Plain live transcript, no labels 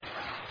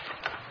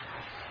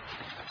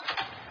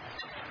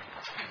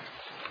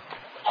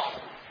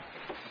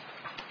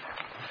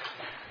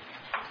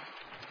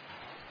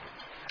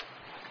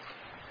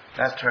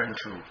Let's turn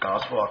to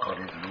Gospel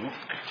according to Luke.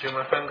 请我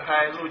们翻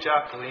开路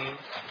加福音。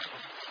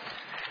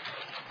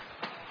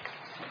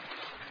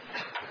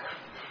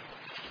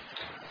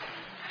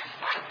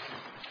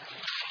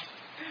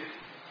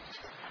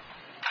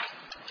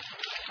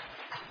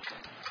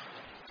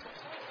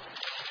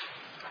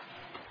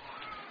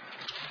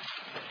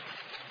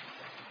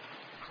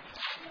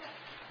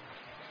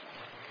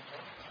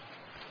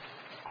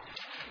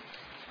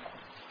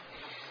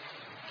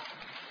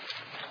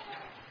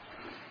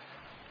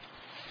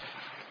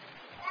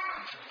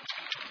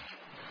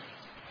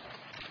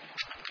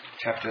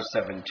Chapter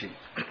 17.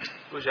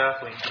 路加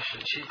福音第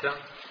17章。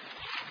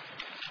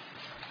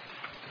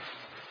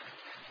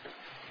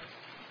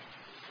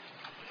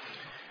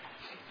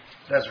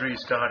Let's read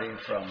starting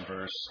from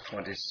verse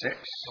 26.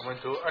 我们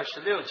读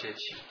26节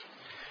起。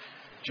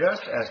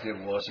Just as it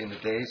was in the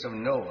days of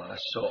Noah,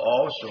 so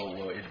also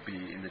will it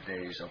be in the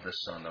days of the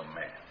Son of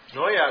Man.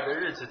 挪亚的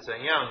日子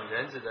怎样，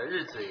人子的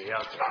日子也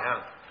要怎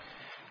样。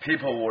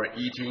People were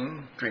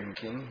eating,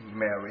 drinking,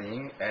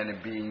 marrying,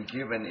 and being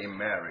given in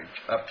marriage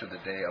up to the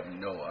day of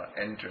Noah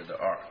entered the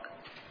ark.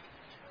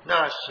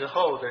 那时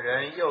候的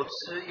人又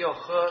吃又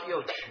喝，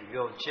又娶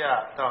又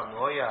嫁，到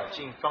挪亚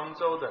进方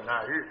舟的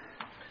那日。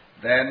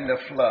Then the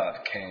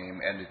flood came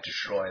and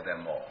destroyed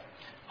them all.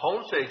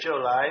 洪水就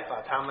来，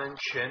把他们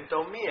全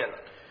都灭了。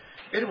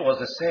It was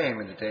the same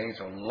in the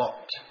days of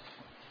Lot.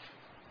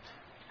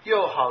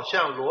 又好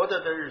像罗德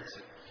的日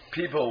子。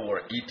People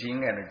were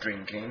eating and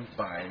drinking,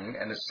 buying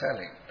and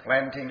selling,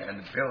 planting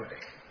and building.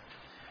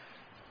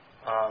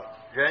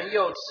 人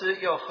又吃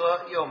又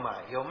喝，又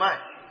买又卖。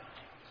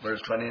Verse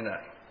 29.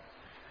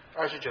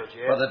 29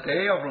节。For the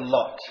day of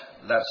Lot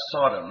left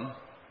Sodom,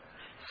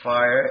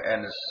 fire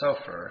and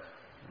sulfur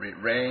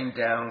rained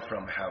down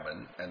from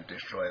heaven and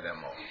destroyed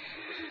them all.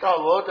 到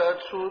罗德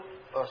出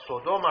所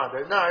多玛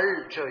的那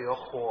日，就有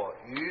火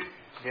与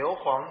硫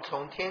磺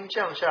从天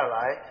降下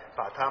来，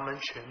把他们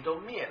全都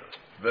灭了。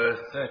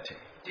Verse 30.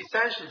 第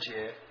30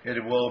节。It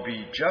will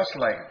be just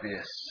like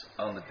this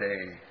on the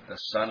day the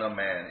Son of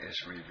Man is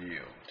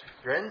revealed.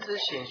 人子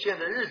显现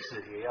的日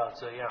子也要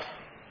这样。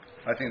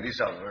I think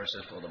these are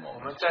verses for the 我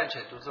moment. 们暂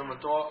且读这么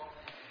多。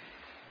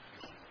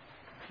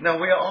Now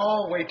we are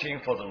all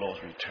waiting for the Lord's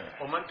return.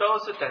 我们都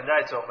是等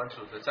待着我们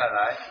主的再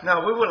来。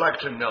Now we would like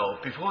to know,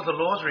 before the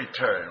Lord's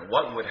return,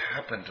 what would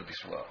happen to this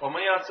world? 我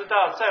们要知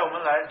道，在我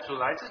们主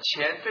来之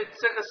前，对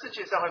这个世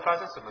界上会发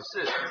生什么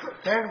事。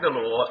Thank the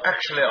Lord.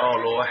 Actually,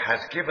 our Lord has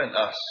given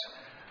us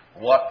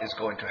what is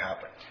going to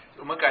happen.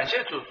 我们感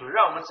谢主，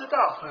让我们知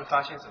道会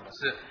发生什么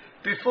事。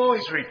Before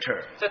his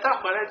return, 在他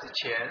回来之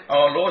前，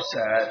 our Lord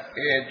said,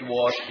 it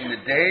was in the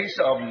days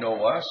of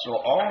Noah, so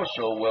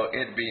also will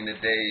it be in the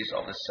days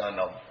of the Son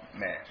of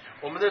Man.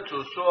 我们的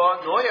主说，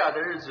挪亚的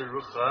日子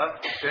如何，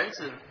人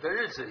子的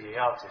日子也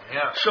要怎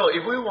样。So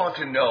if we want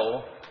to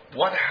know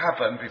what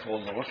happened before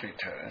the Lord's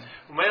return,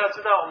 我们要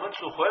知道我们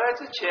主回来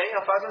之前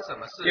要发生什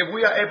么事。 if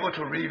we are able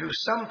to review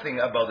something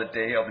about the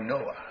day of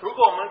Noah, 如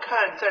果我们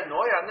看在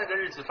挪亚那个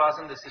日子发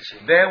生的事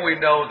情， then we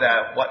know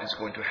that what is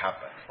going to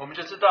happen. 我们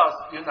就知道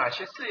有哪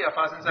些事要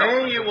发生在我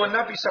Then 们 you 身 will 上。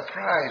 not be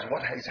surprised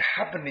what is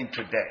happening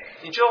today.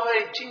 你就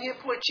会今天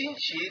不会惊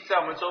奇在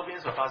我们周边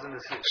所发生的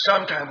事。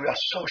 Sometimes we are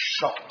so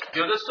shocked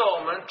有的时候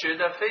我们觉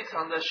得非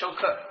常的休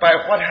克， by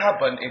what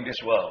happened in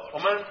this world. 我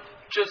们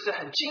就是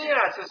很惊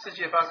讶这世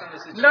界发生的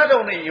事情。 Not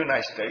only in the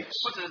United States.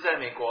 不只是在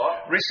美国，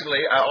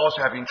 Recently, I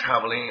also have been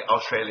traveling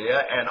Australia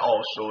and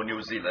also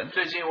New Zealand.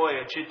 最近我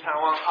也去探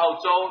望澳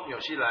洲、纽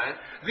西兰，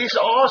 These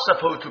are all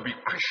supposed to be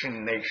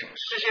Christian nations.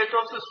 这些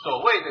都是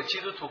所谓的基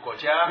督徒国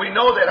家。 We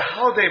know that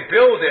how they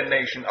build their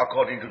nation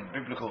according to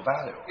biblical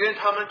value. 因为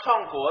他们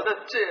创国的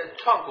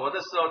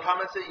时候，他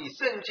们是以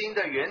圣经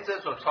的原则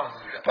所创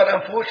立的。 But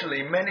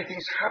unfortunately, many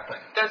things happen.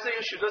 但是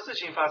有许多事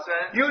情发生，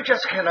 You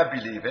just cannot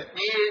believe it. 你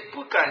也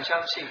不敢相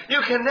信。 You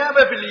can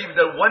never believe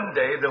that one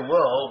day the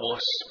world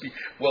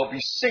will be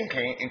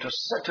sinking into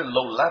such a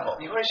low level.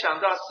 你会想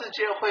到世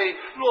界会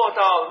落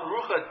到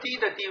如何低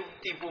的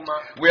地步吗？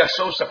 We are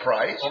so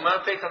surprised. 我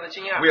们非常的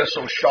惊讶， We are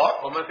so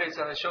shocked. 我们非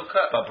常的休克。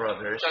 But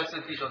brothers, 但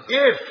是弟兄姊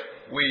妹， if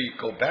we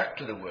go back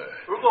to the Word,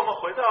 如果我们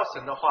回到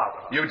神的话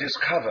的话， you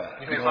discover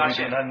你会 because 发 we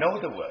现 do not know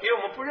the Word. 因为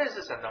我们不认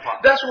识神的话，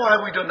 That's why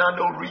we do not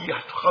know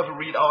how to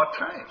read our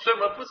time. 所以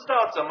我们不知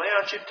道怎么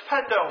样去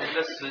判断我们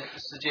的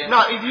时间。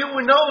 Now, if you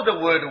will know the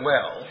Word well,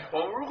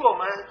 如果我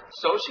们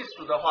熟悉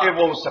主的话， it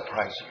won't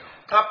surprise you.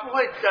 它不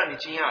会让你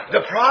惊讶的。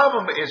 The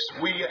problem is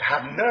we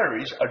have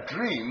nourished a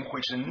dream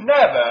which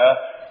never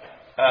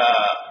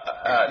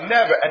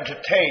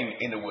entertained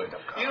in the Word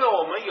of God. 因为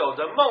我们有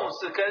的梦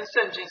是跟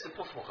圣经是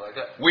不符合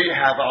的， We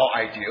have our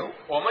ideal.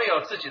 我们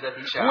有自己的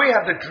理想， We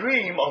have the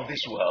dream of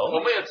this 我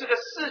world. 们有这个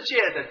世界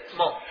的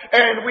梦，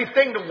 And we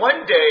think that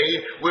one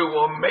day we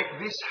will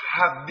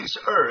have this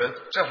earth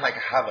just like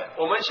heaven.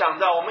 我们想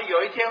到我们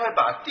有一天会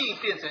把地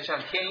变成像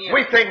天一样。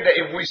 We think that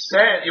if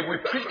we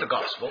preach the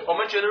gospel, 我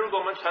们觉得如果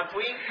我们传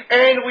福音，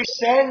 and we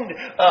send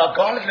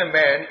godly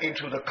men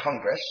into the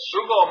Congress,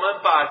 如果我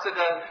们把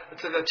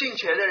这个敬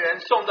虔的人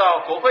送到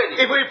国会里。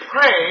 If we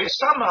pray,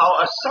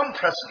 somehow some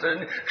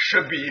president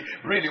should be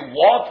really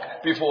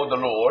walk before the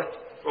Lord.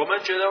 我们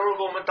觉得，如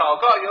果我们祷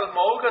告有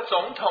某个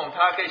总统，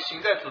他可以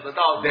行在主的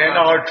道路 Then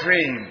上， our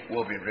dream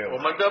will be 我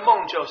realized. 们的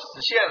梦就实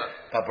现了。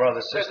 But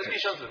brothers 但 and 是弟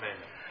sisters, 兄姊妹们，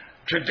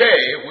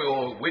 today we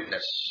will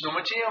witness 我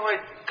们今天会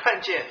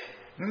看见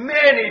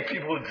many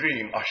people's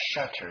dreams are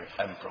shattered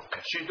and broken.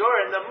 许多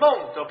人的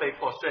梦都被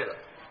破碎了，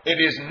 It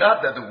is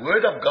not that the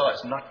word of God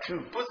is not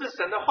true, 不是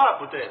神的话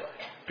不对了，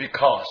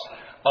 because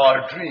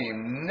our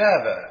dream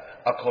never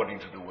according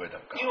to the word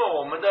of God. 因为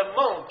我们的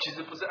梦其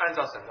实不是按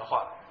照神的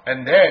话。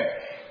 And then,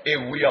 if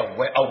we are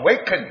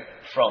awakened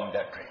from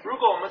that dream, 如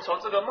果我们从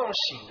这个梦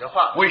醒的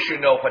话， we should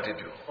know what to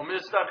do. 我们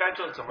就知道该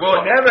做怎么 We'll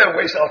做。 never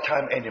waste our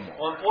time anymore.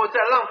 我们不会再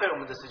浪费我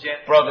们的时间。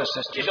 Brothers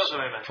and 弟兄 sisters, 姊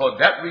妹们， for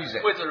that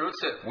reason, 为此如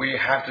此， we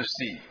have to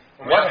see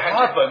what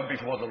happened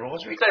before the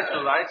Lord's 在 return.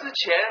 主来之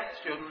前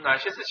有哪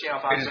些事情要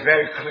发 It is 生？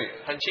 very clear.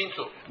 很清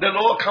楚。 The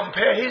Lord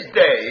compared his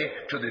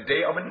day to the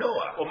day of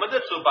Noah 我们的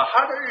主把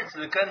他的日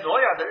子跟挪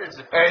亚的日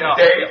子比 and 较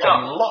day 比较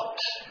of Lot.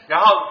 然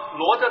后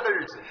罗德的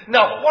日子。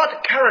 Now, what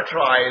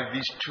characterized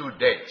these 2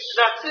 days?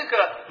 那这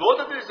个罗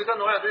德的日子跟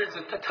挪亚的日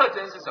子，它特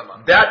征是什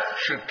么？ That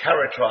should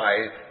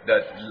characterize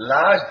the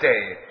last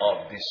day of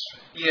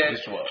也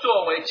this world.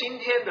 作为今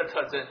天的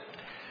特征。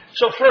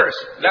 So first,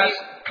 let's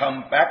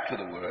come back to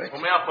the word. 我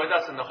们要回到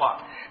神的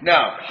话。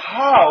 Now,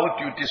 how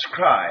do you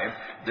describe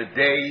the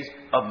days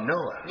of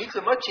Noah? 你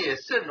怎么解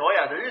释挪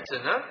亚的日子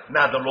呢？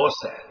 Now, the Lord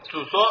said,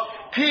 主说，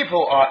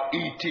 people are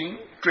eating,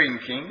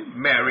 drinking,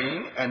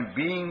 marrying, and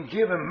being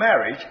given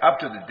marriage up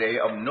to the day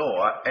of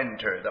Noah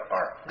entered the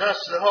ark. 那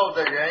时候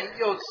的人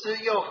又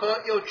吃又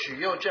喝，又娶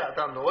又嫁，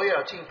到挪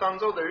亚进方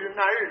舟的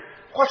那日，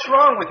 What's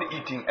wrong with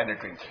eating and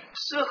drinking?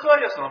 吃喝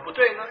有什么不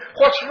对呢？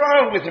 What's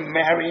wrong with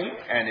marrying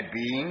and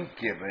being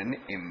given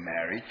in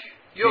marriage?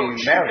 又 Being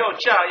娶 married. 又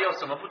嫁又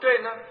什么不对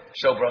呢？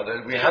 So,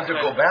 brothers, we have to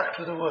go back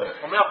to the word.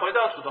 我们要回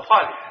到主的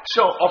话里。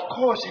 So, of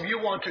course, if you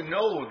want to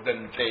know the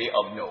day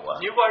of Noah,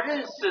 你如果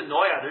认识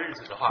挪亚的日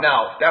子的话，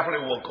 now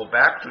definitely we'll go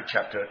back to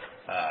chapter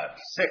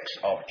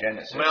 6 of 我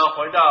Genesis. 们要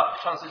回到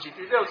创世纪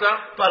第6章。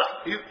 But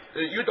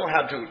you don't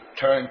have to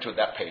turn to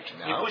that page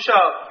你 now. 不需要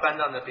翻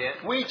到那边，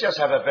 We just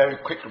have a very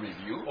quick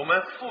review. 我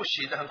们复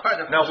习的很快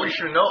的 Now, 复 we 习。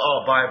 should know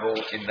our Bible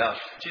enough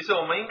其实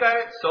我们应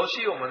该熟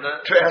悉我们的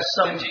to have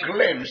some 圣经，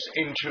 glimpse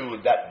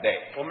into that day.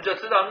 我们就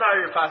知道那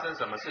日发生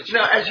什么事情。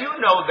 Now, as you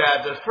know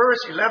that the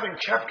first 11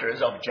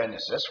 chapters of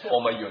Genesis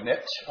form a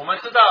unit. 我们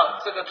知道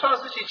这个创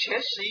世纪前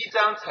11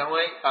章成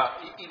为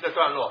一个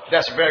段落，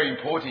 That's a very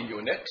important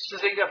unit. 这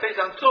是一个非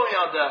常重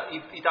要的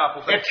一大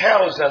部分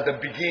It。tells us the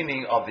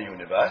beginning of the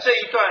universe, 这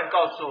一段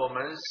告诉我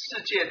们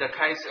世界的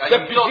开始， the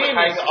宇宙的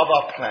开 beginning 始， of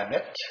our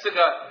planet, 这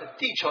个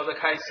地球的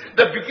开始，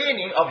 the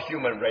beginning of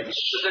human race,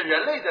 这个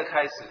人类的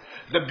开始，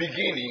 the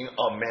beginning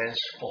of man's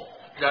fall.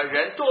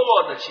 人堕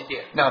落的起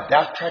点。 Now,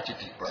 that's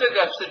tragedy, 这 brother.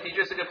 个的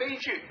确是个悲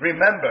剧。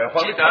 Remember,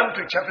 when we 记得。 come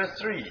to chapter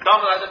 3, 当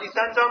我们来到第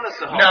3章的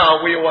时候，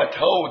 now we were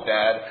told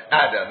that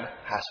Adam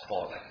has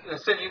fallen.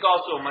 圣经告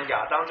诉我们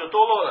亚当就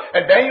堕落了，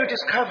 And then you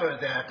discover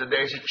that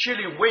there is a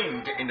chilly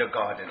wind in the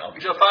Garden of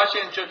你 Eden. 就发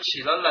现就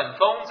起了冷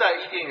风在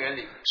伊甸园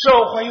里。 So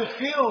when you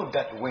feel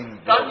that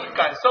wind 当你 blowing,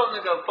 感受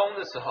那个风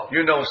的时候，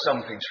 you know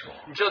something's wrong.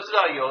 你就知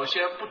道有一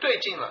些不对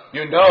劲了。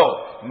 You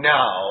know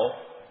now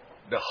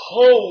the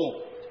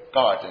whole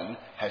garden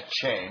has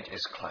changed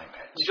its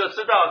climate. 你就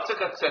知道这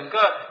个整个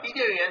伊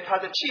甸园它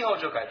的气候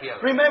就改变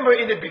了。 Remember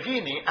in the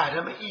beginning,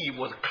 Adam and Eve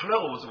was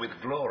clothed with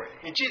glory.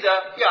 你记得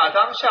亚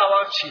当夏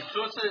娃起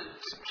初是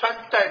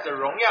穿戴着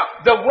荣耀，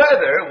 The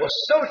weather was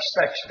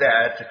such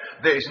that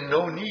there is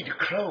no need to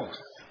clothe.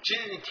 其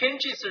实你天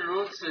气是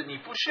如此，你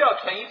不需要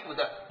穿衣服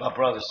的。 But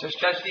brothers and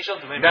但 sisters, 是弟兄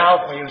姊妹们， now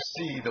when you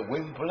see the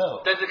wind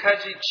blow, 但是开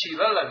始起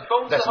了冷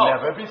风之 that's 后，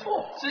 never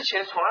before. 之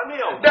前从来没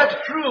有过，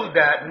 That proves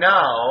that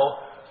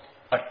now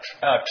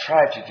a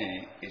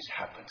tragedy is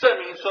happening. 证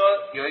明说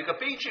有一个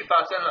悲剧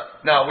发生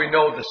了。 Now we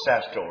know the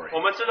sad story.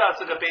 我们知道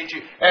这个悲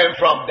剧， And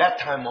from that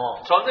time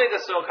on, 从那个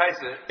时候开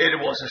始， it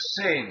was a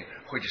sin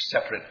which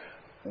separated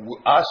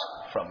us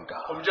from 我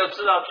God. 们就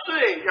知道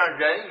罪让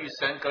人与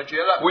神隔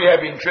绝了。 We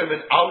have been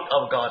driven out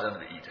of Garden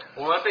of Eden.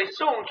 我们被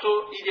送出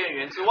伊甸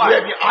园之 We 外，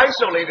 have been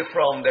isolated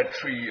from the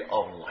tree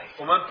of life.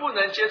 我们不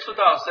能接触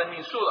到生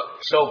命树了。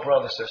 So,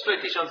 brothers and 所 sisters,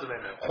 以弟兄姊妹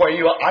们， when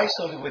you are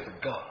isolated with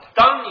God,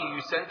 当你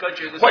与神隔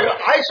绝的时 when 候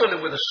you're，isolated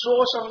with the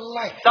source of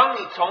life, 当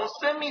你从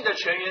生命的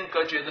泉源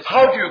隔绝的时候，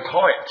 how do you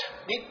call it?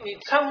 你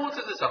称呼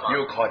这是什么？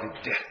 You call it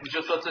death. 你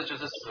就说这就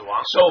是死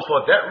亡。 So,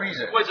 for that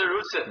reason, 为此如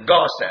此，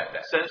 God said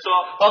that 神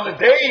说， on the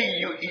day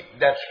you eat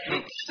that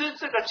你 fruit, 吃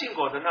这个禁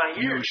果的那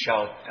一 you 日，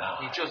 shall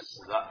你 die. 就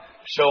死了。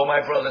 So,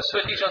 my brothers, 所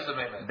以弟兄姊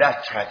妹们，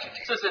 that's tragedy.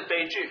 这是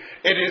悲剧，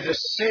 It is a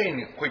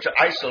sin which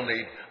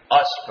isolates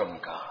us from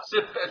God.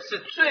 是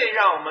最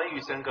让我们与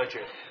神隔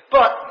绝。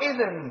 But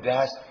isn't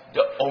that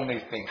the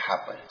only thing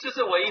happened? 这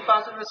是唯一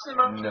发生的事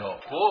吗？ No.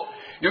 不，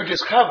 You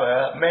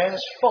discover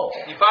man's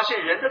fall 你发现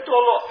人的堕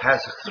落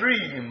has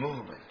 3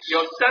 movements.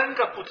 有3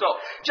个步骤，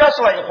 Just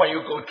like when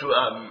you go to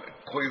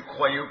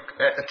when you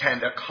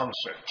attend a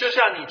concert. 就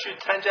像你去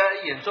参加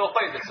演奏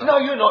会的时候， Now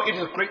you know it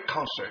is a great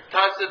concert.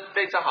 它是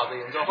非常好的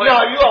演奏会。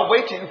 Now you are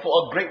waiting for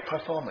a great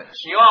performance.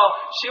 你要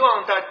希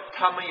望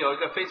他们有一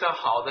个非常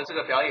好的这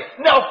个表演。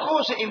 Now of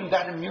course in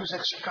that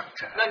music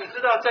structure, 那你知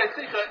道，在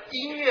这个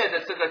音乐的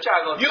这个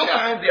架构之 you 下，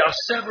 find there are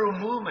several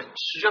movements.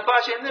 你就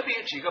发现那边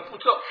有几个步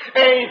骤，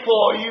 And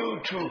for you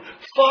to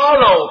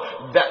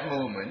follow that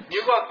movement, 你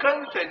如果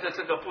跟随着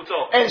这个步骤，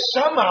 and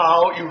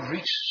somehow you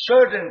reach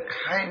certain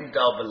kind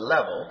of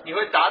level 你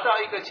会达到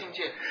一个境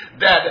界。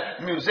 that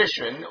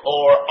musician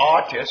or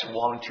artist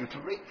want you to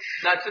reach.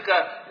 那这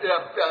个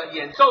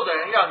演奏的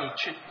人要你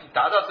去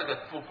达到这个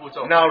步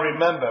骤。 Now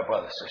remember,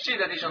 brothers and 记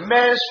得弟兄 sisters, 姊妹，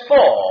 man's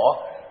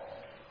fall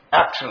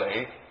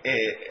actually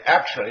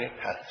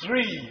has 3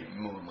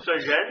 movements. 所以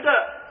人的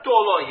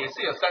堕落也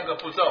是有3个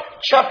步骤。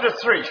 Chapter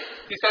 3,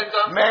 第3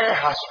章， man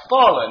has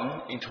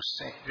fallen into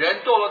sin.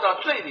 人堕落到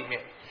罪里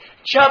面。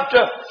 Chapter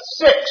 6,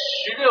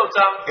 16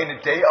章， in the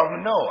day of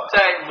Noah,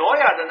 在挪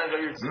亚的那个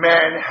日子，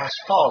 man has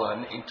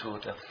fallen into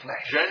the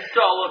flesh. 人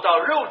堕落到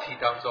肉体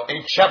当中。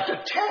 In chapter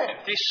 10,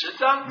 第10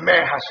章，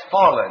 man has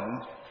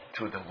fallen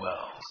to the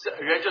world.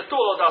 人就堕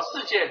落到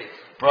世界里。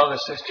 Brothers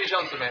and sisters, 弟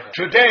兄姊妹们，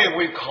 today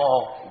we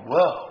call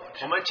world.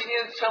 我们今天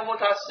称呼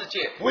它世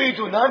界， We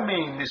do not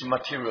mean this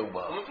material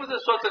我 world. 们不是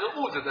说这个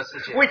物质的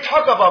世界， We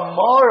talk about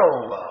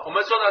moral 我 world.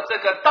 们说到这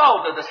个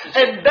道德的世界。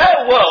 And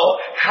that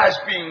world has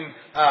been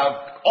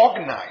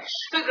organized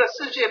这个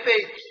世界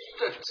被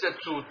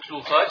组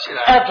合起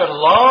来， after a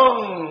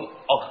long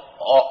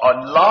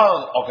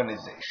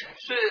organization.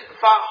 是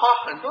花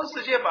很多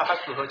时间把它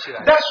组合起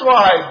来。 That's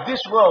why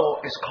this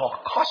world is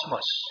called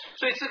cosmos.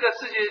 所以这个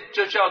世界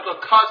就叫做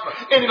cosmos，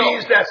 It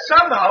means that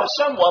somehow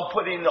someone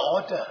put in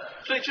order.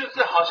 所以就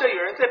是好像有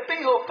人在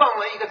背后放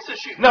了一个次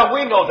序。 Now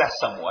we know that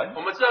someone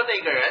我们知道那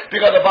个人，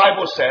 because the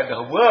Bible said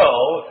the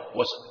world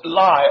was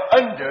lie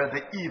under the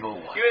evil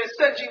one. 因为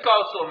圣经告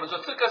诉我们说，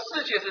这个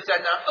世界是在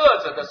那恶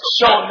者的手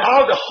So 上，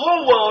 now the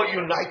whole world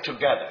unite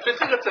together. 所以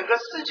这个整个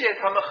世界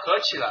他们合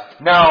起来，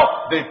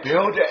 Now they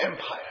build an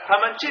empire. 他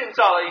们建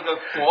造了一个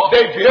国，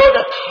 They build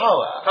a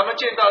tower. 他们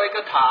建造了一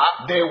个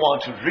塔， They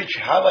want to reach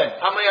heaven.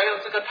 他们要用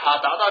这个塔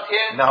达到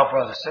天。 Now,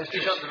 brothers and 弟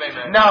sisters, 兄姊妹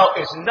们， now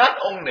it's not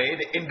only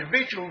the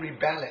individual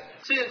rebelling.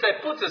 现在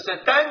不只是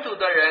单独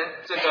的人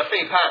这个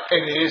背叛，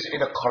 It is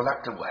in a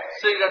collective way.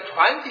 是一个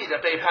团体的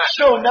背叛。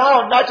 So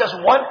now, not just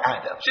one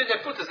Adam. 现在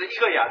不只是一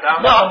个亚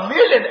当， Now a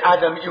million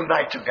Adam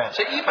unite 是 together.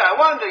 100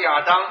万个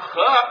亚当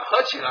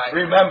合起来，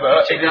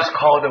 Remember, it is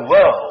called the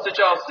world. 这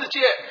叫世界。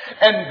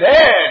 And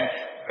then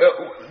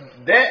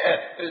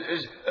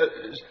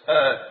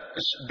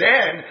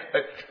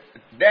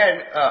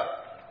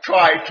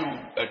try to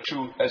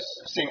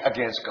sin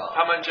against God.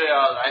 他们就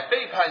要来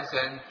背叛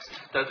神，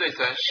得罪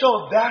神。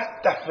 So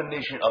that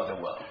definition of the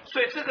world,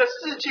 所以这个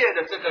世界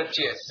的这个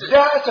解释，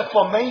 that's the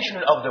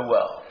formation of the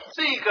world.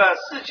 这个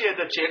世界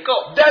的结构，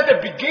 That's the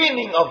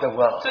beginning of the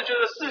world. 这就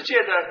是世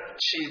界的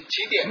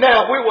起点。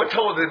 Now we were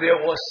told that there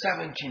were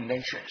 17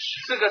 nations.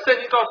 这个圣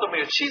经告诉我们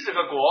有70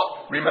个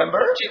国， Remember?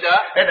 记得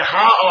And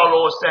how our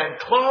Lord sent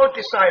 12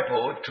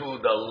 disciples to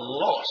the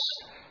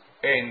lost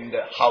in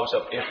the house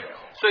of Israel.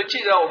 所以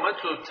记得我们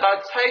主他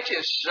差遣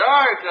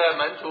12个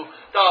门徒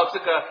到这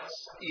个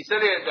以色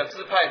列的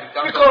支派里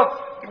当中。 Because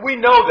we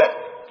know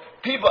that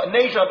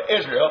nation of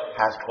Israel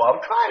has 12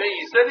所 tribes. 以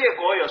以色列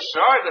国有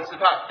12个支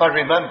派， But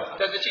remember,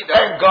 但是记得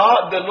and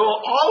God, the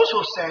Lord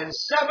also sent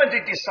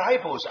 70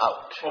 disciples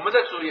out. 我们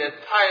的主也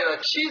派了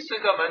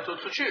70个门徒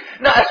出去，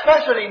 Now,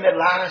 especially in the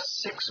last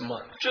 6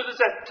 months, 就是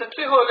在这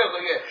最后6个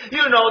月，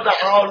 you know that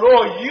our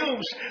Lord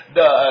used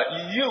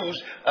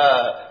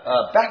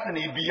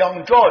Bethany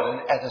beyond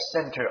Jordan as a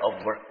center of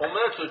work. 我们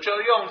的主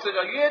就用这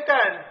个约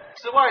旦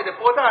之外的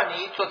波大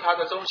尼做他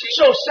的中心。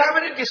 So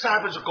 70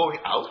 disciples are going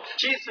out.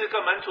 70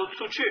个门徒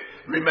出去，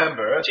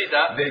 Remember, 记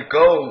得 they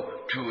go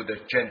to the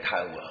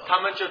Gentile world. 他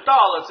们就到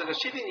了这个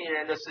希利尼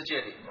人的世界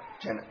里，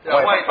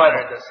外邦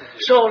人的世界。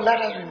 So let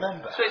us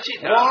remember, 所以记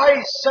得 why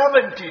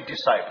 70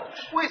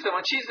 disciples? 为什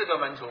么70个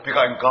门徒？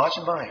 Because in God's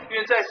mind, 因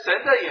为在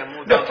神的眼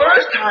目 the 当中，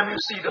 first time you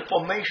see the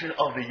formation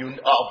of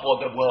for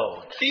the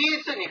world, 第一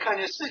次你看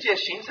见世界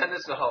形成的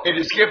时候， it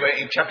is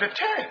given in chapter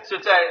 10. 是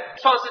在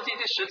创世纪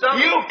第10章。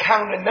 You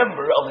count the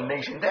number of the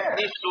nation there.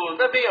 你数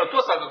那边有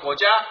多少个国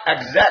家？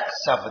 Exact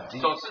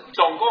 70.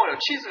 总共有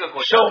70个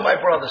国家。 So my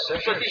brothers and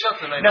所以弟 sisters, 兄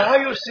姊妹们， now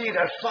you see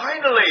that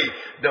finally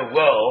the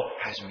world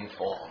has been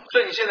formed.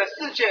 所以你现在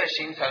世界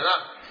形成了。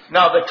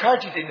 Now the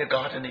tragedy in the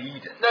Garden of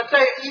Eden 那在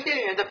伊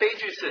甸园的悲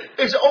剧是，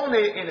 is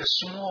only in a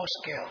small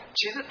scale,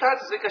 其实它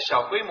只是一个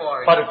小规模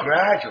而已， but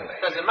gradually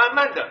但是慢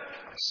慢的，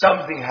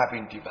 something has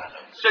been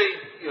developed. 所以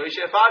有一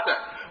些发展。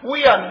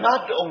 We are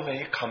not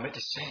only commit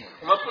sin.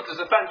 我们不只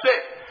是犯罪，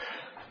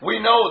 We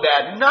know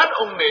that not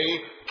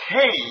only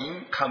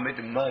Cain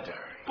committed murder.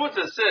 不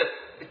只是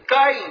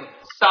该隐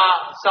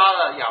杀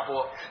了亚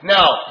伯，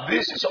 Now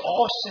this is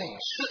all sins.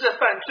 这是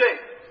犯罪，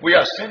 We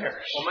are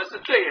sinners. 我们是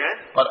罪人，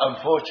 But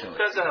unfortunately,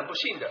 但是很不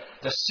幸的，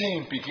 the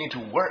sin begin to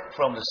work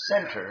from the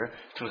center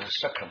to the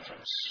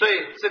circumference. 所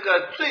以这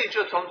个罪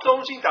就从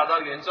中心打到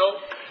圆周。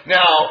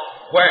 Now,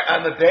 when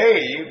on the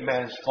day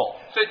man falls,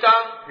 所以当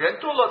人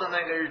堕落的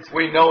那个日子，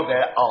 we know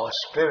that our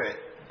spirit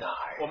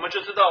died, 我们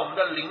就知道我们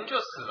的灵就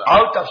死了，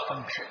 out of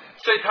function.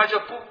 所以它就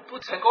不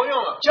成功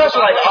用了。 Just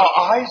like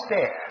our eyes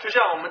there, 就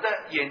像我们的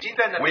眼睛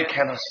在那 we 边，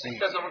 cannot see.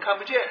 但是我们看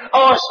不见；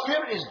 Our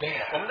spirit is 我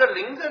there, 们的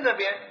灵在那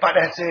边， but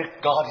as if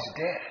God is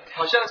dead.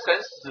 好像神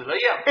死了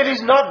一样。 It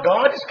is not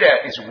God is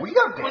dead, it's we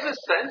are 不是 dead.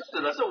 神死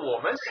了，是我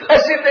们死了，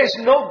 As if there is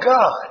no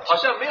God. 好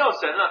像没有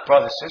神了。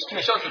 Brothers and sisters,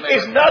 弟兄姊妹。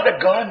 it's not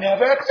that God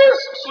never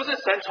exists. 不是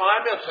神从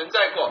来没有存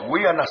在过，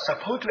 We are not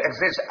supposed to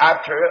exist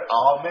after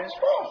our man's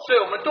fall. 所以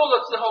我们堕落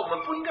之后，我们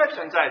不应该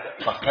存在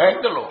的。 But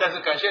thank the Lord. 但是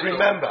感谢主，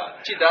 Remember,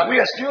 记得 we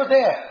are still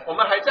there. 我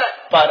们还在，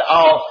 But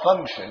our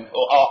function,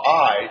 or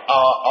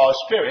our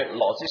spirit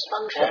lost its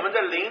我 function. 们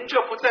的灵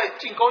就不再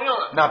进功用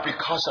了。 Now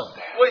because of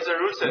that, 为此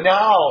如此，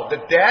 now the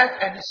death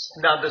and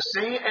now the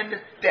sin and the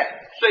death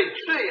所以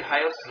罪还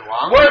有死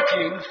亡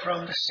working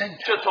from the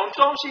center, 就从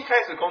中心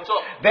开始工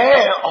作，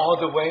 then all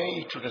the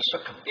way to the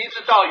circumference. 一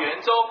直到圆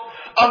周。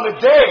 On the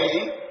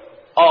day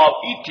of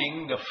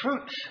eating the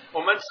fruit,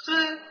 我们吃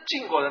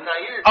禁果的那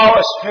一日，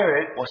 our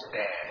spirit was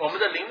dead. 我们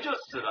的灵就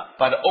死了。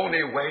 But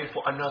only wait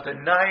for another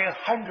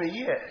 900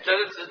 years. 但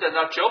是只等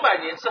到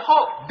900年之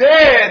后，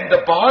 Then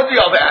the body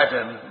of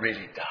Adam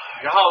really died.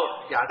 然后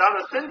亚当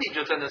的身体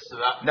就真的死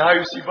了。 Now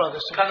you see,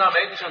 brothers and 看到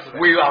没，弟兄姊 sisters, 妹？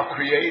 we are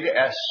created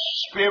as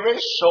spirit,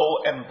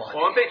 soul, and 我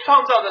body. 们被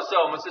创造的时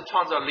候，我们是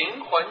创造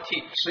灵魂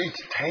体， So it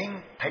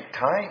take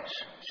time.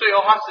 所以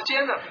要花时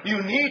间的。 You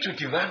need to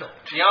develop.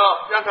 你要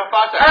让它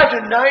发展。 After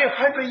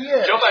 900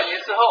 years. 900年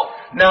之后，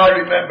 Now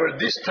remember,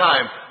 this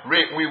time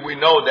we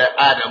know that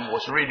Adam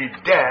was really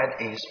dead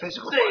in his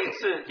physical 这一 body.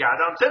 次亚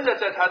当真的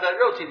在他的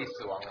肉体里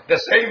死亡了。 The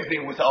same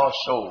thing with our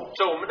soul.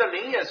 所以我们的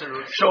灵也是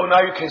如此。 So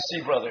now you can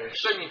see, brothers,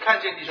 所以你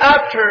看见弟兄姊妹，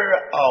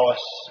 after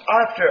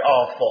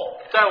our fall,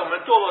 在我们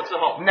堕落之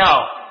后，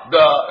 now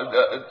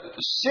the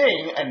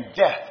sin and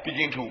death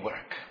begin to work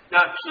那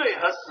罪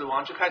和死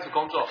亡就开始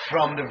工作，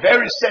 from the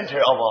very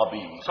center of our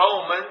being, 从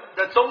我们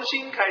的中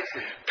心开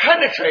始，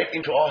 penetrate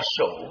into our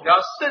soul, 然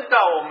后渗到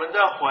我们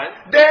的魂，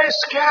 then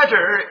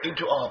scatter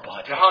into our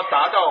body. 然后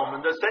达到我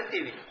们的身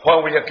体里。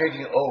 When we are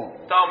getting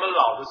old, 当我们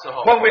老的时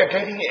候， when we are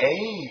getting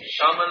age,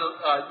 当我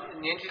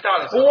们年纪大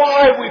的时候，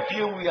 why we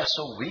feel we are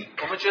so weak?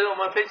 我们觉得我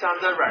们非常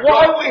的软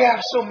Why 弱， we have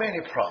so many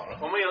problems?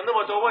 我们有那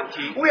么多问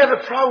题， We have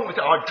a problem with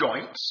our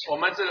joints. 我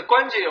们这个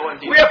关节有问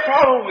题， We have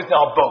problem with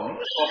our bones.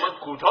 我们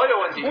骨头有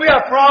问题， We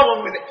have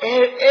problem with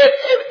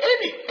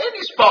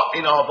any spot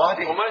in our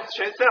body. 我们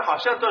全身好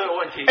像都有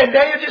问题。 And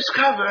then you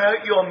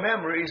discover your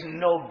memory is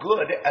no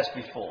good as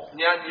before.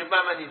 你就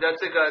慢慢你的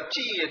这个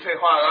记忆也退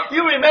化了。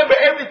 You remember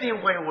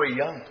everything when we were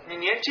young. 你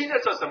年轻的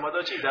时候什么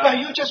都记得， But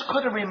you just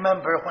couldn't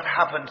remember what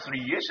happened 3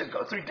 years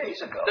ago, 3 days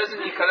ago. 但是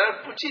你可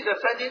能不记得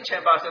3天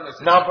前发生的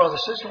事情。 Now,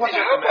 brothers and sisters, what 弟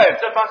兄姊妹 happened?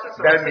 这发生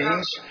什么 That 事呢？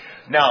 means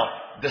now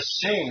the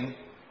sin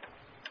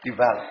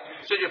developed.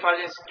 所以就发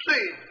现罪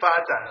发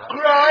展了，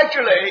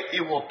 Gradually,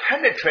 it will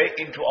penetrate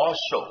into our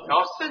soul, 然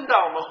后渗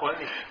到我们魂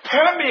里，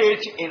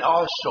 permeate in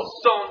our soul,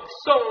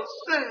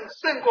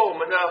 渗过我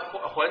们的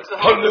魂之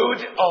后，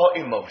 pollute our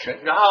emotion,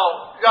 然后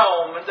让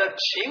我们的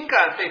情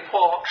感被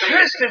破，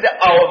 twisted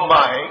our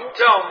mind,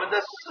 让我们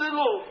的思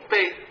路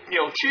被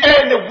扭曲，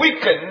 and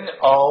weaken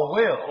our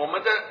will. 我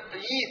们的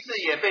意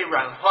志也被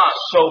软化。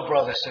 So,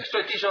 brothers and 所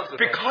sisters, 以弟兄姊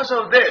妹， because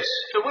of this,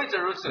 就为此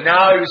如此，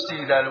 now you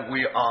see that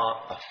we are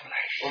a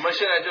flesh. 我们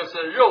现在就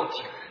是肉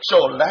体。 So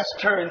let's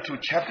turn to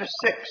chapter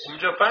 6我们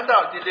就翻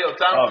到第6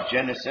章， of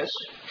Genesis.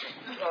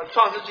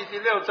 创世纪第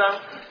6章。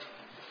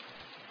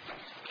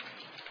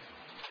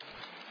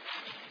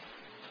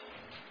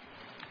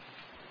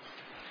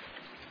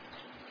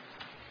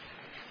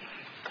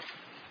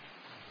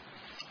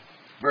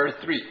Verse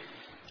 3.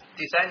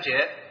 第3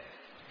节，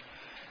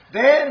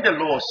 Then the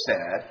Lord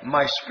said,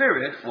 My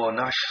spirit will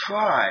not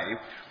strive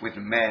with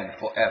man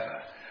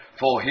forever,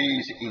 for he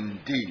is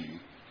indeed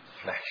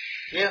flesh.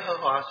 耶和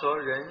华说：“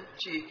人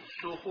既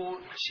疏忽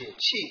血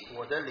气，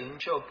我的灵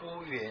就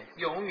不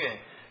永远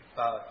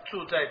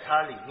住在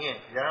他里面。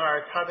然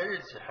而他的日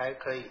子还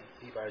可以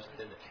120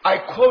等等。” I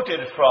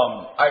quoted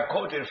from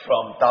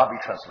Darby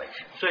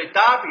translation. 所以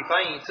达比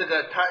翻译这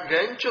个，他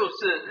人就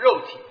是肉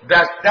体。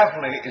 That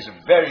definitely is a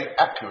very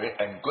accurate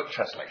and good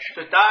translation.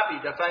 所以达比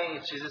的翻译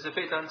其实是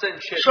非常正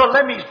确的。 So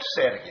let me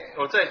say it again.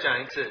 我再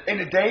讲一次， In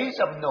the days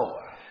of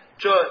Noah,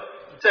 就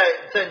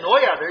在挪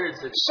亚的日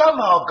子里，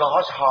 somehow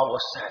God's heart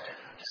was saddened.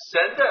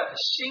 神的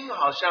心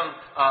好像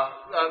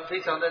非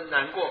常的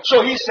难过。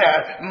 So he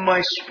said,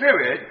 My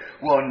spirit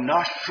will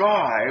not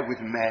strive with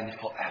man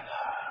forever.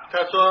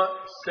 他说：“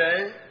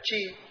神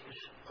既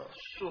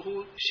疏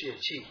忽血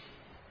气，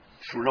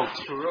属肉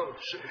体。属肉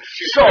是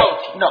So, 肉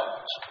体。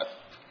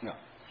 no.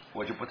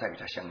 我就不再与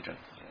它相争。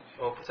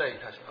我不在意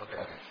他是 OK，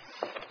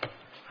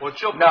 我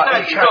就不 Now, 再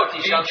in, 与肉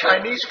体相 in 争。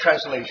 Chinese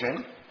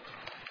translation,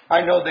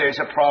 I know there is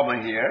a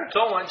problem here.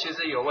 中文其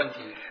实有问题。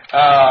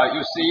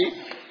 You see,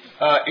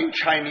 In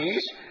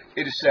Chinese,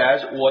 it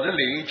says, 我的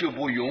灵就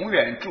不永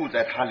远住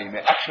在他里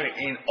面. Actually,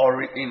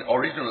 in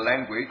original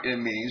language, it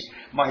means,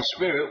 my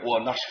spirit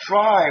will not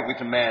strive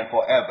with man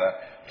forever,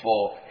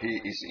 for he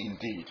is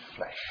indeed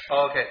flesh.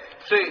 OK，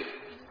 所以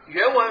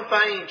原文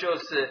翻译就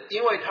是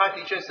因为他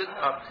的确是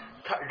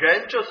他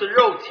人就是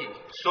肉体，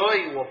所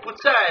以我不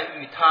再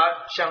与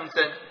他相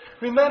争。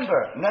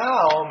Remember,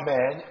 now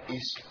man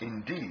is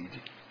indeed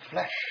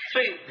flesh.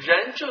 所以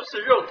人就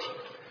是肉体。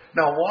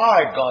Now,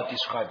 why God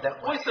described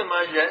that way? 为什么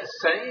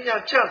神要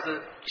这样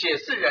子解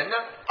释人呢？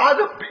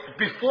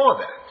 Before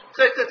that,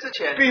 在这之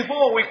前，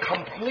 before we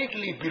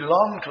completely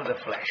belong to the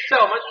flesh, 在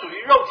我们属于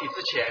肉体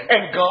之前，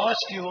 and God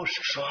still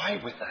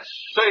strive with us.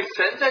 所以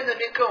神在那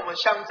边跟我们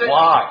相争。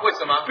 Why? 为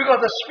什么？ Because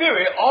the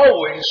Spirit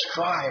always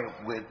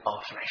strive with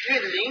our flesh. 因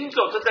为灵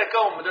总是在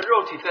跟我们的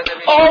肉体在那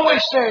边。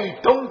 Always say,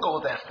 don't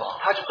go that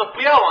far. 他就说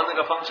不要往那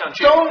个方向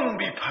去， Don't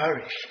be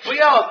perished. 不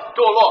要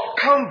堕落，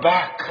 Come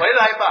back. 回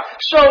来吧。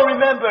 So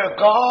remember,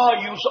 God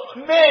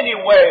used many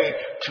ways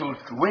to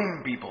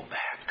win people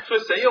back. 所以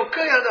神用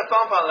各样的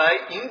方法来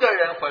赢得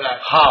人回来。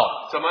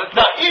 How? 怎么？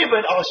 Now,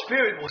 even our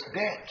spirit was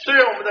dead, 虽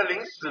然我们的灵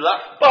死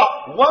了，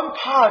 but one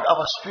part of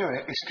our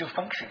spirit is still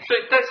functioning.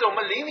 但是我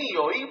们灵里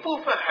有一部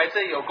分还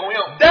在有功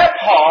用， That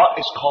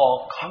part is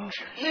called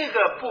conscience. 那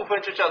个部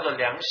分就叫做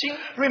良心。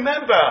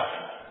 Remember,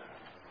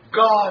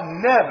 God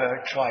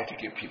never tried to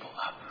give people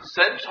up.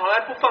 神从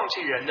来不放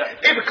弃人的。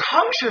 If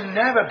conscience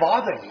never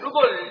bothered you, 如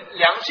果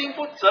良心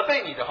不责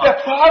备你的话，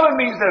 that probably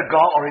means that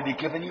God already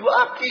given you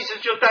up. 意思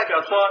就代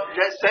表说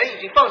神已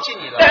经放弃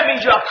你了， That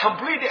means you are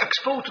completely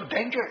exposed to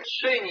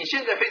dangers. 所以你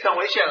现在非常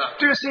危险了。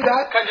 Do you see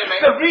that? 看见没？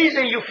 The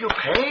reason you feel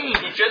pain,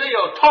 你觉得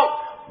有痛，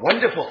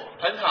 wonderful.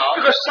 很好，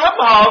 Because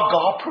somehow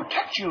God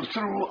protects you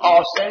through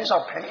our sense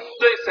of pain.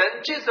 所以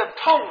神借着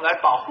痛来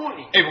保护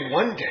你。 If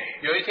one day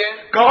有一天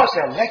God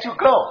said, let you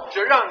go,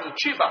 就让你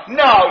去吧，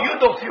 now you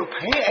don't feel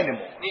pain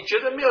anymore. 你觉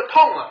得没有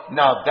痛了，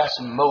 Now that's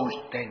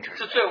most dangerous.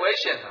 是最危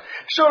险的。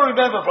 So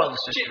remember, brothers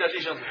and 记 sisters, 得弟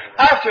兄姊妹，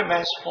 after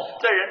man's fall,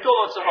 在人堕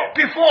落之后，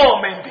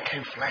 before man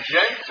became flesh,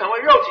 人成为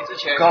肉体之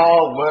前，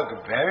 God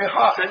worked very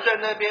hard. 神在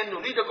那边努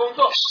力的工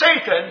作，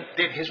 Satan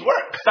did his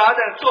work, 撒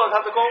旦做了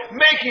他的工，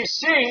 making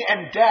sin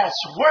and death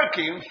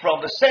working from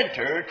the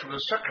center to the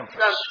让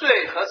circumference.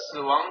 罪和死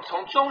亡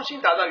从中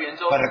心达到圆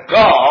周。 But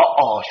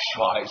God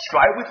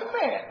strive with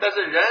man. 但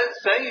是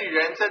神与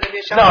人在那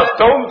边相 Now 争，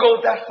 don't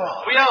go that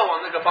far. 不要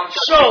往那个方向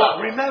去 So 吧。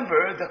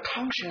 remember, the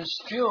conscience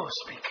still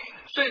speaking.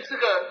 所以这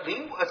个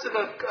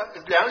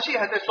良心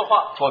还在说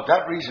话。 For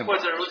that reason, 或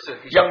者如此，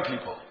 young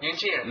people, 年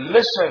轻人，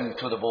 listen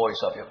to the voice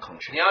of your 你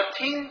conscience. 要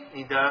听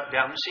你的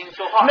良心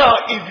说话。 Now,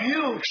 if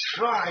you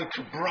try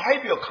to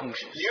bribe your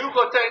conscience, 你如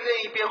果在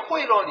那一边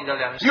贿赂你的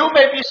良心， you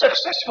may be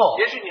successful.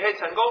 也许你会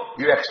成功，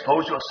 You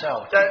expose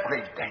yourself to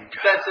great danger.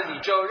 但是你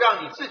就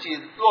让你自己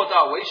落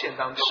到危险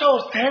当中。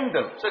 So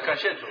tender. 所以感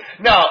谢主。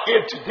 Now,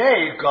 if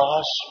today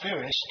God's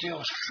Spirit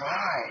still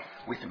strive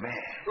with man,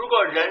 如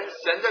果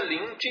神的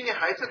灵今天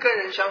还是跟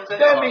人相争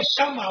的 that 话， means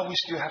somehow we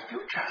still have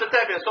future. 这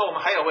代表说我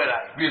们还有未来。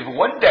 If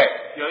one day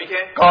有一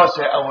天， God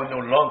said, I will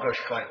no longer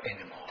strive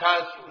anymore,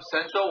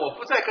 神说我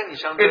不再跟你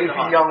相 it 争 is 的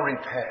话， beyond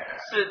repair.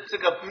 是这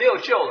个没有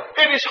救了，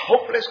 It is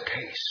hopeless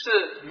case.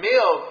 是没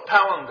有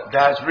盼望的，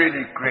 That's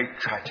really great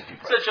tragedy.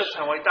 这就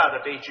成为大的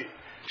悲剧。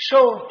 So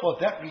for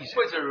that reason,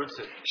 为此如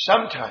此，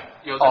 sometimes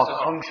有的时候，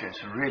 our conscience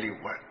really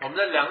work. 我们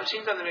的良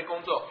心在那边工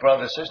作。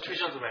 Brothers and 弟 sisters,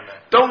 兄姊妹们，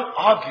 don't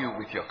argue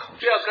with your 不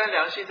conscience. 要跟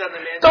良心在那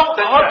边 Don't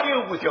争战，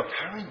 argue with your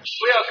parents.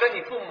 不要跟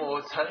你父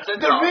母争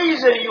The 吵。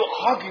 reason you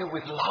argue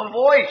with loud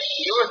voice,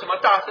 你为什么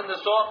大声的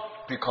说？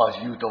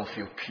 because you don't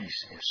feel peace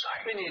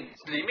inside. 因为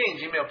你里面已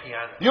经没有平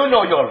安了， You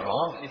know you're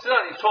wrong. 你知道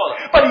你错了，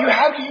 But you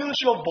have to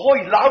use your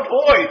voice, loud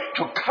voice,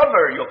 to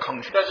cover your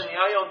conscience. 但是你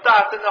要用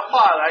大声的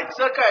话来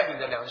遮盖你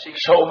的良心。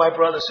 So, my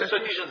brothers and 所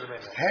以 sisters, 弟兄姊妹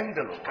们， thank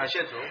the Lord. 感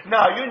谢主。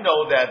 Now, you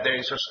know that there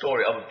is a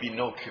story of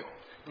Pinocchio.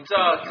 你知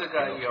道这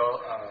个有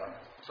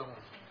中文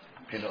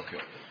Pinocchio.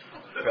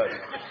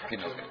 Right.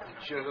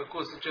 Pinocchio. 有个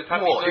故事，就他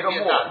More, 名字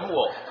变大。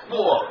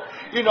 more.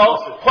 You know,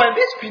 when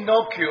this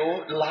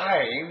Pinocchio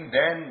lying,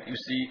 then you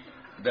see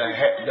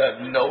the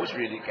nose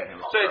really getting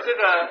long. 所以这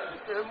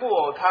个木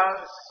偶他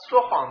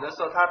说谎的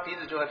时候，他鼻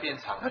子就会变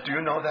长。 Do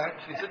you know that?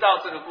 你知道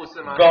这个故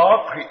事吗？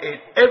 God created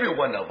every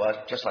one of us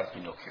just like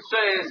Pinocchio. 所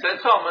以神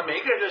创我们每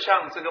一个人就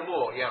像这个木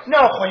偶一样。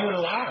 Now, when you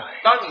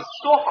lie, 当你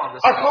说谎的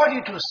时候，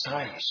 according to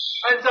science,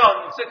 按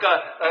照你这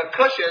个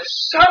科学，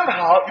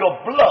 somehow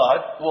your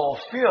blood will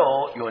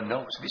fill your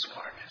nose, this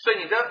part. 所以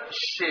你的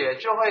血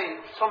就会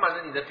充满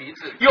了你的鼻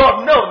子，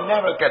 Your nose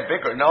never get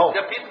bigger, no. 你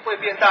的鼻子会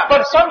变大。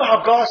 But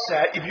somehow God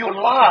said, if you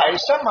lie,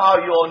 somehow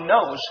your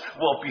nose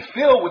will be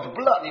filled with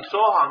blood. 你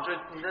说谎就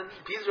你的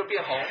鼻子就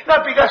变红，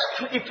 Not because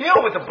it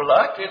filled with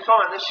blood, 因为充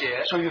满了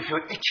血， so you feel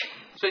itchy.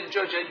 所以你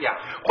就会觉得痒，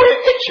 When you're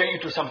itching, you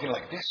do something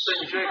like this. 所以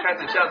你就会开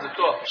始这样子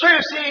做， So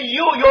you see,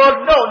 your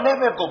nose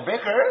never go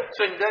bigger.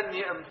 所以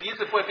你鼻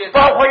子不会变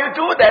大。 But when you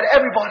do that,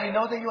 everybody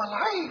knows that you are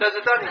lying. 但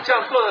是当你这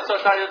样做的时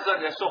候，大家就知道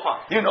你在说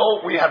谎。 You know,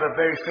 we have a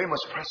very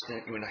famous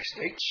president in the United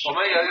States. 我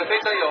们有一个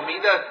非常有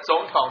名的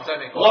总统在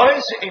美国，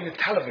 Once in the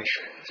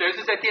television, 有一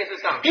次在电视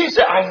上， he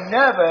said, I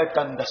never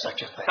done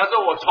such a thing. 他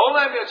说我从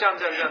来没有这样。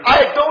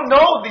 I don't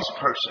know this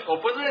person. 我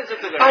不认识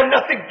这个 I 人， have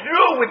nothing to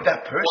do with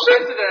that 我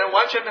跟 person. 这个人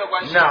完全没有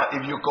关系。 Now,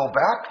 if you go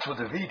back to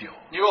the video,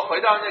 如果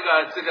回到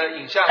这个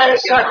影像， a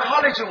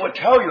psychologist will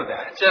tell you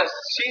that 这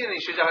心理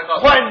学家会告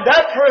诉你， when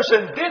that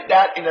person did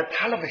that in the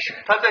television,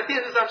 他在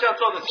电视上这样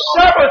做的时候，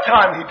 several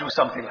times he do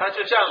something 他 like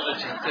就这样子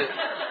几次。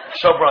 that.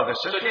 So, brothers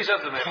所以弟 sisters, 兄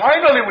姊妹，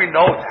 finally we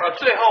know that.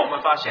 最后我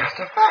们发现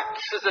That's a fact.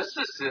 这是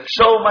事实。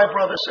 So, my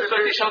brothers 所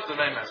以弟 sisters, 兄姊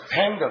妹们，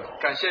 thank the Lord.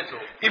 感谢主。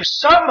 If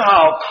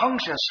somehow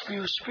conscience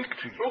still speak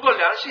to you, 如果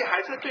良心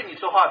还是对你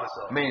说话的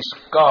时候， means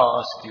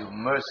God still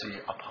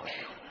mercy upon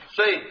you.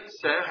 所以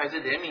神还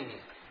是怜悯你。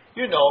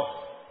 You know,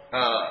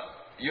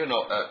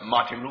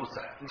 Martin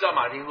Luther. 你知道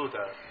马丁路德，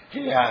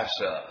 He has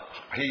a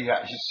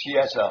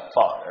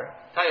father,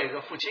 他有一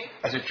个父亲，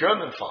 as a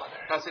German father.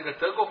 他是一个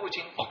德国父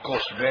亲， Of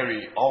course,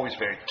 always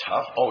very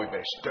tough, always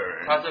very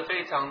stern. 他是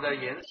非常的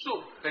严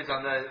肃，非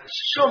常的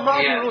So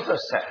Martin 严。 Luther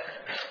said,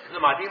 是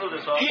马丁路德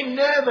说， he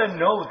never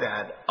know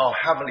that our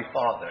heavenly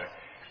Father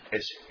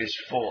is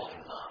full of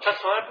love. 他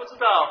从来不知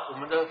道我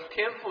们的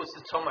天赋是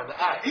充满着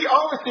爱， He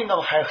always think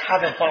of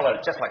heavenly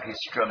Father just like his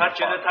他 German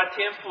觉得 father. 他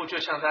天赋就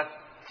像他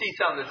地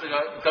上的这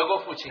个德国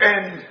父亲。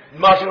 And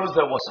Martin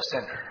Luther was a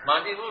sinner. 马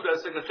丁路德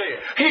是个罪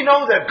人， He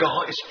know that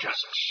God is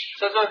just.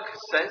 他说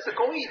神是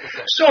公义的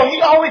神， So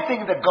he always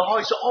think that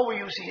God is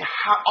always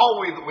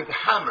always with a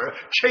hammer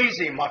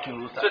chasing Martin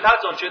所以 Luther. 他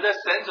总觉得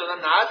神总是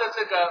拿着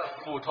这个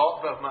斧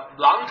头不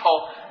榔头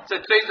在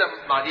追着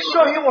马丁路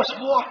So 德， he was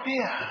full of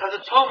fear. 他是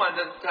充满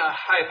着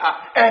害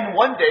怕。 And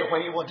one day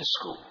when he went to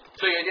school,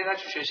 所以有一天他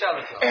去学校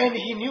的时候， and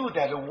he knew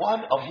that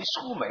one of his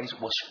schoolmates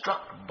was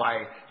struck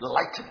by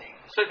lightning.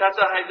 所以他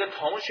知道还有一个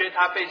同学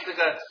他被这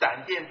个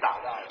闪电打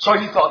到了， So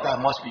he thought that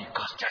must be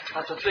God's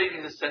他 judgment. 说这一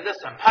定是神的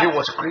审 He 判，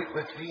 was great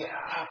with fear.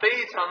 他非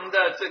常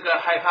的这个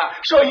害怕，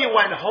 So he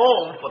went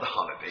home for the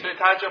所 holiday. 以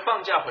他就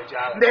放假回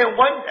家了。 Then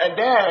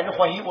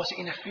when he was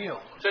in the field,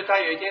 所以他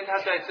有一天他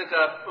在这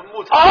个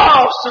牧场，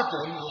 all of a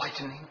sudden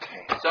lightning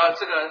came. 知道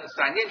这个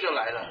闪电就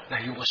来了， Now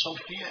he was so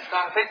feared.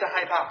 他非常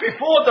害怕。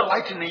 Before the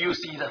lightning, you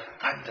see the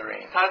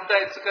thundering. 他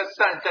在这个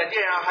闪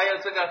电啊，还有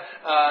这个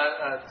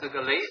这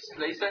个雷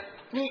声，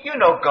 You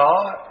know,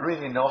 God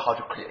really know how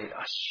to create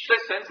us. 所以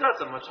神知道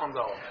怎么创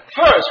造我们。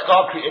 First,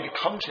 God created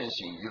conscience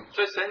in you.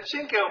 所以神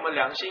先给我们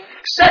良心，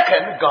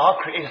 Second, God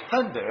created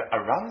thunder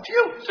around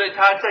you. 所以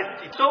他在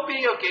你周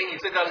边又给你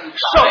这个 So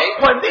打雷，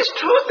 when these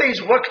two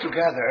things work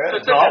together,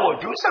 God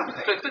will do 所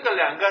something. 以这个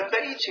两个在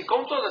一起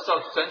工作的时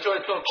候，神就会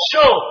做工。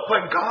 So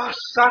when God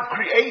start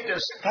create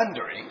this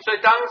thundering, 所以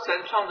当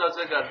神创造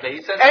这个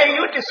雷声， and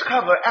you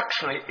discover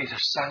actually it's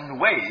a sound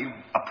wave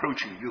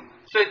approaching you.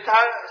 所以它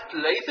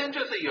雷声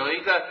就是有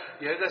一个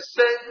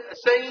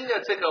声音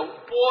的这个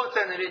波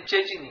在那边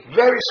接近你，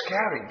 Very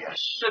scary, yes,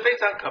 是非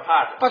常可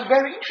怕的， but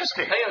very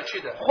interesting. 很有趣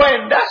的。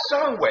 When that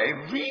sound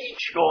wave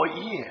reach your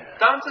ear,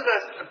 当这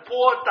个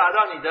波打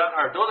到你的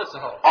耳朵的时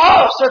候，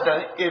 all of a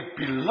sudden it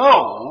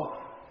below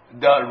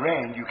the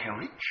range you can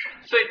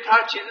reach. 所以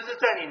它其实是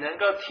在你能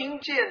够听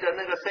见的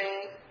那个声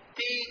音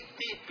低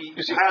比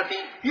You see, 还要低。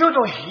 you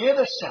don't hear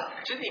the sound,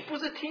 其实你不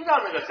是听到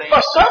那个声音，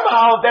 but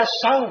somehow that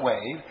sound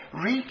wave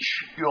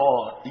reach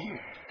your ear.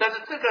 但是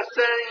这个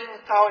声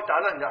音它会打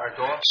到你的耳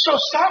朵， So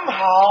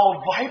somehow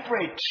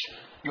vibrate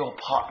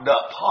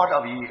the part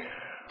of ear.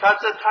 它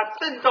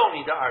震动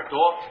你的耳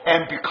朵。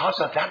 And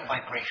because of that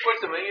vibration, 为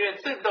什么？因为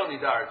震动你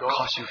的耳朵，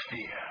 cause you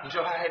fear, 你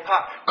就会害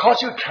怕，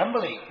 cause you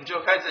trembling. 你就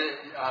开始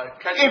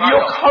开始 If 发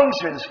your 抖。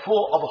 conscience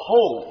full of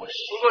holes,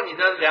 如果你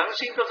的良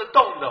心都是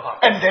动的话，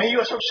 and then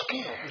you're so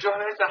scared. 你就会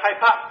非常害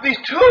怕。 These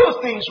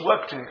two things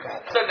work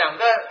together. 这两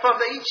个放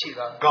在一起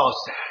了， God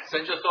said,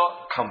 神就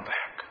说 come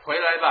back, 回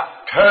来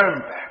吧，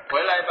 turn back.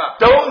 回来吧，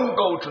 Don't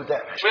go to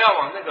that. 不要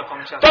往那个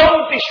方向，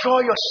 Don't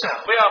destroy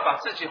yourself. 不要把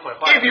自己毁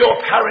坏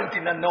If。your parent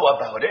did not know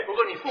about it, 如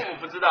果你父母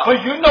不知道，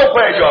 but you know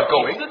where you are 你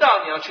going, 知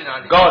道你要去哪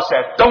里， God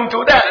said, don't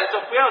do 神 that.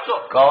 说不要做，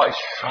 God is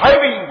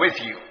striving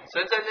with you.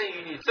 神在那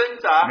与你挣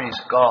扎，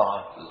 Means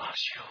God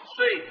loves you.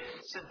 所以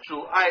是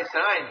主爱神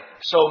爱你。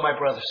 So my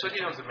brothers, 所以弟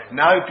兄姊妹，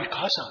 now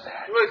because of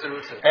that, 为此如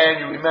此， and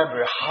you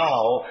remember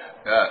how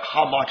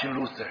Martin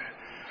Luther,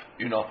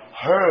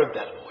 heard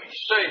that voice.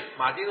 所以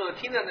马丁路德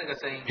听的那个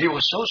声音， He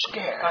was so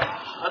scared.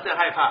 他很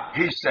害怕。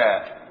 He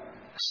said,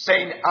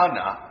 Saint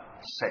Anna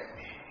save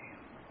me.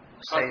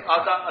 Save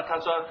me. 他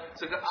说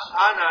这个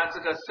阿拿这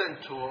个圣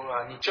徒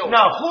啊，你救我。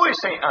 Now, who is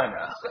Saint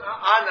Anna?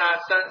 阿拿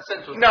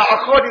圣徒。 Now,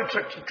 according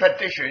to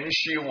tradition,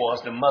 she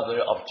was the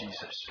mother of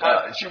Jesus.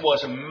 She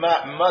was a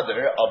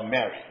mother of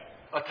Mary.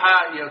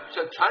 他有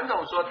传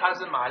统说她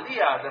是玛利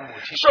亚的母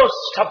亲， So,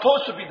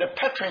 supposed to be the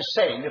patron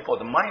saint for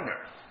the minor.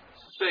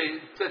 所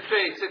以这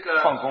对这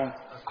个矿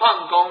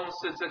工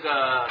是这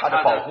个他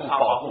的保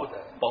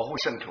护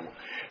圣徒。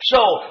So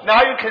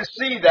now you can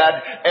see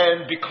that,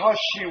 and because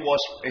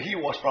he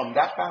was from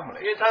that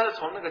family, 因为他是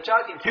从那个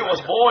家庭出 he 来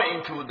was 的，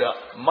 born into the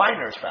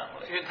miner's 因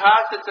family. 为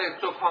他是在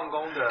做矿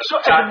工的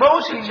So 家 at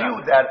most 庭 he 之下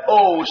knew that,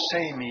 oh,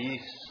 save me,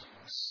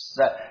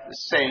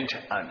 Saint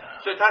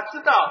Anna. 所以他知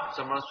道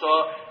怎么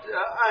说，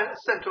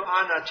圣徒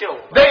安娜救我。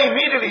 They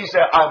immediately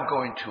said, I'm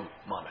going to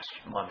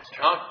monastery.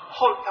 然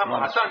后他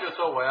马上就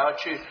说我要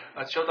去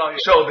修道院，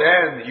 So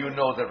then you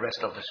know the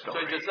rest of the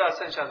所以 story. 就知道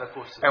剩下的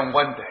故事。 And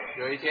one day,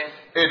 有一天，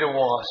 it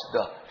was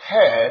the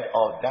head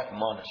of that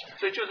monastery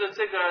所以就是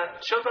这个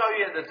修道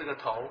院的这个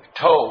头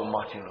told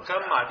Martin Luther,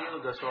 跟马丁路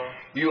德说，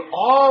 you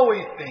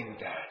always think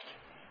that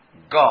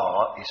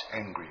God is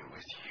angry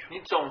with you. 你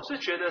总是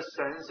觉得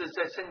神是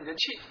在生你的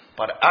气，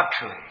 But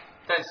actually,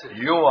 但是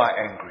you are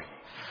angry.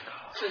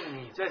 是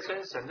你在生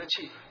神的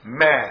气。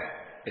 Man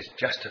is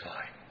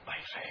justified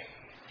by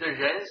faith. 对，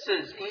人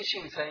是因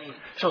信称义，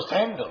 So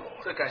thank the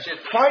Lord. 这感谢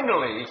主。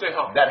 Finally, 最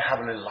后 that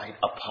heavenly light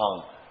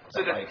upon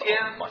这 the 个 life 天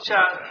of Martin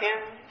下 Luther. 天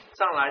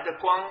上来的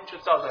光就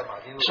照在马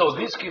丁路德。 So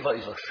this gives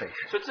us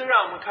illustration. 所以这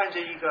让我们看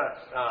见一个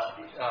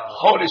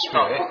Holy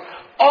Spirit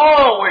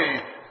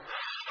always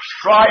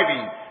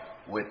striving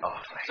with our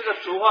flesh. 这个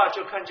俗话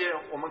就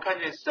我们看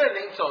见圣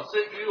灵总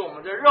是与我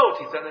们的肉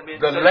体在那边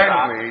The 挣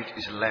扎。 language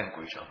is a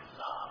language of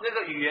love. 那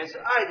个语言是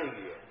爱的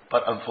语言，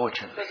 But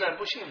unfortunately, 但是很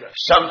不幸的，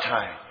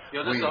 sometimes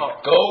有的 we 时候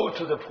go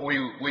to the point,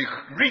 we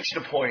reach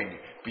the point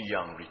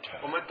beyond 我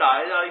return. 们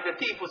达到一个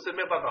地步是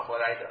没有办法回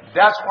来的。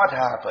 That's what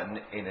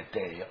happened in the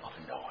day of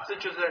Noah. 这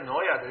就是在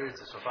挪亚的日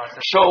子所发生。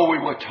 So we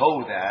were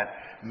told that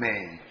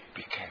man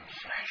became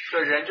flesh. 所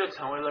以人就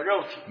成为了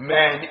肉体，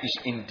 Man is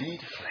indeed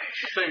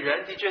flesh. 所以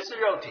人的确是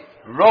肉体。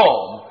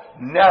 Rome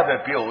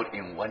never built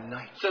in one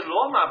night. 所以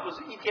罗马不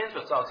是一天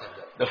所造成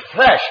的， The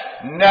flesh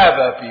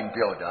never been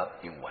built up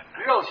in one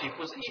night. 肉体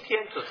不是一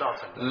天所造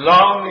成的，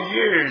 Long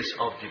years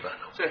of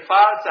development. 所以发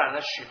展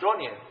了许多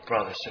年。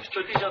 Brothers and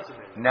所 sisters, 以弟兄姊妹，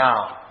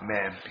 now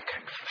man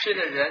became flesh. 现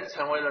在人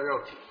成为了肉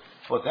体，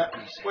 For that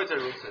reason, 为这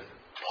如此，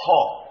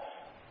 Paul,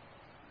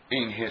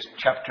 in his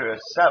chapter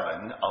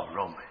 7 of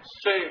Romans,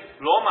 所以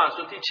罗马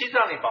书第7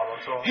章里保罗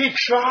说， he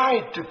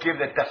tried to give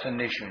the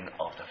definition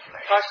of the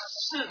flesh. 他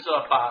试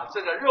着把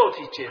这个肉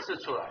体解释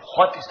出来。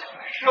 What is the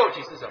flesh? 肉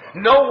体是什么？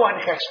 No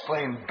one can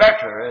explain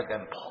better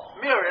than Paul.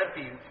 没有人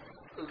比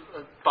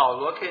保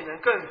罗可以能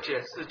更解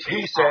释清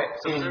He 楚 said,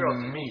 什么是肉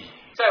in 体。 me.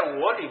 在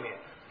我里面，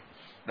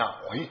 Now,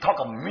 when he talk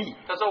of me,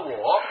 他说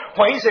我，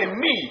 when he say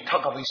me,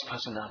 talk of his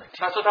personality,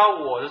 他说他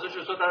我的时候就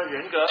是说他的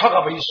人格， talk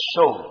of his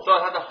soul. 说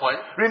他的魂，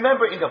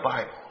 Remember in the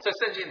Bible, 在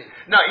圣经里，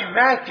 now in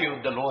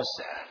Matthew, the Lord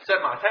said, 在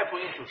马太福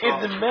音主说，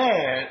 if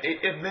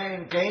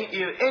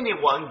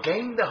anyone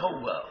gain the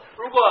whole world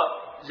如果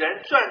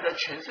人赚得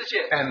全世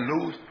界， and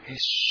lose his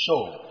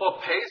soul. 或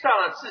赔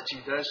上了自己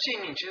的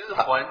性命，其实是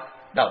魂。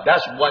 Now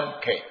that's one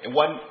case,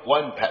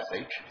 one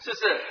passage. 这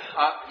是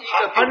一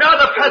个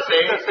Another 一个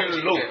passage 在圣 in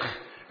经里面 Luke.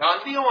 然后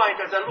另外一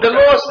个在路 The 上。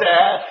 Lord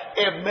said,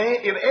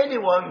 if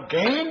anyone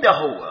gain the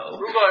whole world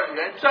如果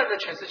人赚得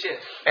全世界，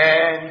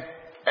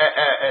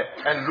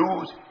 and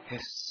lose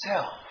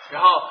himself.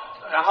 然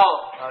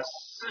后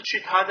失去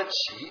他的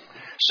己，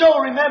 So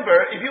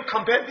remember, if you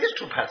compare these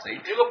two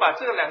passages, 如果把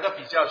这个两个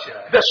比较起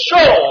来， the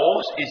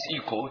soul is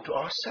equal to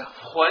ourself.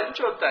 魂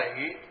就等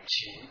于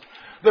己。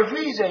 The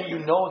reason you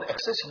know the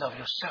existence of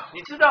yourself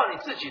你知道你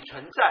自己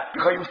存在，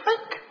 because you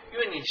think. 因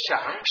为你想，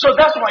 So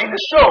that's why in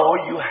the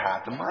soul you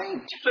have the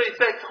mind. 所以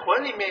在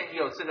魂里面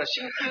有这个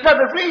心思。 Now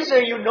the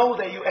reason you know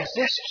that you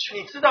exist,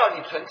 你知道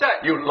你存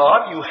在， you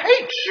love, you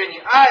hate. 所以你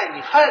爱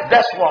你恨，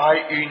 That's why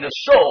in the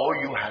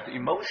soul you have the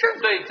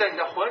emotion. 所以在你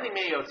的魂里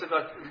面有这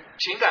个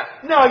情感，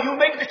 Now you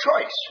make the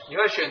choice. 你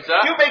会选择，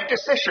 You make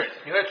decision.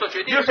 你会做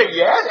决定。 You say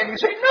yes and you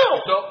say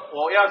no. 说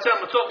我要这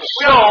么做，我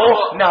不要这么 So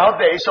做。 now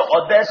there's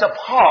a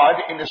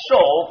part in the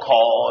soul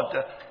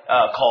called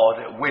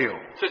will.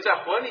 所以在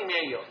魂里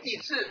面有意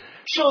志，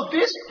 So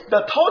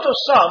the total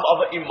sum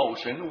of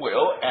emotion,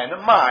 will, and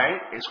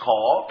mind is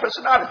called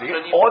personality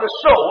or the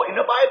soul in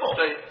the Bible.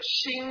 所以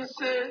心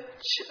思、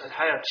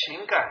还有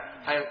情感、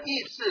还有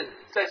意志，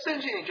在圣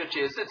经里就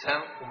解释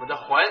成我们的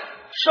魂。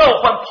 So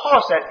when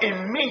Paul said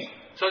in me,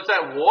 所以在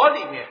我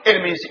里面， it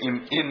means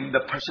in the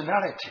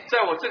personality.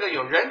 在我这个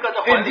有人格的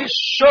In 魂里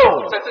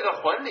this，soul, 在这个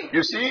魂里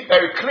you see,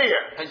 very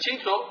clear. 很清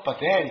楚。 But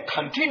then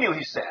continue,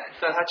 he said,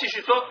 但他继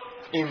续说，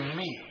 in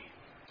me,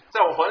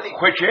 在我魂里，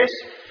 which is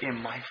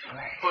in my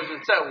flesh. 或者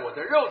在我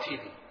的肉体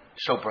里。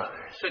 So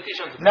brothers, 所以弟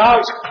兄姊妹， now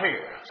it's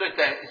clear. 所以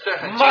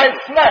很清 My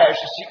楚。 flesh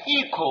is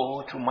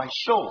equal to my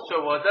soul. 所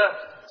以我的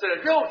这个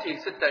肉体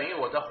是等于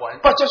我的魂。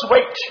 But just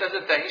wait. 但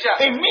是等一下，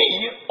 In me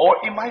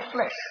or in my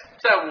flesh,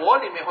 在我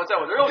里面或在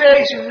我的肉体 there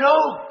里 is no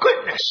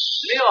goodness.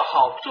 没有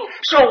好处，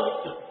 So,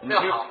 没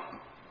有好，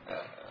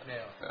没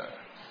有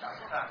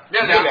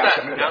没有良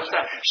善，良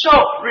善。 So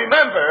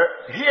remember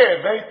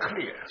here very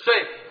clear. 所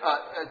以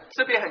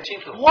这边很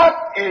清楚， What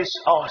is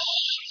our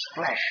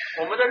flesh?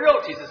 我们的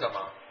肉体是什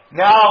么？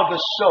 Now the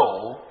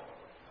soul,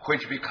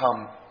 which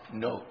become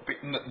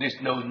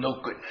there's no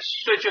goodness.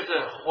 所以就是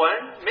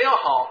魂没有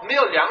好，没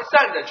有良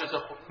善的，就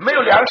是没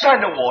有良善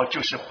的我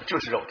就是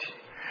肉体。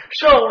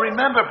So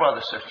remember,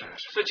 brothers and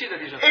sisters, 所以记得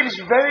弟兄， it is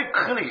very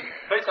clear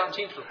非常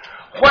清楚。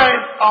 when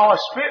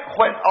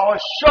our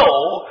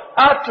soul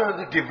after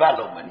the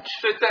development,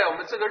 所以在我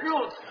们这个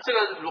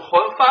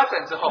魂发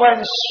展之后， when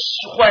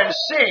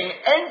sin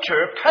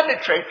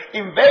penetrate,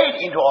 invade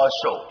into our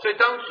soul, 所以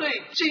当罪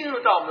进入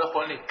到我们的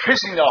魂里，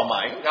 twisting our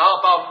mind, 然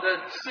后把我们的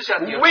思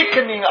想扭曲，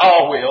 weakening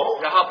our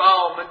will, 然后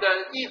把我们的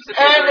意志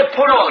变成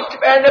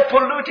and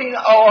polluting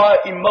our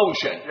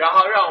emotion. 然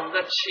后让我们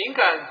的情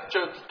感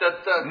就的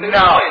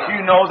Now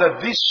you know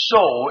that this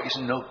soul is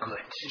no good.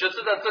 你就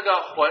知道这个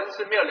魂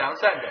是没有良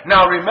善的。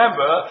 Now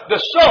remember, the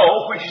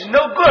soul which is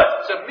no good,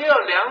 这没有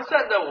良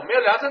善的，我没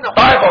有良善的魂，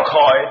 Bible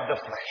call it the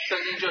flesh. 圣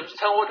经就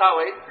称呼它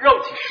为肉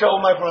体。 So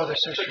my brothers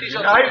and sisters,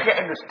 now you can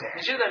understand.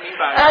 你现在明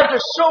白了？ After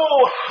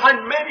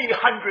many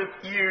hundred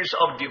years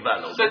of 所以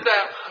development, 在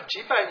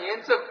几百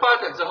年这发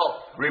展之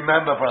后，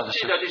 remember, brothers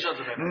记 and 得 sisters, 弟兄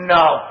姊妹们，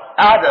 now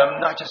Adam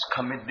not just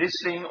commit this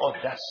sin or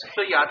that sin.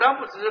 所以亚当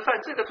不只是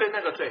犯这个罪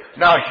那个罪，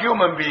 Now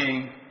human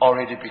being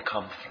already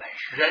become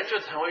flesh. 人就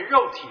成为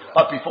肉体了。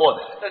 But before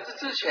that, 在这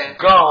之前，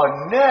 God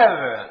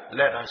never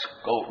let us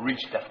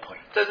reach that point.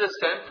 但是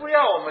神不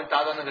要我们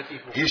达到那个地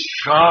步， He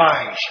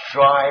strive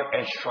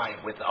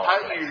with our 他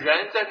flesh. 与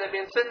人在那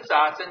边挣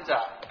扎。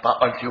 But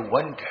until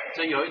one day,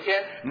 所以有一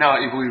天， now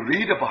if we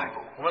read the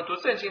Bible, 我们读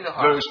圣经的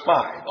话， verse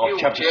 5 of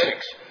chapter 6,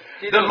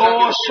 第 the 六章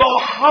Lord saw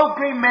how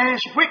great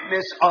man's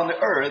wickedness on the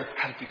earth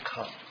had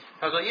become.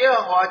 他说：“耶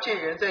和华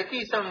见人在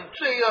地上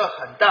罪恶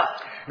很大。”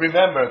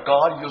 Remember,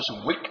 God used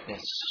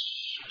weakness.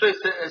 所以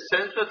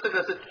神说这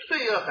个是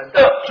罪恶很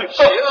大，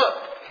邪恶。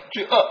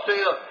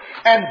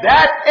 And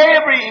that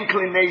every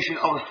inclination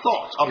of the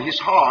thoughts of his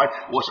heart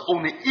was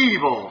only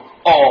evil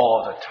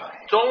all the time.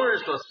 终日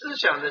所思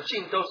想的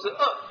尽都是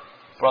恶。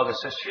 Brothers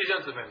and sisters, 弟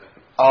兄姊妹们，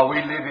 are we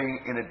living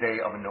in the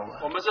day of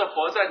Noah? 我们是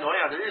活在挪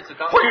亚的日子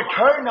当中 When。you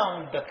turn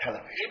on the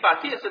television, 你把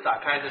电视打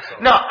开的时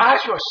候， now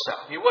ask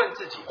yourself, 你问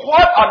自己，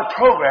 what are the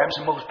programs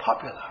most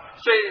popular?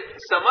 所以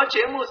什么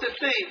节目是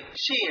最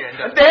吸引人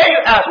的？ And then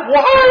you ask,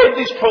 why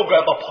these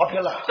programs are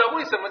popular? 这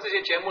为什么这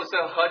些节目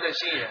是何等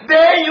吸引人？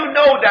 Then you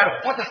know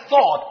that what the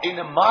thought in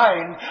the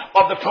mind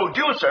of the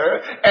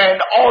producer and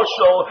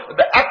also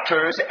the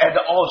actors and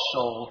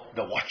also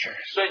the watchers.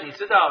 所以你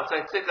知道，在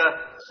这个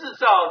制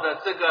造的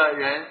这个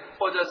人，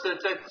或者是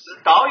在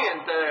导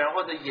演的人，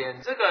或者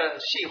演这个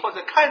戏，或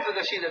者看这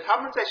个戏的，他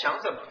们在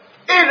想什么？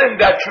 Isn't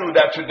that true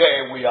that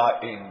today we are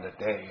in the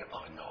day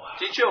of Noah?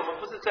 的确，我们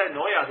不是在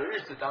挪亚的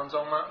日子当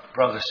中吗？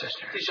 Brothers and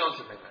sisters, 弟兄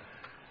姊妹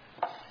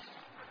们，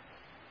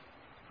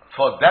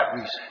 for that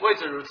reason, 为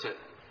此如此，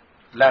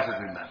 let us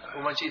remember.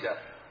 我们记得，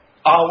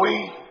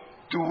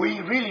 Do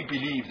we really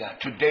believe that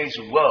today's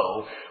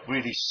world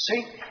really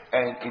sink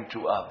and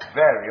into a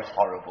very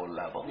horrible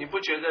level? 你不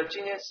觉得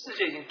今天世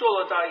界已经堕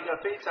落到一个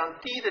非常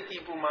低的地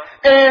步吗？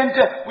 And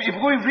if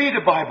we read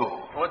the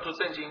Bible, 我们读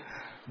圣经，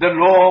 the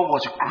Lord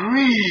was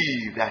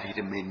grieved that he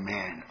had made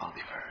man on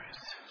the earth.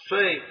 所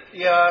以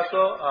耶和华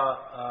说，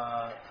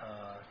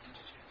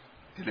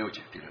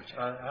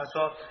他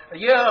说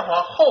耶和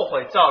华后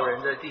悔造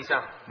人的地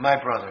上。 My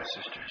brothers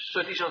and sisters,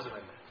 所以弟兄姊妹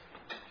们，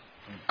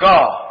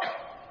 God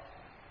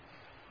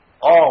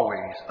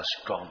always a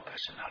strong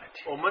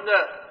personality. 我们的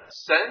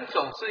神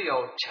总是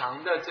有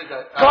强的这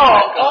个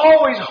God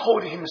always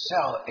holding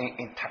himself in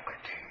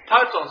integrity.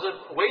 他总是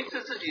维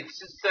持自己是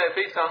在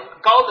非常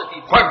高的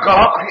地步。 When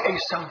God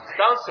creates something,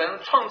 当神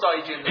创造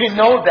一件东 he 西，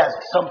 knows that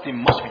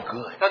something must be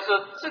good. 他说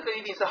这个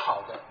一定是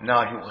好的，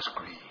 Now he was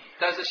grieved.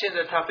 但是现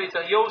在他非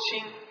常忧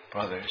心。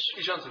 Brothers,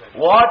 弟兄姊妹们，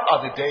 what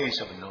are the days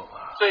of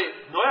Noah? 所以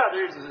挪亚的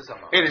日子是什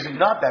么？ It is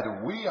not that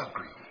we are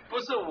grieved. 不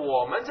是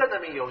我们在那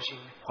边忧心，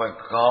 When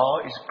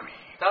God is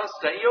grieved, 当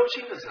神忧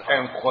心的时候，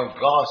 and when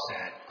God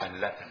said, I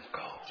let them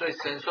go, 所以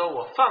神说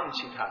我放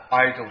弃他，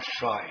 I don't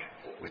strive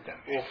with them.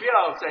 我不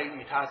要再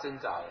与他挣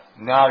扎了。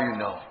 Now you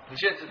know 你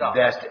现在知道，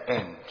 that's the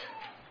end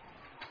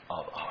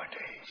of our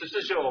days. 这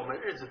就是我们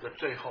日子的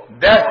最后，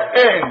 That's the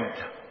end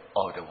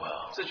of the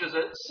world. 这就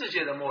是世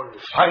界的末日。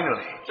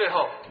 Finally, 最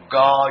后，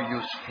 God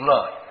used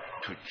flood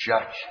to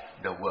judge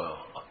the world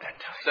of that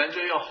time. 神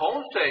就用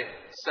洪水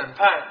审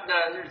判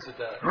那日子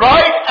的，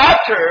 Right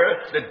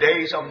after the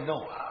days of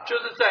Noah, 就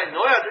是在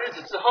挪亚的日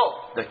子之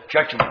后， the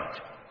judgment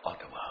of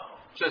the world.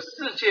 这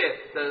世界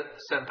的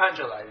审判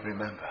就来了。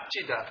 Remember,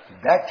 记得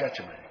that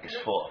judgment is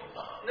full of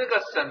love. 那个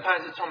审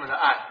判是充满了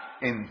爱，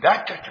 In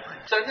that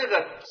judgment, 在那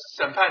个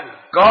审判里，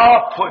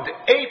 God put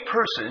 8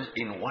 persons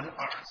in one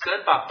ark.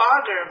 神把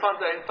8个人放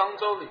在方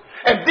舟里，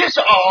 And this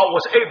ark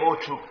was able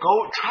to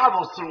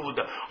travel through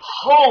the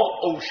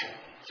whole ocean,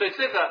 所以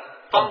这个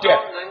方舟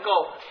能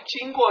够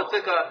经过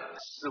这个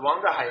死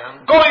亡的海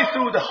洋， going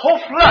through the whole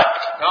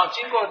flood. 然后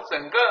经过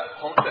整个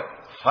洪水，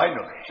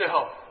 Finally, 最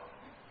后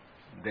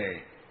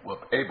they were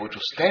able to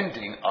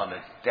standing on the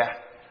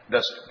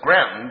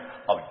ground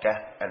of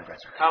death and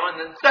resurrection. 他们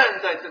能站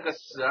在这个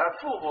死而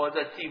复活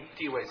的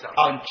地位上。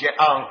 On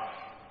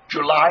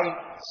July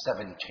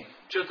 17th,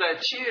 就在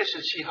7月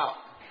17号，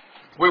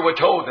 We were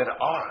told that the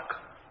ark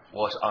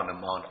was on the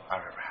Mount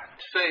Ararat.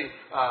 所以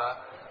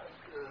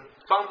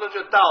方舟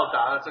就到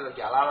达了这个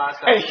亚拉拉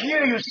山。And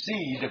here you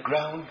see the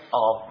ground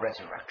of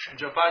resurrection. 你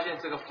就发现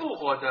这个复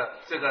活的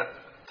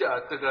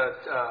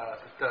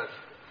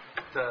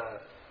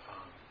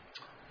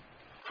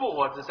复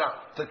活之上，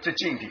这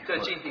境地。这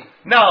境地。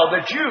Now the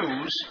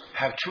Jews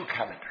have 2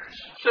 calendars.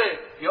 所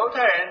以犹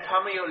太人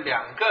他们有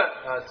2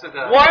个这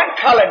个。One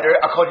calendar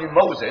according to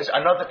Moses,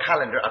 another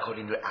calendar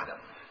according to Adam.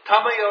 他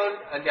们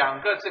有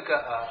2个这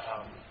个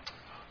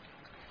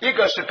一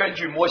个是根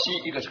据摩西，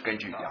一个是根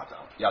据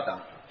亚当。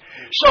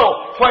So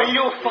when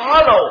you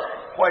follow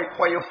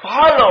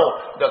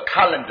the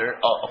calendar,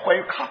 when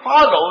you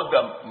follow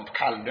the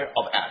calendar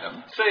of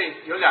Adam, 所以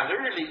有2个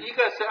日历，一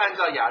个是按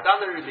照亚当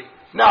的日历。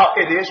Now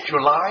it is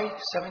July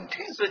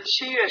 17th. 是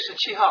7月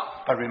17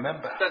号。But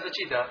remember, 但是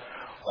记得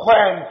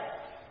when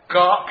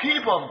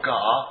people of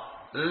God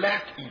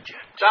left Egypt,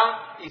 当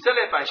以色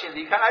列百姓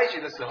离开埃及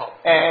的时候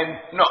and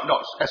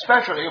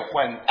especially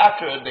when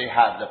after they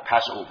had the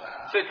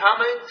Passover, 所以他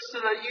们吃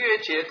了逾越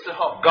节之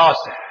后 God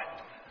said,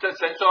 这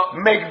神说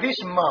make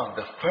this month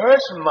the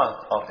first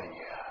month of the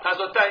year. 他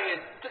说但愿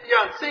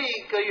让这一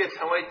个月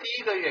成为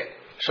第一个月。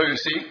 So you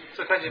see,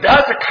 所以看见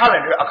that's the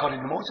calendar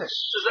according to Moses.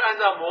 这是按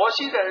照摩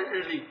西的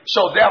日历。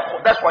 So therefore,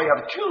 that's why you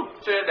have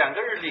 2. 所以有2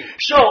个日历。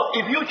 So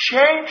if you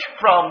change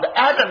from the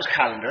Adam's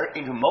calendar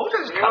into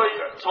Moses' 如果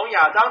calendar, 从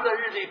亚当的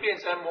日历变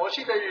成摩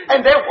西的日历，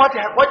 and then what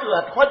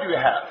do you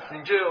have?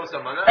 你就有什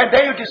么呢？ And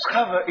then you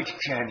discover it's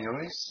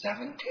January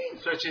 17th.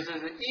 所以其实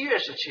是1月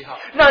17号。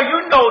 Now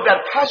you know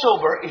that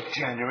Passover is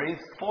January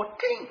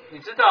 14th. 你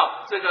知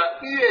道这个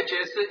逾越节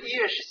是1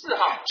月14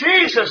号。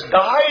 Jesus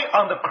died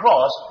on the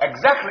cross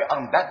exactly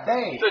on that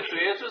day. 所以主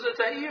耶稣是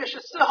在1月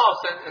14号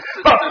死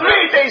But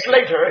 3 days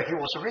later, he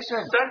was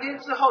risen. 3天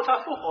之后他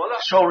复活了。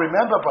 So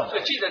remember, 所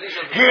以 brothers, 记得弟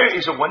兄姊妹，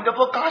 here is a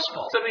wonderful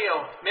gospel. 这边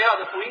有美好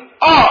的福音。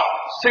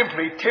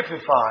 Simply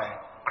typify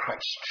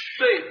Christ.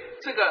 所以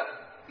这个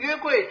约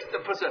柜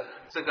不是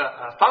这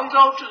个方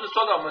舟，就是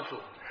说到我们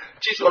主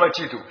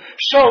基督。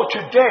 So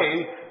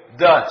today,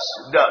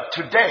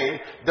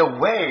 the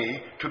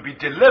way to be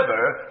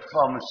delivered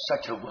from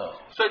such a world.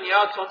 所以你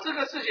要从这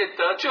个世界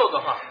得救的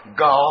话，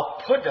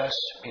 God put us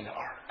in the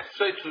ark.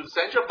 所以主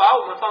神就把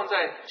我们放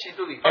在基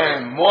督里，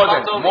 And more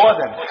方舟里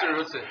than 不止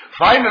如此，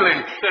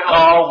 Finally, 最后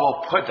God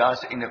will put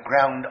us in the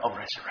ground of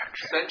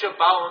resurrection. 神就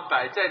把我们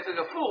摆在这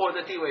个复活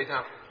的地位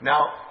上。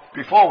 Now,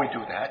 before we do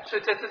that, 所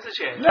以在这之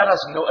前， let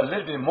us know a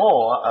little bit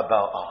more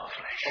about our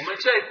flesh. 我们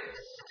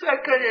再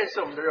更认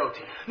识我们的肉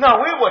体。 Now,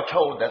 we were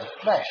told that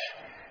flesh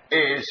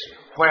is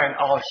when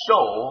our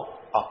soul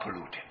are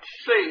polluted.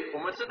 所以我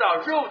们知道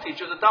肉体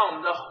就是当我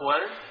们的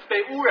魂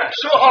被污染，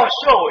 So our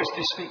soul is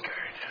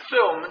disfigured. 所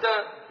以我们的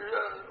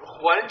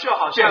魂就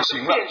好像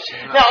变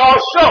形了。 Now our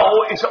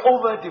soul is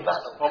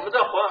overdeveloped. 我们的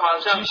魂好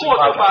像过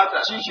度发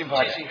展，畸形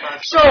发展。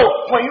So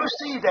when you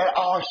see that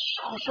our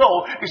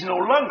soul is no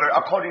longer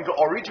according to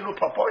original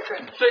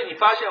proportion, 所以你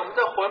发现我们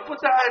的魂不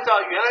再按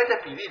照原来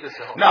的比例的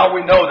时候， now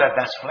we know that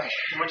that's flesh.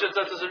 我们就知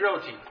道这是肉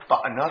体。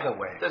 But another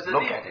way, 这是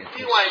look at it.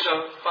 另外一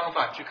个方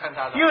法去看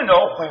它的。 You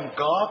know, when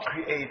God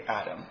created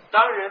Adam,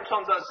 当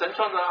神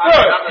创造亚当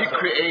first 的 He 时候，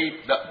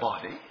 created the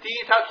body. 第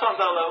一他创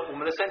造了我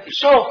们的身体，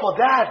 So for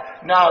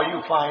that, now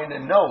you find the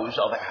nose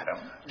of Adam.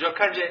 你就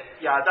看见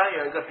亚当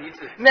有一个鼻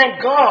子，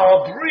 Then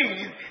God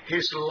breathed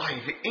His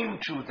life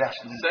into that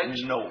神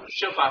nose.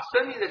 就把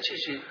生命的气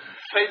息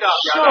吹到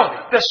So 亚当里，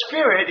 the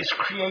Spirit is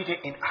created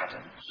in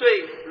Adam. 所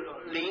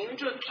以灵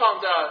就创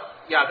造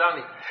亚当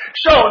里。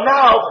 So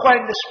now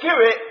when the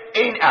Spirit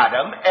in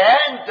Adam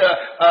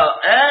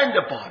and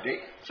the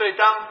body, 所以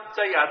当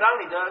在亚当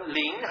里的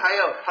灵还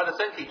有他的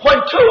身体， when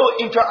two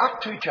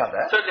interact to each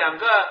other, 这2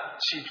个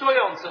起作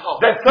用之后，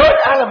 the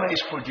third element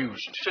is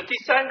produced. 就第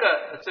3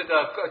个这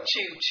个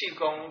气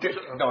功，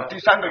第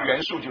三个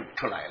元素就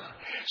出来了。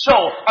So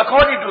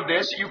according to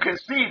this, you can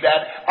see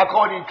that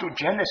according to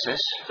Genesis,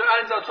 所以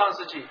按照创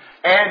世纪，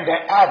 and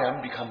then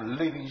Adam become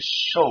living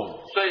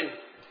soul. 所以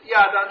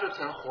亚当就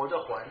成活的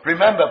魂。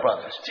 Remember,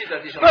 brothers. 记得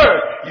弟兄们，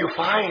 Third, you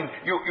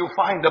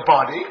find the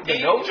body, 第 the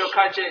一 nose, 你就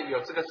看见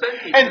有这个身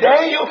体， and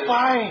then you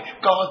find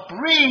God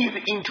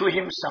breathe into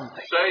him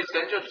something. 所以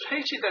神就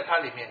吹气在它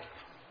里面。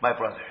 My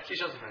brothers, 弟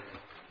兄姊妹，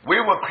 we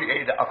were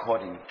created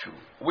according to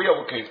we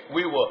were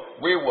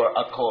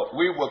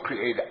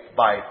created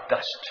by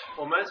dust.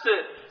 我们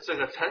是这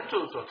个尘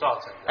土所造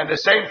成的， And the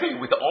same thing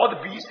with all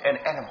the beasts and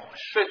animals.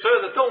 所以所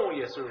有的动物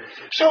也是如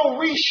此。 So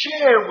we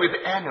share with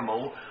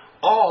animal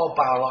all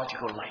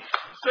biological life.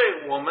 所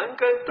以我们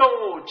跟动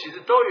物其实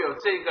都有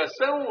这个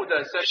生物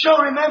的生命。 So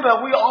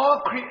remember, we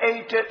all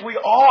created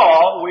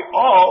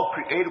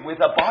with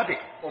a body.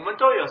 我们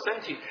都有身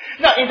体。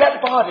 Now, in that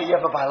body, you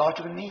have a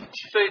biological need.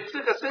 所以这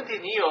个身体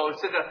你有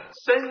这个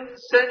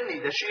生理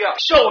的需要。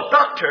 So,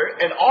 doctor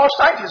and all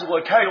scientists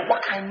will tell you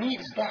what kind of need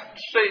is that.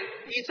 所以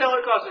医生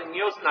会告诉你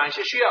有哪一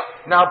些需要。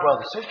 Now,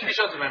 brothers and 弟 sisters,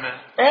 兄姊妹们，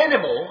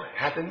 animal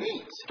has a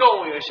need.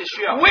 动物有一些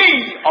需要， We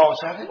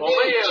also have a 我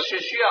们也有 need. 些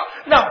需要。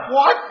 Now,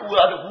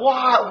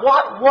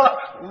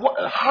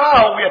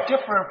 how we are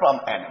different from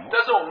animals?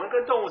 但是我们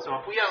跟动物怎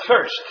么不一样呢？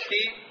 First, 第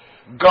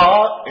一，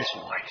 God is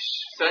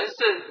wise. 神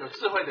是有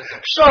智慧的神，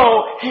 So,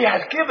 He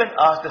has given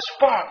us the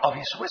spark of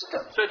His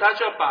wisdom. 所以他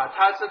就把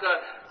他这个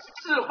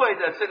智慧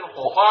的这个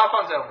火花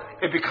放在我们里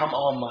面， It become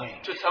our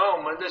mind. 就成为我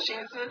们的心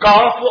思。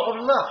 God full of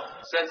love.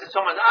 神是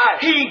充满着爱，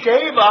 He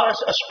gave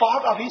us a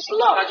spark of His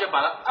他 love. 就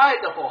把他爱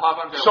的火花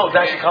放在 So 我们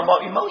that 里面， become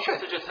our emotion.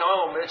 这就成为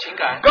我们的情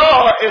感。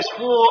 God is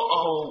full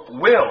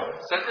of will.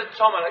 神是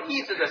充满了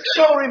意志的神，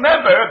 So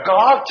remember,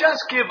 God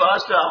just gave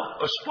us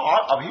a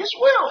spark of His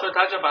所 will. 以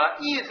他就把他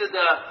意志的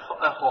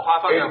火花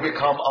放在我 It 们里面，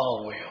 become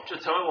our will. 就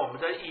成为我们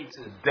的意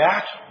志。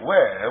 That's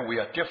where we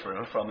are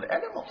different from the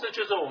animals. 这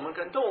就是我们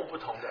跟动物不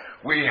同的。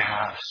 We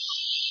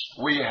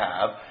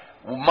have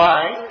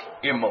mind,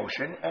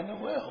 emotion, and the 我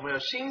will. 们有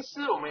心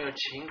思，我们有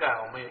情感，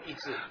我们有意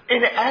志。 In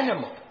the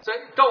animal, 在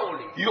动物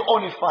里， you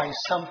only find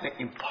something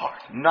in part,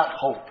 not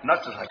whole, not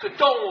just like. 所以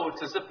动物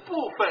只是部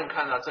分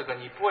看到这个，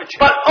你不会全。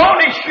 But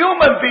only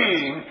human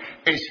being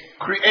is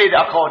created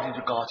according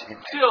to God's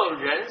image. 只有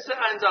人是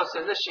按照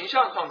神的形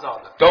象创造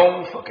的，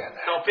 Don't forget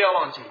that. 但我不要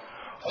忘记，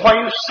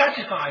 When you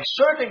satisfy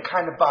certain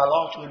kind of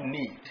biological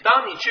need,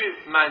 当你去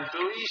满足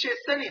一些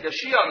生理的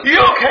需要的时 you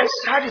候， can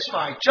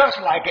satisfy just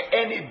like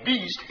any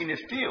beast in the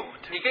field.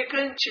 你可以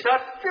跟其他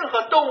任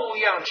何动物一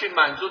样去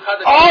满足它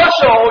的。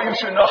 Also, you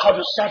should know how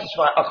to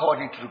satisfy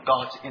according to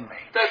God's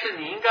image. 但是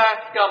你应该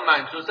要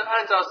满足是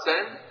按照神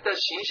的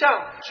形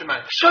象去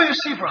满足。 So you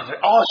see, brother,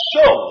 our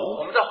soul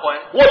我们的魂，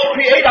 was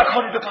created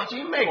according to God's 我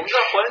image. 们的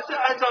魂是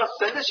按照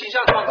神的形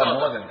象创造 But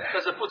more 的 than that.，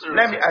但是不止如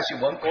Let me 此。 ask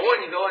you one 我 question.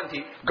 问你一个问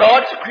题：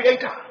 God is a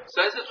creator.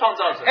 神是创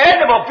造者，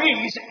 Animal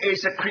beings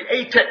is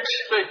created.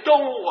 所以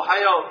动物还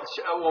有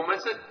我们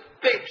是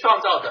被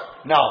创造的。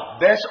 Now,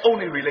 that's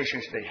only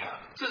relations they have.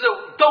 这是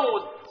动物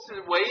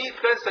是唯一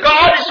跟神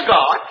God is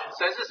God.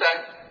 神是神，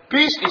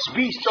 Beast is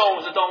beast. 动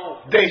物是动物，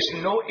 There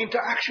is no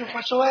interaction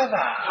whatsoever.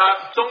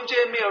 它中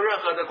间没有任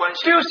何的关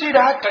系 Do。you see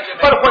that?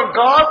 But when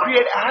God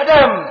created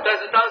Adam, 但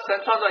是当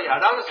神创造亚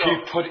当的时候，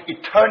 He put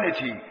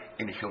eternity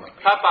in the human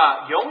being. 他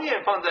把永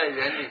远放在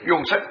人里，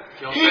永生.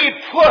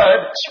 He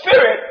put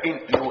spirit in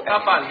you 他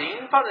and 把 me.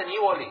 灵放在你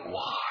我里。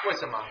 Why? 为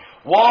什么？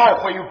 Why?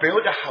 When you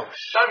build a house,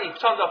 当你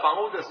创造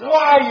房屋的时候，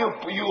 why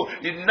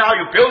now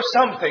you build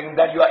something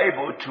that you are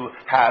able to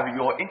have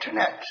your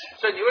internet?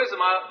 所以你为什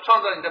么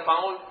创造你的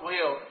房屋会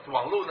有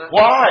网络呢？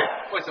 Why?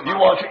 为什么？ You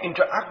want to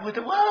interact with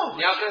the world.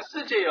 你要跟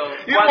世界有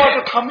You 关 want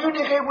联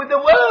to，communicate with the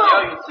你要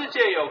world. 与世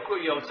界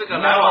有这个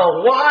来往。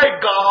 Now, why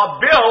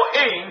God built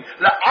in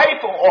the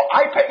iPhone or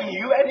iPad in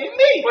you and in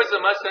me? 为什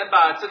么神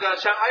把这个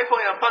像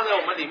iPhone 一样放在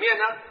我们里面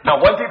呢？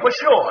 Now, one thing for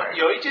sure,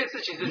 有一件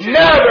事情是确定的，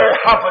 never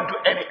happened to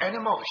any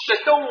animals. 在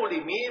动物里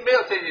面没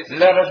有这件事情。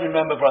 Let us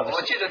remember, brothers,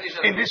 我记得弟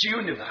兄， in this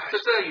universe, 在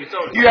这个宇宙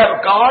里， you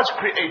have God's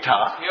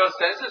creator 有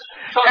神是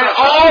创 and 造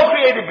者， all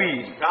created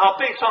beings. 然后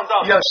被创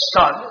造 You have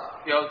sun,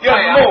 有 you 太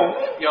have 阳，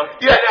 moon, 有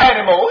you have 月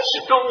亮， animals,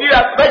 有动物， you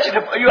have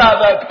vegetable, you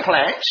have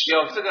plants.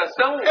 有这个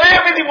生物，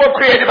 Everything was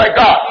created by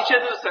God. 一切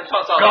都是神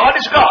创造的。 God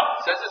is God.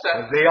 神是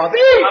神， They are 他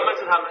they. 们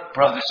是他们，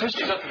 Brothers and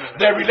sisters,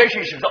 their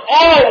relationships are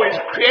always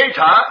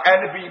creator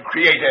and being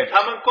created.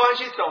 他们关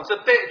系总是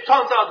被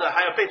创造的，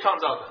还有被创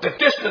造的。 The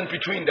distance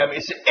between them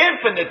is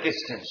infinite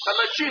distance. 他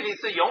们距离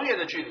是永远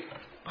的距离。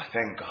 But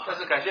thank 但 God,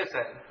 是感谢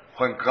神，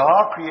 when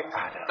God created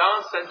Adam,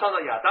 当神创造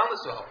亚当的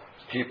时候，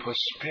 He put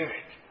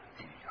spirit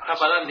in you. 他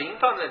把他灵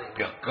放在里面，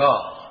 Because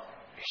God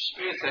is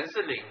因为神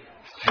是灵。 spirit.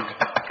 Think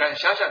about it.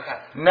 想想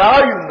看， Now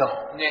you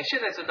know, 你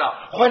现在知道，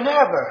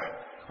 whenever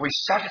we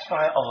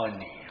satisfy our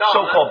needs, 当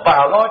我们 so-called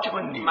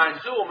biological needs, 满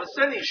足我们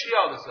生理需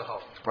要的时候，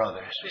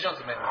 brothers, 弟兄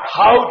姊妹们，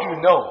 how do you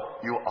know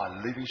you are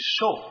living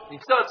soul? 你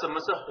知道怎么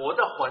是活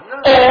的魂呢？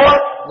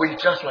 Or we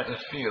just like a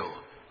field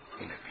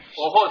in a beast?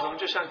 我或者我们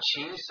就像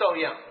禽兽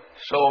一样。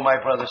 So, my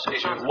brothers and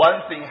sisters,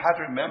 one thing you have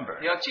to remember.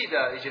 你要记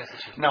得一件事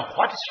情， Now,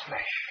 what is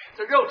flesh?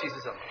 这肉体是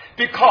什么？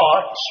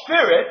 Because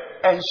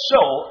spirit and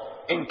soul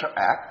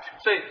interact.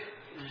 所以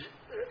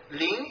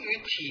灵与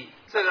体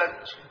这个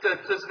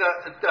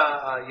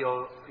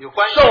有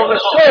关系 So 之 the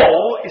后，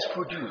 soul is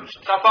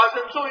produced. 它发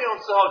生作用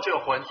之后就有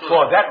魂出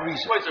For 来。 that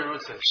reason, 为此如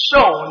此，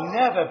 soul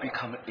never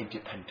become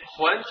independent.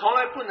 魂从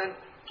来不能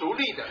独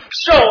立的，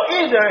 So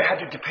either have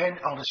to depend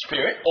on the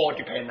spirit or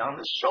depend on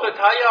the 所 soul. 以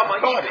它要么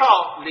依 Body.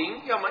 靠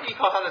灵，要么依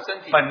靠它的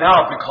身体。 But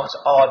now, because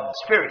our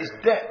spirit is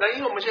dead, 那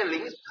因为我们现在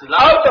灵死了，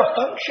 out of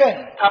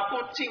function, 它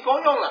不进功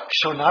用了，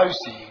 so now you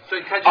see, 所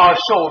以看见 our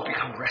soul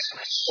become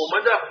restless. 我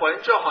们的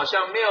魂就好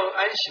像没有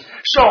安息。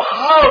 So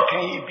how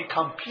can he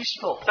become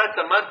peaceful? 它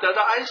怎么得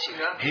到安息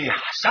呢？ He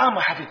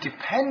somehow had to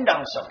depend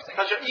on something.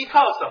 它就依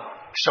靠什么？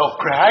 So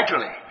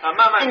gradually, 慢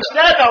慢的，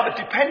 instead of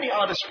depending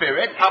on the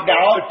spirit, 他不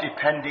now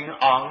depending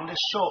on the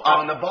soul,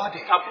 on the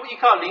body. 他不依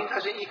靠灵，他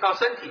是依靠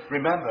身体。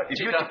 Remember, if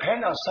you 记得。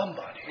 depend on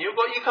somebody, 你如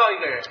果依靠一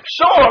个人，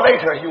 sooner or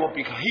later he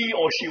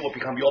or she will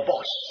become your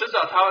boss. 迟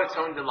早他会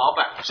成为你的老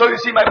板。 So you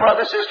see, my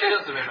brothers and 弟兄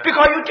sisters, 姊妹们，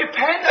 because you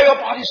depend on your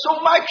body so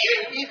much,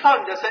 你依靠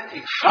你的身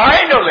体，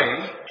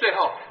 finally, 最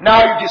后，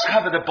 now you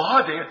discover the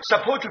body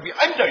supposed to be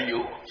under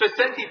you. 所以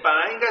身体本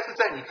来应该是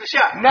在你之下，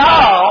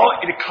 Now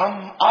it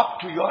come up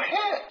to your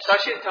head. 它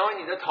现成为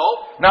你的头。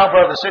 Now,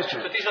 brothers and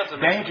sisters, 弟兄姊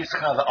妹， then you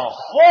discover a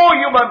whole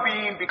human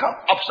being become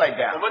upside 我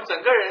down. 们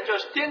整个人就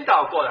是颠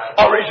倒过来了。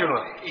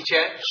 Originally, 以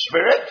前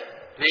spirit,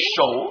 灵、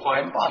 soul,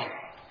 魂 and body.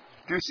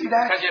 Do you see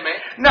看 that? 见没？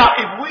 Now,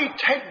 if we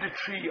take the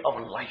tree of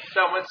life,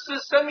 在我们吃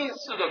生命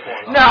树的果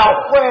了， now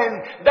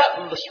when that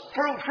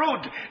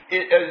fruit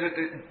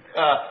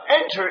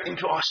enter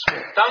into our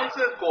spirit, 当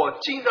这果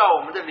进到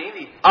我们的灵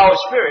里， our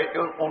spirit is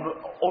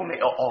only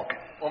an organ.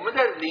 我们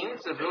的灵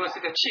只不过是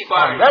个器官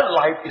而 And 已。 that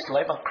life is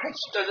life of Christ.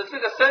 但是这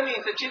个生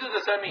命是基督的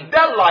生命，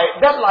 That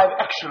life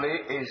actually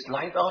is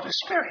life of the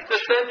spirit. 这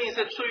生命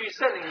是出于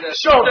圣灵的，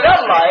 So 是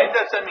that 属灵 life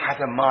的生命。 has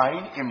a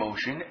mind,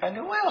 emotion, and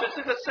a 所 will. 以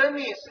这个生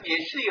命也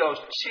是有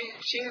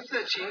心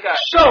思情感。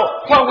 So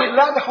when we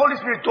let the Holy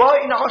Spirit dwell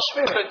in our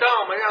所 spirit, 以当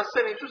我们让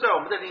圣灵住在我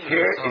们的灵里的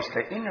here 时候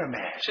is，the inner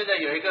man, 现在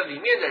有一个里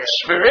面的人，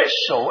 spirit,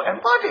 soul,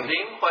 and body.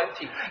 灵魂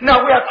体。 Now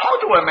we have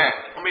outward man,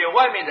 我们有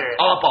外面的人，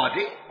 our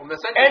body, 我们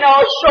的身体， and our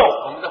我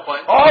soul. 们的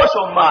魂，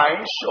 Also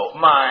mind, soul,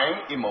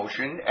 mind,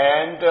 emotion,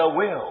 and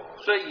will.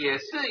 所以也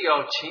是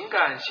有情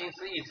感、心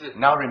思、意志。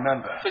 Now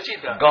remember, 所以记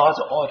得，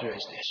 God's order is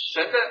this.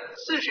 神的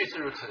秩序是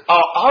如此。 Our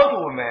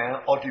outward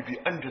man ought to be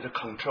under the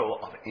control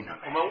of the inner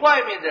我 man. 们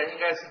外面的人应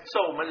该是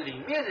受我们里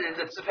面的人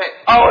的支配，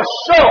 Our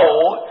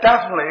soul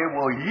definitely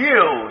will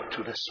yield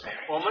to the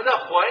spirit. 我们的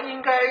魂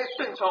应该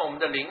顺从我们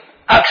的灵，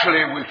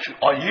 Actually, we should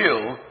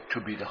yield to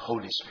be the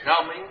Holy Spirit. 然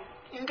后我们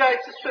应该是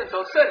顺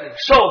从圣灵。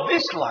 So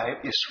this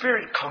life is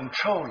spirit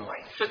controlled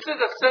life. 所以这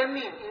个生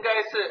命应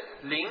该是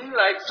灵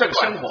来这个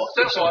掌管，生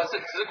活生活是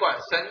只管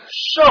生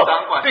So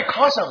掌管。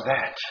 because of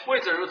that, 为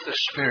此如此，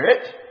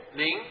 spirit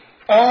灵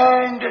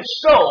and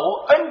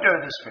soul under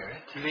the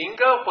spirit 灵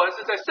跟魂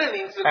是在圣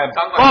灵之 and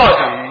掌管之下，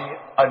 body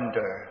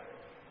under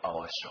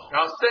our soul.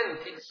 然后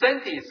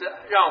身体是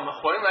让我们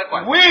魂来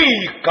管， We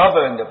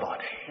govern the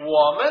body.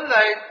 我们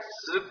来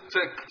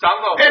掌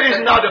管我们 It 的 is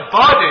身体， not the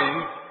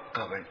body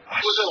govern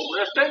不是 us. 我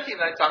们的身体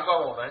来掌管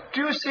我们。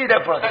 Do you see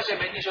that, 看 brothers? 见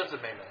没，弟兄姊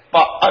妹们？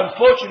 But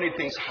unfortunately,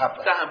 things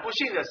happen. 但很不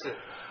幸的是，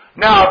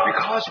 Now,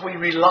 because we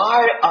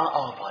rely on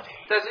our body,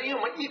 但是因为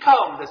我们依靠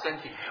我们的身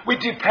体， we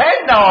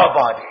depend on our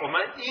body. 我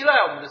们依赖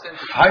我们的身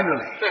体，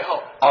 Finally, 最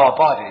后 our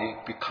body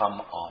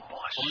become our 我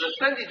boss. 们的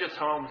身体就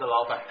成为我们的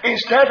老板。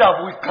 Instead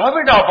of we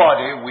govern our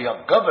body, we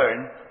are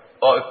governed,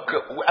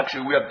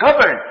 actually we are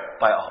governed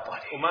by our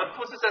body. 我们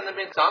不是在那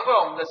边掌管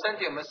我们的身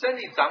体，我们身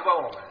体掌管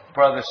我们。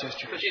 Brothers and 所以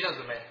sisters, 弟兄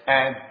姊妹，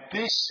 and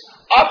this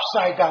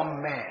upside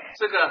down man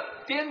这个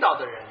颠倒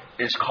的人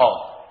is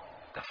called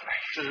the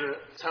flesh. 就是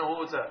称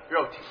呼着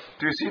肉体。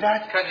 Do you see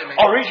that? 看见没？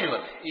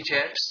 Originally, 以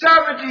前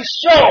70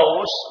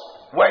 souls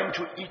went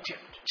to Egypt.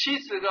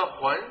 70个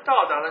魂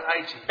到达了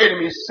埃及， It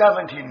means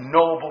 70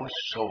 noble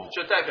souls.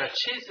 就代表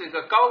70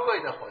个高贵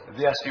的魂，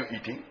 They are still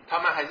eating. 他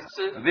们还是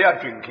吃， They are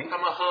drinking. 他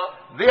们喝，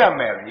 They are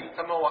married.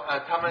 他们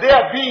他们 They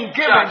are being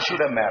given to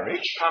the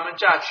marriage. 他们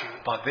嫁娶，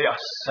 But they are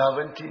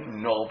 70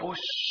 noble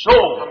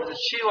他们 souls.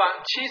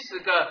 是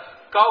70个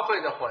高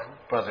贵的魂。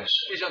 Brothers,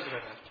 弟兄姊妹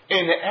们，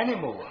 in the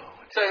animal world,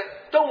 在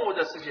动物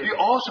的世界里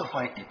you，also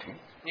find eating.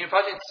 你会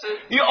发现吃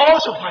You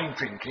also find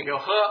drinking. 有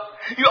喝，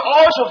 You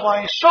also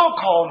find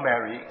so-called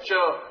marriage. 就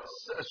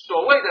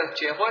所谓的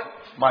结婚。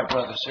 My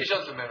brothers 弟 and 兄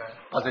sisters, 姊妹们，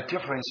 but the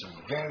difference is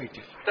very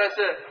different. 但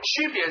是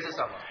区别是什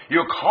么？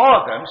 You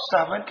call them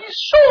 70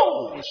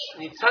 souls.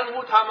 你称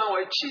呼他们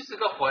为70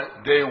个魂，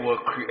 They were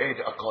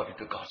created according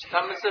to God's image.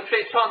 他们是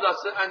被创造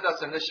是按照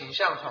神的形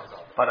象创造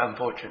的， But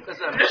unfortunately, 这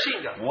是很不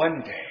幸的。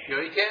 one day,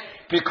 有一天，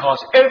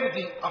 because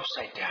everything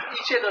upside down,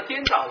 一切都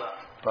颠倒了。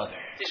 brother,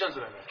 弟兄姊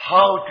妹们，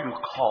 how do you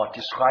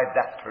describe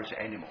that person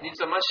anymore? 你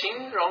怎么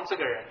形容这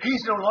个人？ He's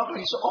no longer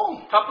his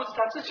own. 他不是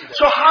他自己的，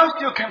 So how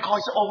still can call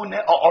his own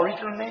name or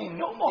original name?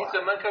 No 你 more.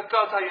 怎么可以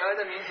告他原来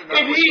的名字呢？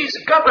 It is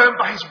governed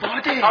by his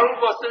body. 他如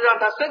果是让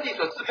他身体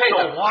所支配 So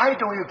的， why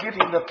don't you give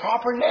him the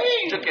proper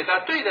就 name? 给他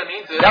对的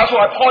名字。 That's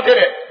why Paul did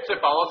it. 所以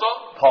保罗说，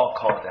 Paul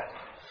called that.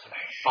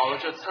 保罗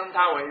就称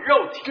他为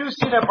肉体。 Do you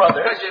see that,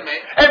 brother? 看见没？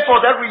 And for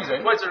that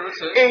reason, 为此如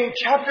此， in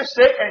chapter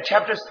 6 and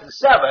chapter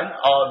 7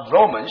 of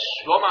Romans,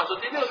 罗马书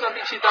第6章第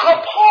7 how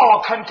章，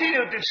 Paul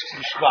continued to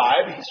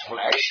describe his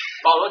flesh.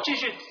 保罗继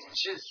续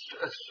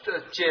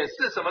解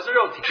释什么是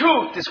肉体。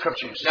 Two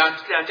descriptions.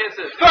 两件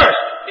事。 First,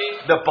 第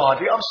一， the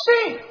body of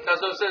sin. 他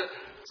说是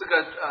这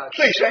个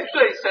罪身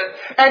罪身，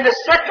 And the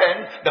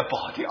second, the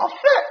body of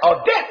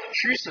death.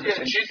 驱死的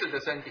身体。驱使的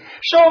身体。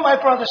 So, my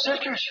brothers and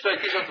sisters, 所以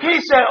弟兄姊妹，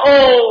 he said,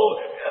 oh,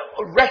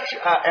 wretch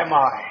am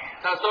I.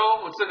 他说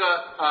我这个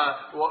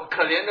我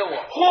可怜的我，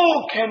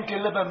 Who can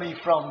deliver me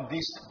from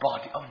this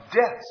body of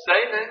death?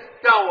 谁能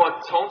让我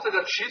从这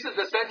个瘸子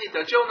的身体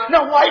得救呢？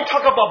 Now, why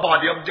talk about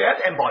body of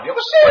death and body of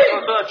为什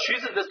么 sin? 说瘸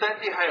子的身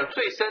体还有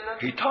罪身呢？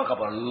 He talk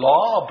about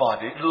law of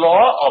body,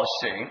 law of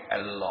sin,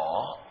 and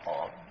law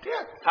of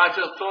death. 他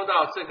就说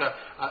到这个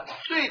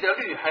罪的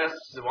律还有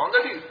死亡的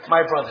律。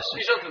 My brothers,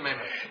 弟兄姊妹们，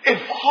 if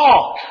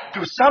Paul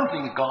do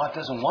something God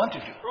doesn't want to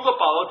do, 如果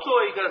保罗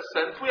做一个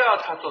神不要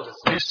他做的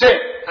事， he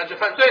sin. 他就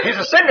犯罪 He's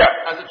了， a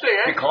sinner 他是罪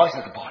人， because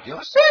of the body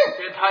of sin.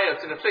 因为他有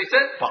这个罪身。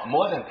 But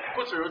more than that,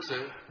 不止如此，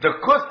 the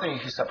good thing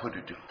he's supposed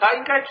to do. 他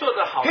应该做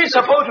的好事， He's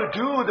supposed to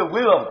do the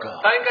will of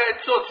God. 他应该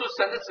做出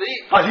神的旨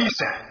意。 But he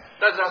said,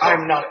 但是他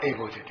I'm 说 not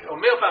able to do 我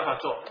it. 没有办法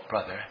做，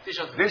 Brother, 弟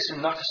兄姊妹， this is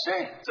not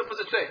sin. 这不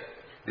是罪，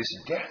 This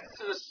is death.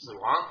 这是死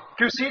亡。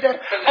 Do you see that?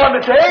 On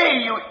the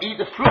day you eat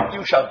the fruit,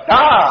 you shall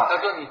die. 他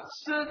说你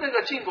吃这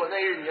个禁果那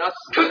日你要死。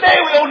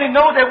 Today we only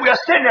know that we are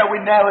sinner. We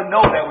never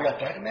know that we are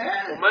dead 我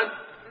men. 们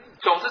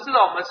总是知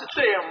道我们是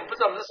罪人，我们不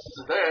知道我们是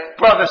死的人。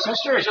 Brothers and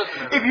sisters,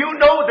 if you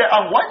know that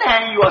on one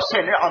hand you are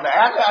sinner, on the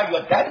other hand you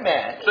are dead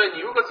man, 所以你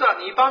如果知道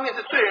你一方面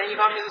是罪人，一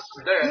方面是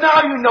死的人，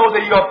 now you know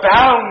that you are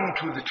bound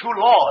to the two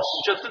laws.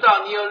 就知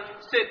道你有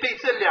被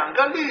这两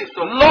个律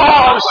所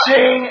Law of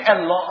sin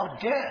and law of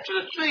death. 就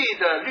是罪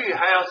的律，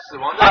还有死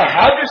亡的 I 律。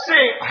 have to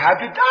sin, I have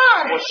to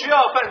我 die. 需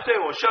要犯罪，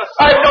我需要死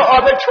I have 亡， no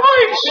other 我没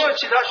choice. 有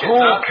其他选 Who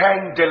择。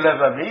 can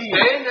deliver me?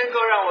 谁能够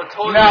让我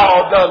脱离？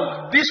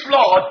 Now this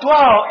law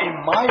dwell in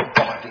my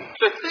body.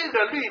 所以这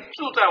个律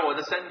住在我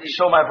的身体，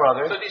 So my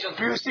brothers, So these are-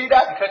 do you see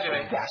that? 看见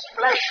没？ That's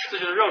flesh. 这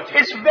就是肉体。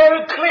 It's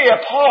very clear.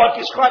 Paul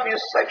described it in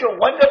such a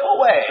wonderful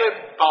所 way.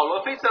 以保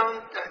罗非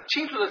常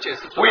清楚的解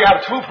释出 We 来。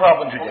 have two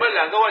problems 我 today. 们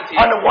两个问题，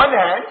 On the one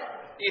hand,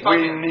 一方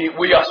面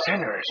we are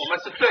sinners. 我们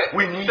是罪，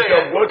 We need 罪 the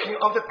人， working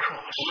of the 我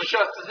cross. 们需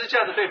要十字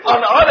架的对付。 On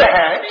the other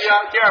hand,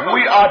 第二方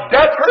we 面， are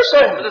dead 我们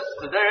persons. 是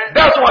死的人，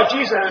 That's why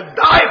Jesus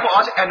died for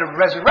us and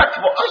resurrected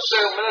for 所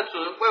以 us 我们的主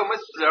为我们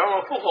死而我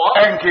们复活，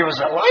 and give us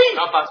a 然 life.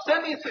 后把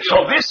生命赐给 So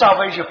我们。 this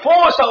salvation,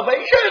 for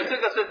salvation, 这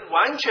个是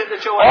完全的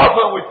救恩。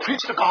 often we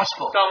preach the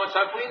gospel. 当我们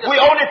传福音的 We 时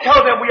候， only tell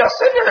them we are 我们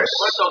sinners.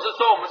 总是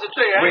说我们是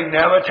罪 We 人，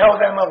 never tell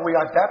them we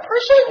are dead 我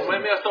persons.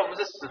 们没有说我们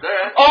是死的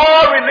人。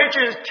 All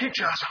religions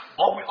teach us,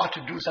 oh, we ought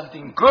to do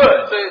something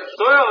good. 所以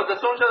所有的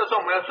宗教都说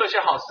我们要做一些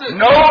好事，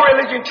 No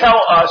religion tell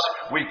us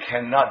we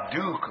cannot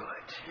do good.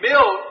 没有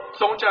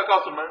宗教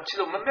告诉我们，其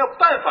实我们没有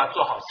办法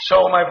做好事。 So,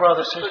 my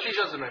brothers and 所以 sisters, 弟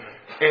兄姊妹们，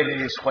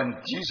 it is when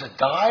Jesus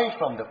died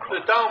from the 所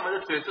以 cross. 当我们的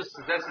主耶稣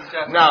死在十字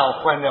架上，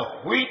 Now, when a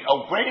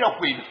grain of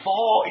wheat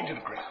fall into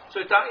the ground,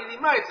 所以当一粒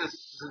麦子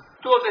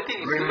落在地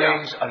里死了，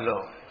 remains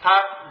alone.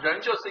 它仍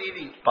旧是一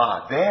粒，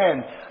 But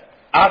then,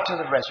 after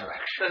the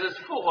resurrection, 但是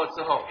复活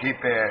之后， he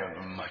bare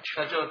much.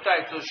 它就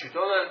带出许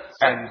多的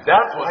And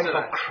that 果子 life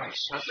来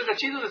of。Christ, 这个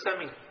基督的生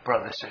命，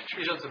 brothers and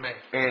弟 sisters, 兄姊妹，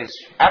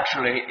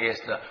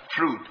 is the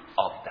fruit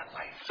of that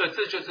life. 所以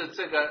这就是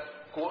这个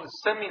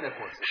生命的果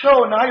子。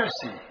 So now you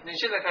see, 你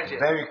现在看见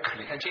very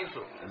clear, 很清楚，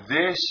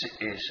 this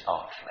is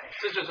our flesh.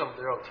 这就是我们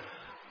的肉体，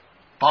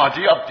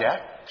 Body of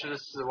death, 就是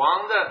死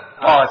亡的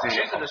哦这个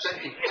躯子的身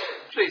体，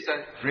罪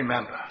身。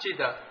 remember, 记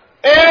得，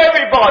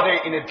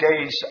 everybody in the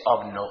days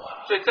of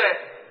Noah, 所以在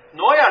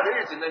挪亚的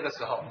日子那个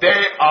时候，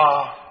 they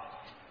are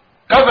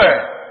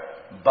governed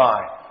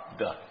by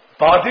the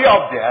body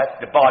of death,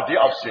 the body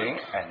of sin,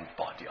 and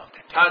body of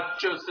death. 他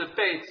就是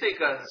被这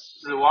个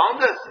死亡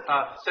的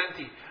身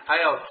体还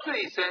有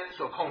罪身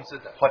所控制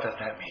的。 What does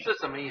that mean? 这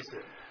什么意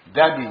思？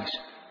 That means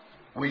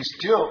we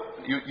still,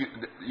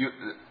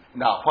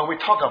 now when we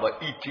talk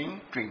about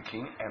eating,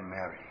 drinking, and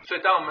marrying, 所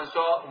以当我们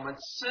说我们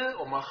吃、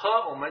我们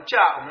喝、我们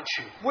嫁、我们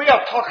娶， we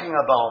are talking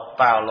about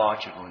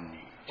biological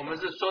need. 我们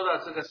是说到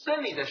这个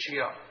生理的需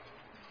要。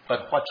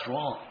 But what's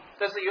wrong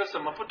但是有什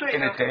么不对 in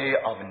呢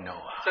the？day of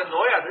Noah? 在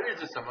挪亚的日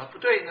子什么不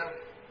对呢？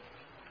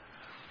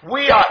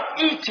 We are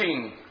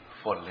eating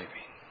for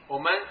living. 我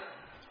们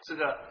这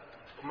个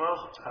我们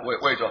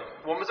为着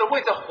我们是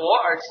为着活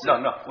而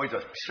吃。 No, 为着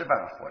吃饭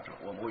活着，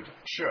我们为着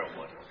吃而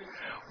活着。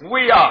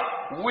We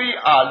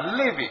are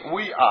living.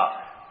 We are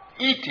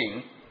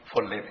eating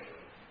for living.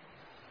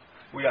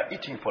 We are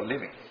eating for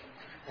living.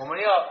 我们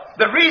要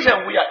The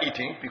reason we are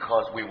eating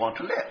because we want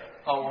to live.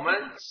 我们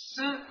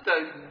吃的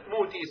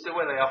目的是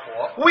为了要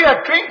活。 We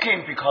are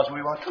drinking because we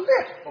want to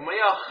live. 我们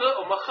要喝，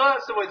我们喝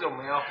是为着我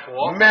们要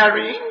活。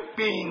 Marrying,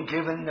 being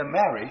given the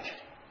marriage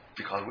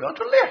because we want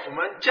to live. 我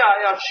们嫁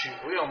要娶，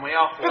因为我们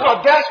要活。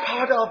 Because that's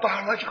part of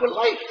biological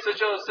life. 这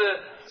就是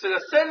这个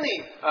生理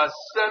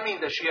生命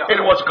的需要。 It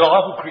was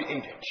God who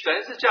created.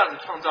 神是这样子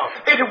创造的，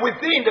 It is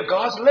within the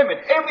God's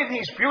limit.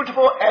 Everything is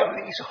beautiful.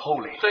 Everything is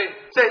holy. 所以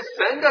在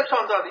神的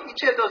创造里，一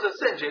切都是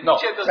圣洁， No, 一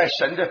切都是在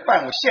神的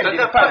范围、限定神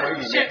的的范围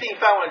里限面。定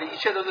范围里，一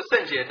切都是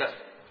圣洁的。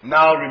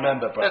 Now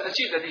remember, 但 brother. 是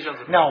记得弟兄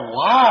姊妹， Now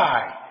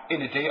why in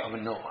the day of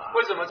Noah,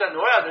 为什么在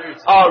挪亚的日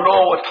子， our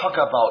Lord will talk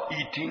about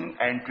eating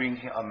and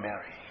drinking and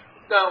marrying?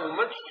 那我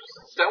们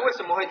神为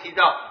什么会提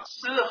到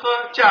吃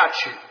喝嫁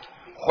娶？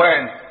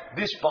 When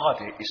this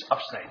body is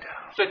upside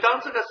down. 所以当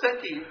这个身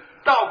体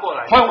倒过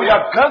来。 When we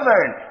are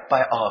governed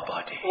by our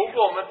body, 如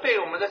果我们被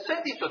我们的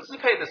身体所支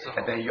配的时候，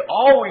 and then you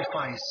always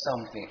find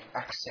something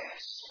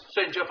excess,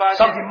 所以你就发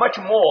现， something much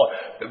more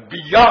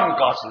beyond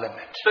God's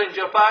limit. 所以你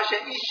就发现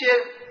一些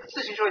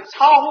事情就会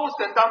超乎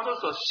神当中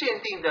所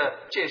限定的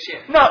界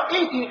限。 Now,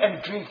 eating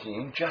and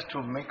drinking just to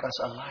make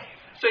us alive.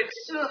 所以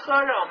吃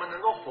喝让我们能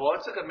够活，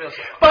这个没有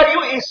什么。 But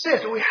you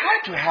insist we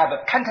have to have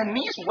a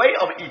Cantonese way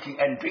of eating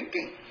and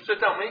drinking. 所以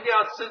但我们一定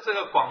要吃这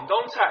个广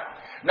东菜，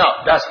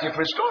 Now, that's a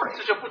different story.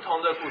 这就不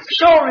同的故事。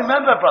 So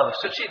remember,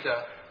 brothers, 就记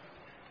得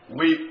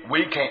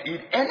we can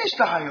eat any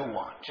style you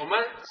want, 我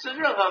们吃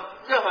任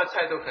何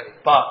菜都可以，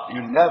 but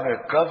you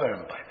never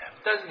govern by them.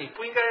 但是你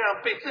不应该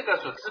让被这个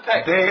所支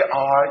配。 They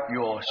are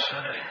your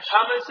servants.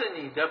 他们是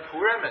你的仆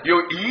人们， You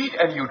eat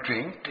and you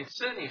drink, 你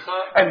吃你喝，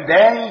 and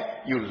then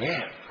you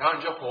live. 然后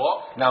你就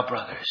活。 Now,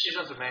 brothers, 弟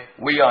兄姊妹，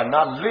 we are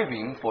not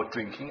living for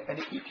drinking and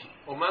eating.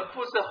 我们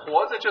不是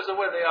活着就是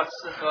为了要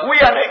吃喝， We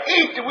are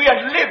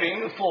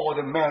living for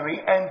the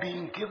marrying and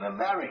being given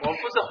marriage. 我们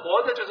不是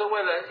活着就是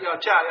为了要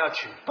嫁要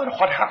娶。 But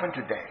what happened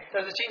today?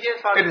 但是今天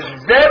发 It 生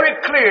is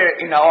very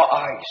clear in our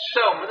eyes.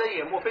 在我们的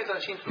眼目非常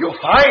清楚， You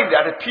find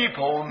that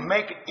people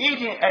make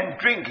eating and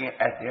drinking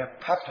as their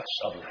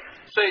purpose of life.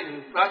 所以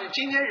你发现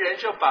今天人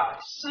就把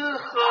吃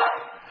喝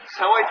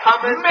成为他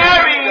们生命的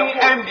Marrying 目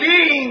and 的，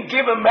 being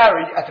given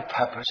marriage as the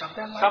purpose of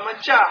their 他 life. 们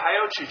嫁还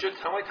有娶就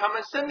成为他们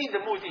生命的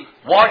目的。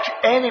 Watch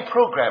any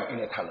program in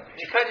the television.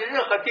 你看见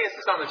任何电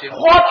视上的节目，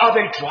 What are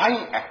they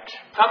driving at?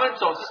 他们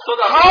总是说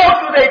到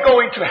How do they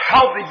going to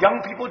help the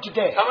young people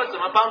today? 他们怎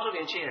么帮助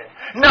年轻人。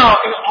 Now,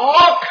 in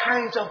all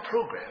kinds of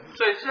programs,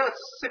 所以这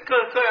是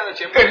各样的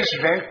节目 it is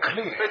very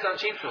clear. 非常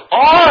清楚，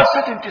 All of a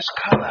sudden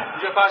discover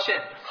你就发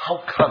现 how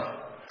come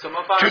怎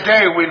么发现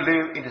today we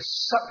live in a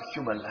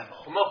subhuman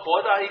level. 我们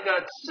活到一个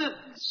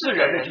是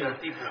人的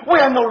地步， We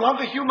are no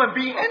longer human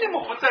being 不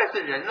anymore. 再是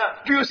人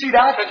了。 Do you see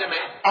that? 看见没？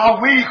 Are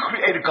we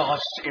created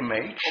God's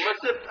image? 我们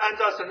是按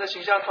照神的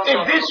形象创造 If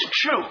的。 this is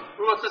true,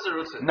 如果这是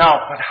如此， now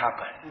what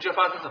happened? 你就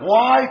发生什么？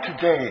 Why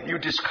today you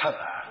discover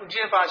你今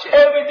天发现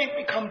everything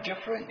become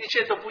different? 一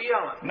切都不一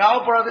样了。 Now,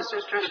 brothers and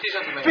sisters, 弟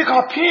兄姊妹，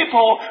 because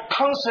people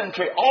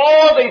concentrate,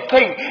 all they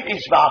think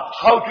is about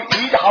how to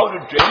eat, how to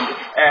drink,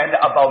 and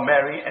about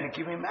marrying and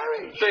giving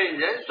marriage. 所以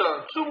人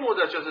所注目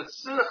的就是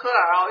吃喝，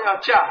然后要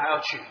嫁还要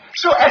娶。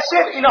 So I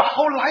said in a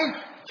whole life,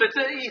 所以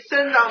这一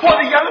生当 for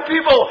中 the，young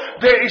people,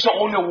 there is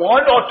only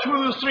one or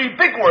two, three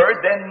big words,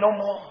 then no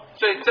more.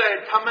 所以在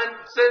他们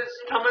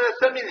的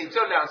生命里，只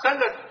有2、3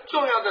个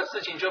重要的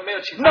事情，就没有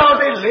其他。 Now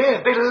they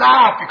live, they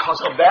laugh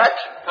because of that.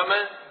 他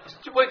们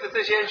就为着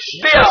这些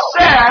They are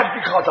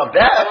sad because of 他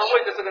that. 们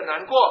为着这个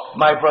难过，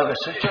 My brothers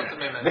and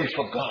sisters, they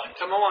forgot.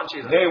 他们忘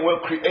记了， They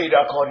were created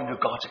according to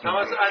God's 他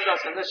们是 image. 按照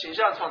神的形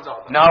象创造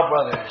的。 Now,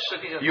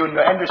 brothers, you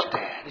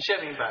understand. 你现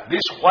在明白，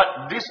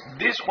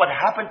 This what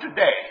happened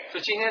today. 所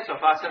以今天所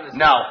发生的事，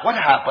 Now, what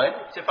happened?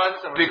 这发生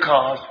什么事？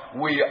 Because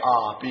we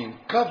are being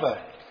governed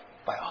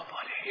by our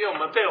body. 因为我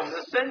们被我们的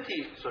身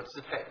体所支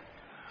配。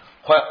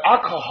 When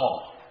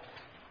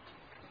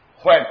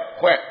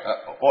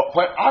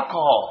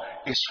alcohol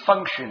is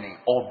functioning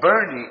or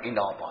burning in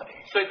our body,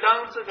 所以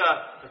当这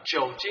个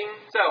酒精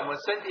在我们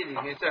身体里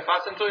面在发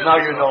生作用 now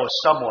的 you 时候， know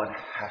someone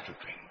has to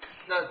drink.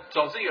 那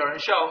总是有人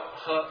需要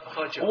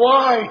喝酒。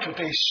 Why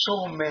today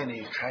so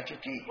many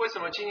tragedies? 为什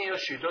么今天有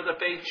许多的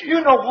悲剧？ You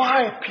know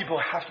why people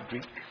have to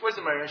drink? 为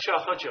什么人需要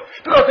喝酒？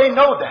 Because they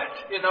know that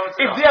因为他们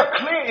知 if 道 they，are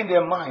clear in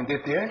their mind,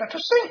 they dare not to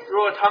sin.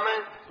 如果他们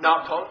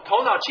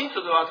头脑清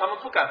楚的话，他们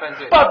不敢犯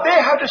罪。 But they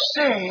have to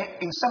sin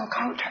in some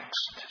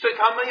context. 所以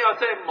他们要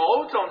在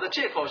某种的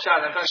借口下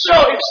来犯 So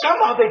罪。 if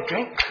somehow they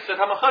drink, 所以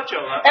他们喝酒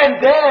了， and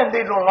then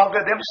they no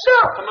longer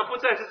themselves, 他们不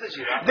再是自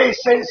己了， they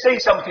say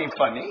something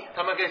funny,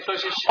 他们可以说一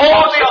些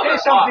or they 笑 say 的话，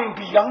 something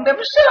beyond 他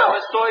们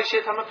themselves. 说一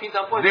些他们平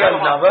常不会 They 说 are 的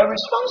话， never 不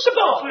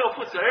responsible. 用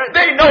负责任。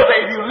 They know that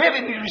if you live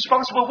in a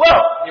responsible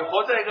world, 你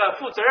活在一个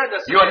负责任的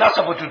世 you are 界， not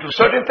supposed to do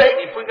certain 你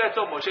things. 不应该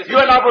做某些事 You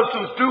are 情， not supposed to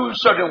do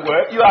certain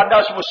work. You are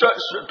not supposed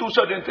to do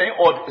certain thing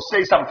or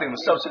say something, 不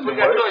certain 应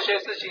该做 word. 一些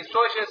事情，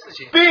说一些事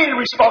情， Be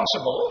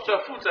responsible. 做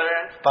负责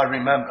任。 But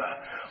remember,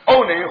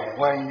 only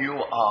when you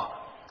are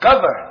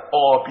governed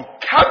or be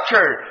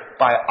captured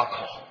by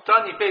alcohol,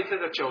 当你被这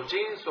个酒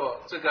精所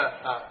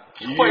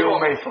贿 you 赂，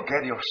 may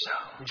forget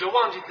yourself. 你就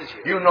忘记自己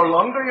了， You no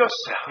longer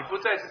yourself. 你不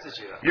再是自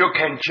己了， You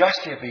can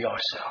justify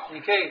yourself. 你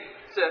可以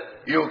这，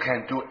 You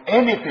can do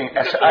anything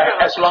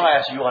as long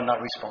as you are not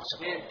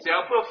responsible. 你只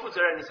要不负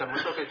责任，你什么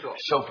都可以做。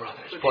 So,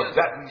 brothers, for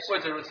that reason, 为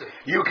此如此，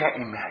 you can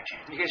imagine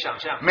你可以想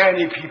象，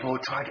 many people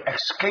try to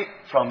escape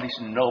from this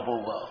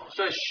noble world.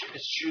 所以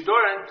许多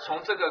人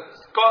从这个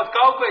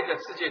高贵的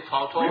世界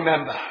逃脱。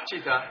 Remember, 记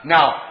得，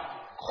 now,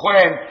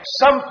 when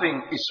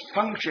something is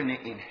functioning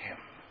in him,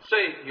 所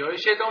以有一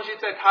些东西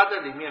在他的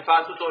里面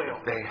发出作用，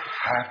 they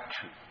have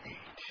to eat.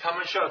 他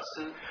们需要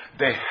吃，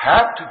 They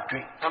have to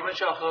drink. 他们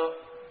需要喝，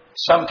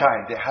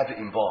 Sometimes they have to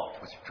involve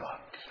with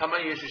drugs. 他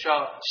们也许需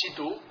要吸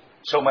毒。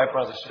 So, my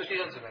brothers 这 and 弟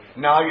兄姊妹们， sisters,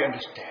 now you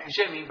understand. 你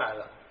现在明白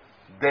了，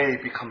 They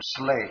become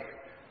slave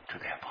to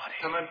their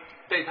body. 他们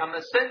被他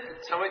们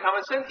成为他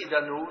们身体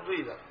的奴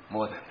隶了。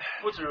 More than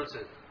that, 不止如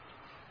此，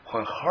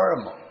 when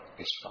hormone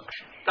is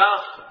functioning, 当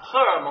荷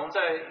尔蒙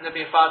在那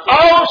边发作，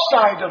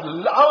 outside of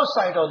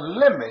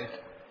limit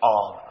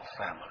of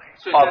family,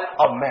 所以在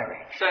of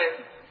marriage,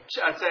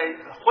 在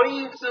婚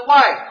姻之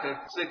外的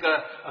这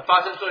个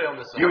发生作用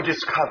的时 you 候，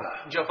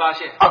 discover, 你就发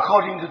现，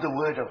 according to the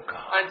word of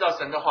God, 按照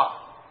神的话，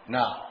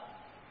 now,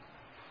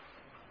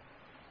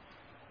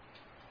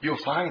 you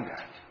find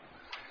that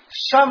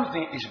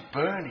something is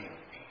burning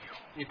in you.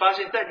 你发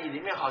现在你里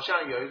面好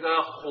像有一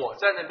个火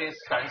在那边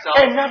燃烧。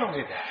 And not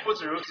only that, 不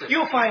止如此，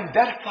 you find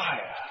that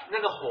fire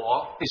那个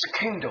火 is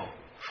kindled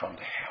from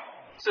the hell.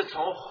 是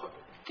从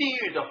地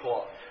狱的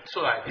火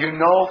出来的。 You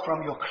know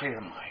from your clear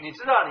mind, 你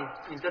知道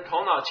你的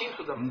头脑清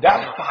楚的，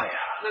 that fire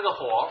那个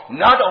火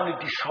not only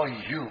destroy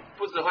you,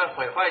 不只会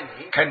毁坏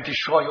你， can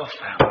destroy your 会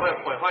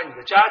family, 毁坏你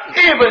的家庭，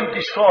 even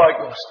destroy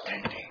your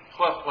standing.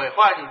 会毁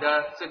坏你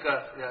的这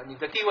个你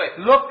的地位。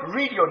 Look,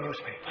 read your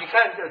newspaper. 你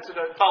看这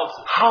个报纸，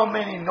 How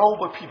many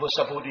noble people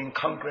supporting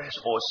Congress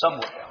or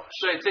somewhere else?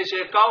 所以这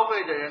些高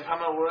贵的人，他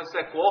们无论是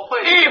在国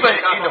会，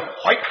 Even 他 in 们 the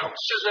White House,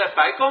 是在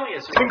白宫也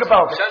是。 Think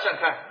about it. 想想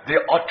看， they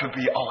ought to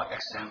be our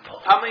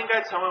example. 他们应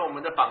该成为我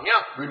们的榜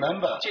样。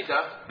 Remember, 记得，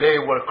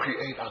 they were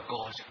created by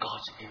God's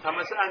他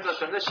们 image. 是按照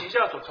神的形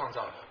象所创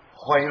造的。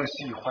 When you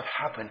see what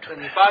happened to 所以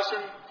你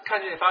them, 看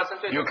见发生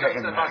对 You 这 can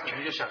个事发生， imagine.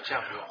 你就想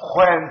象不了。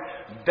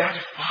 when that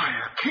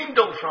fire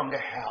kindled from the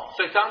hell,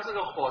 所以当这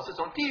个火是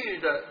从地狱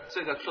的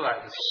这个出来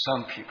的时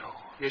some people, 候，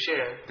有些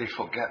人 they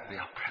forget they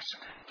are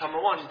president. 他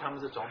们忘记他们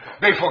是总统，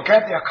 They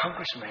forget they are 他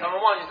congressmen.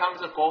 们忘记他们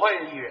是国会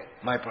的议员。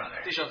 My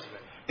brother, 弟兄姊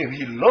妹， if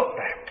he looked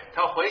back,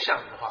 他回想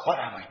的话， what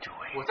am I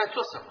doing? 我在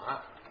做什么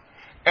啊？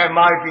 Am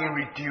I being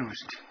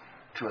reduced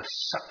to a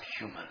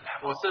subhuman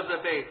level? 我是不是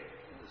被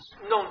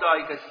弄到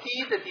一个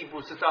低的地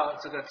步，是到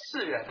这个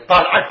次元的地步？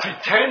 But I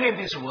pretend in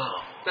this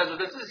world 在我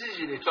的自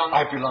己里装，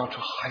 I belong to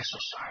high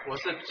society. 我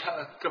是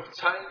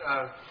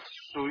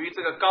属于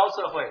这个高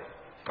社会、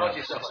高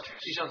级社会。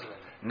弟兄姊妹，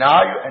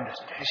 Now you 你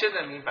understand 现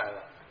在明白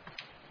了，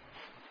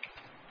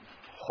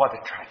 what a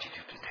tragedy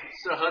today.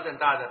 是何等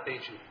大的悲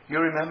剧！ You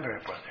remember,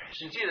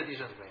 brothers, 你记得弟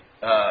兄姊妹，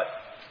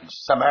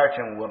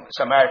 Samaritan woman,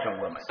 撒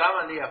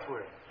玛利亚妇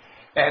人，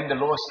 and the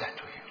Lord said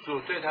to him, 主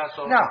对他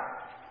说 now,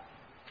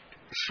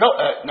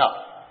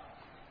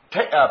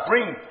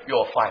 bring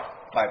your five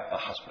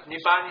husbands. 你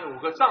把你5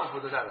个丈夫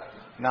都带来。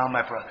 Now,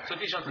 my brother, 所以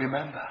弟兄姊妹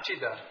remember, 记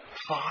得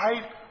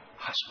 5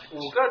 husbands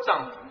 5个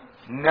丈夫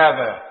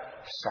never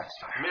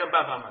satisfied 没有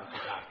办法满足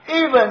她， her.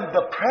 Even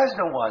the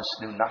present ones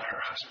knew not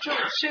her husband. 就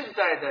现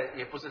在的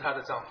也不是她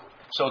的丈夫。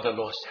 So the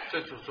Lord said, 所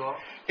以主说，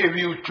 if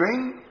you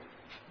drink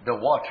the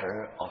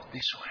water of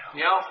this well, 你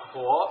要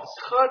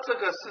喝这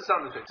个世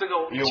上的水，这个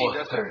you 井 will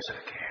的水， thirst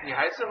again. 你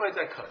还是会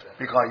再渴的，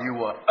 Because you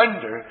were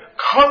under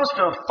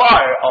constant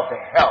fire of the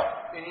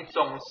hell. 因为你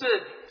总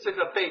是这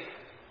个被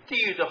地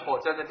狱的火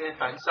在那边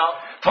燃烧。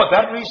 For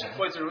that reason,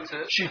 为此如此，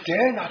 she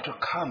dared not to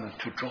come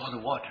to draw the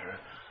water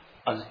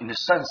in the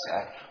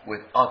sunset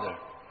with other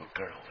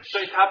girls. 所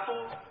以她不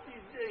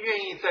愿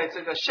意在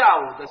这个下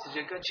午的时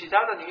间跟其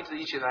他的女子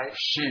一起来。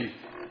 She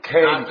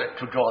came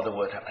to draw the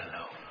water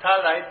alone. 她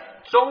来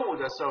中午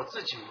的时候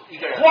自己一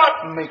个人。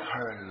 What make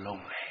her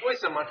lonely? 为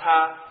什么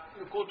她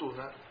孤独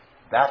呢？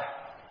 That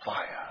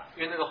fire.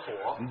 因为那个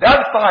火，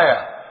 That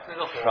fire 那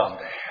个 from 火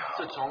the hell.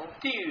 是从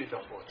地狱的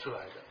火出来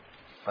的。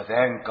 But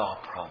then God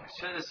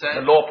promised. 这是 The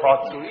神 Lord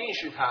promised. 主应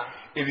许他，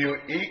 If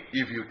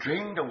you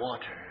drink the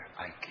water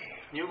I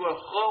gave, 你如果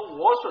喝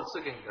我所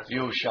赐给你的水，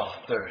 you shall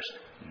thirst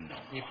no.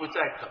 你不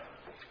再渴。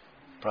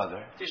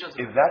 Brother, 弟兄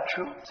姊妹 is that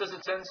true? 这是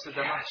真实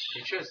的吗？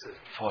的确是。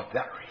 For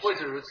that reason, 为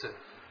此如此，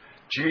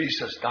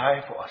 Jesus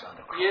died for us on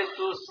the 耶 cross.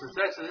 稣死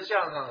在十字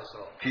架上的时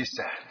候， He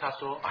said, 他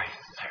说 I：“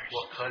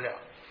 我 thirst. 渴了。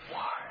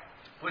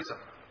 Why? 为什么？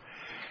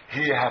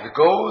 He had to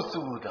go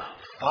through the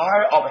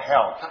fire of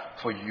hell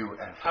for you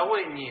and 他 for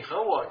为你和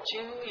我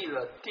经历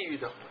了地狱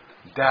的火，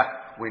 me, that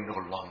we no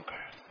longer.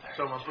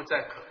 所以我们不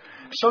再渴。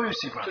 So you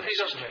see, 所以 brothers, 弟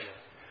兄姊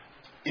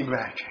妹们，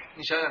 imagine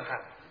你想想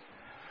看，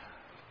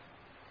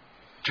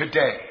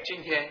 today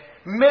今天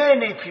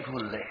many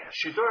people live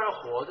许多人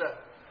活着，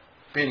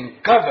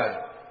 being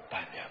governed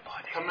by their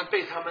body. 他们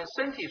被他们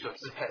身体所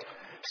支配。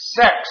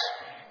 Sex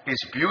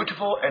is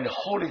beautiful and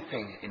holy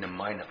thing in the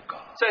mind of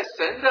God. 在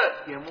神的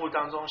眼目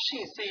当中，性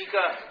是一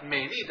个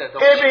美丽的东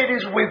If 西。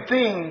 it is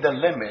within the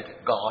limit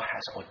God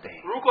has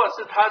ordained, 如果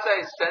是他在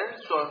神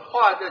所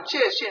画的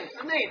界限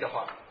之内的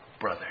话，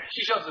 brothers,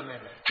 弟兄姊妹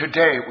们，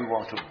 today we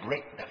want to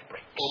break that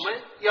break. 我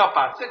们要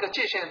把这个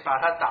界限把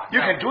它打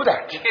You 开。 can do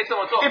that. 你可以这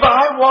么做。 If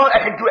I want,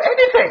 I can do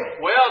anything.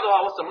 我要的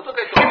话，我什么都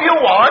可以做。 If you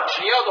want,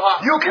 你要的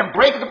话， you can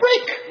break the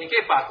break. 你可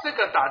以把这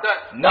个打断，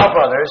 Now,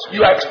 brothers,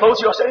 you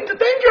expose yourself into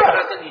但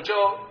danger. 是你就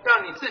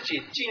让你自己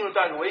进入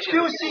到一个危险 Do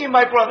的 you 地 see,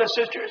 my brothers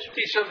and sisters? 步。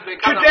弟兄姊妹，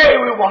看到 Today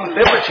we want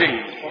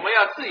liberty. 我们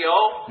要自由。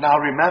 Now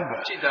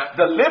remember, 记得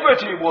the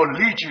liberty will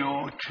lead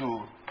you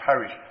to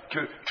perish,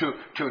 to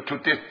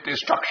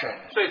destruction.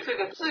 所以这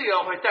个自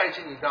由会带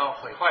进你到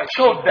毁坏。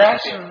 So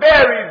that's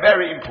very,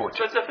 very important.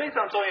 所以这非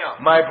常重要。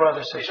 My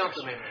brothers 弟 and 兄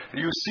姊妹 sisters,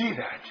 们， you see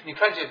that 你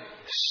看见，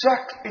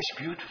 sex is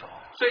beautiful.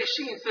 所以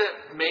性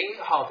是美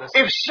好的事。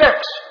 If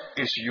sex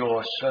is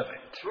your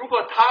servant, 如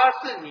果他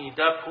是你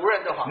的仆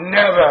人的话，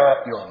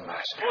 never your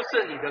master. 不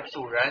是你的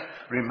主人，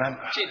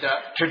 Remember, 记得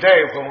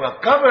today when we're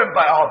governed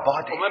by our 我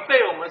body, 们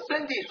被我们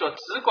身体所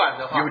只管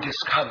的话， you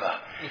discover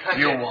你看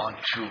you 见 want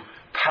to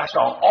pass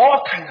on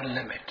all kind of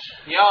limits.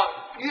 你要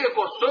越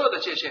过所有的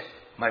界限。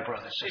 My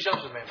brothers 弟 and 兄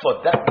sisters, 姊妹们，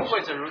 for that reason,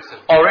 为此如此，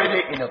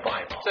 already in the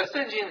Bible 在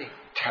圣经里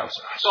tells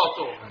us 告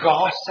诉我们，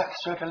 God set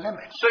certain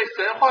limits. 所以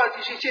神画了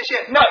一些界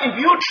限。 Now, if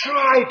you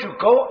try to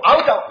go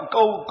out of,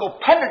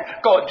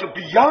 go to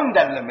beyond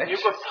that 如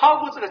limit, 果超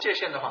过这个界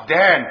限的话，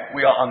 then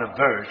we are on the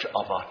verge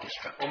of our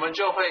destruction. 我们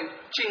就会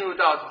进入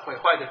到毁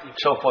坏的地步。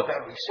 So for that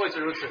reason, 为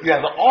此如此， you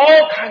have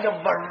all kind of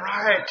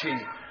variety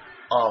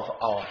of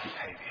our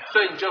behavior.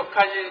 所以你就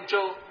看见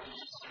就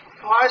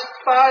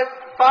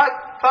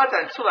发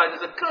展出来的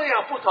是各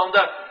样不同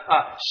的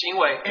行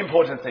为。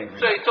 Important thing,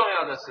 最重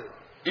要的是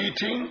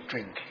eating,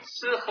 drinking,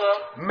 吃喝、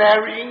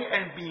 marrying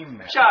and being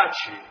married. 嫁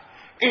娶，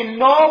 In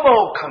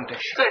normal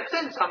condition, 在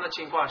正常的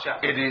情况下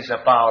it is a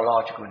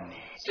biological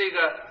need. 是一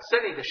个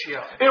生理的需要，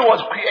 It was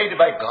created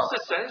by God.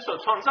 是神所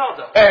创造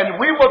的。 And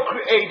we were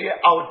created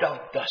out of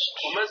dust.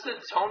 我们是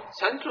从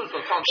尘土所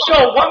创造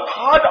So 的。 one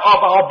part of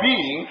our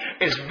being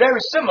is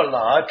very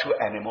similar to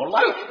animal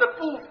所以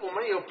life. 我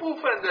们有部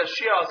分的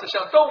需要是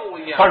像动物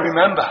一样， But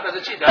remember, 但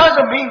是记得，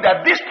 doesn't mean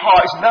that this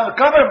part is not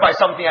governed by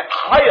something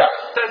higher.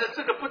 但是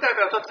这个不代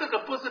表说这个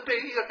不是被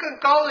一个更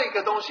高的一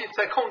个东西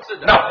在控制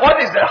的。 Now,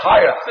 what is that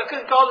higher? 这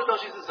更高的东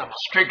西是什么？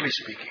 Strictly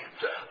speaking,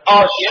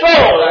 our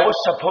soul is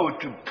supposed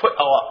to put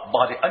our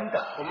body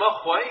under, 我们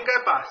魂应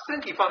该把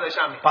身体放在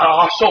下面， but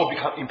our soul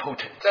become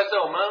impotent. 但是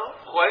我们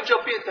魂就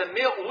变成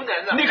没有无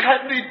能了。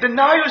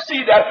 Now you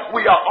see that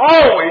we are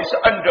always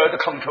under the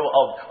control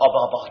of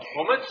our body.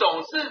 我们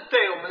总是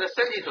被我们的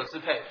身体所支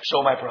配。 So,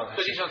 my brothers,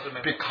 所以弟兄姊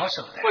妹，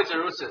 because of 为 that, 此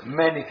如此，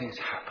 many things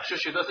happen. 就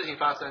许多事情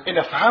发生。 In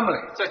the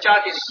family, 在家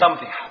庭里，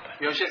 something happens.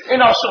 有些事情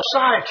In our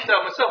society, 在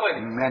我们社会里，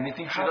 many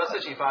things 许多事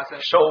happen. 情发生。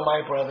 So,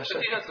 my brothers, 所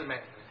以弟兄姊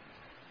妹，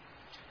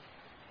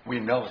 we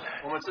know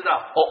that. 我们知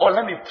道， Or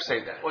let me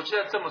say that. 我记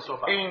得这么说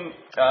吧， In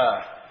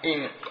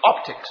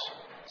optics,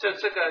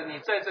 这个你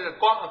在这个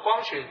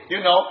光学里， you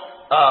know,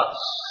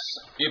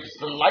 if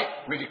the light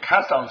really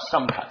casts on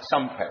some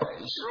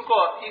place, 如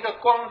果一个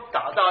光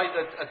打到一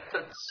个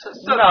射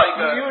到 now 一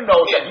个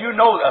you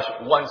know that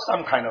one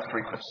some kind of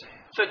frequency.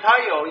 所以它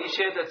有一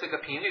些的这个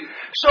频率。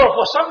 So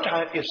for some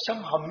time, it's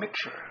somehow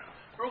mixture.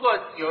 如果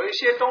有一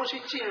些东西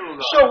进入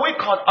了， So we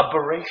call it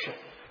aberration.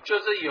 就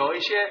是有一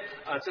些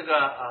这个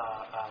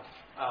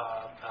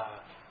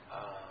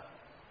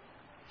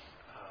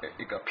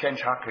一个偏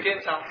差。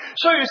偏差，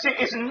 So you see,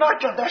 it's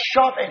not just that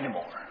sharp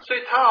anymore. 所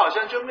以它好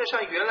像就没有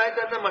像原来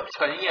的那么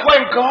纯一样。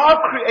 When God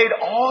created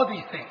all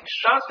these things,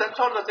 当神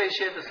创造这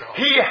些的时候，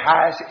 He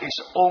has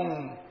His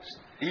own.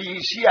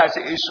 He has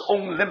His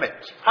own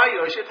limit. 它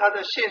有一些它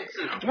的限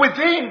制，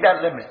 Within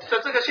that limit, 在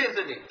这个限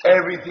制里，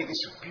 everything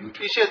is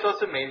beautiful. 一切都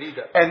是美丽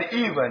的。 And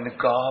even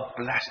God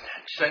blessed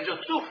it. 神就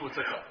祝福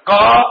这个，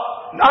 God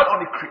not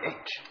only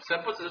create.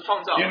 神不只是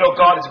创造， You know,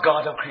 God is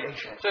God of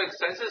creation. 所以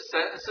神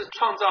是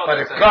创造 But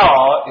的神，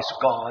 God is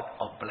God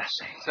of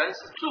blessing. 神是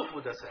祝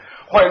福的神。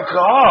 When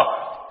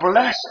God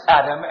blessed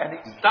Adam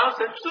and Eve, 当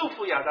神祝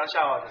福亚当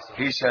夏娃的时候，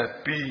 He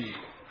said, be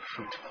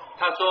fruitful.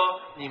 他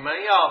说：“你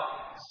们要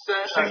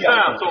生养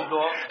养众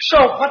多。 So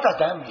what does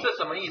that ” mean? 这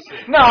什么意思？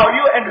 Now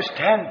you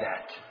understand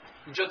that.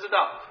 你就知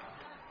道，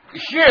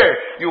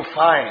 Here you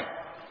find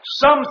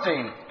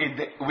something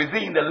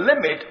within the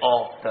limit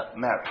of the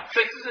marriage.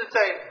 所以这是在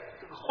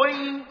婚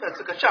姻的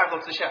这个架构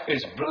之下，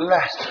 Is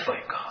blessed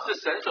by God. 是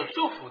神所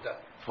祝福的。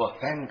 For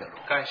thank the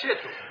Lord. 感谢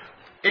主，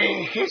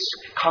 In His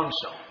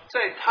counsel,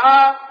 在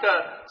他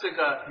的这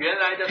个原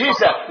来的 He 创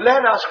造 said,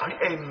 let us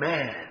create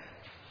man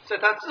在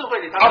他智慧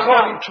里，他说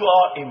according to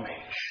our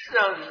image.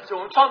 让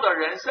我们创造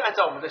人是按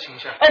照我们的形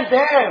象。 And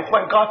then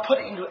when God put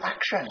it into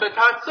action, 所以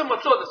他这么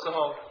做的时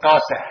候，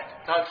 God said,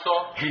 他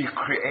说， He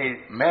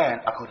created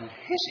man according to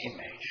His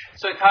image.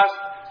 所以他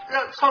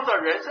让创造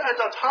人是按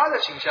照他的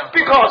形象。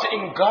 Because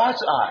in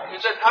God's 因为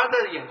eyes, 在他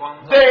的眼光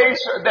中，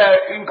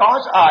 in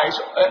God's eyes,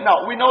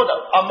 now we know that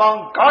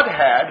among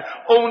Godhead,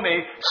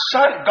 only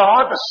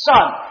God the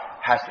Son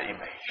has the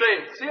image. 所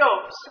以只有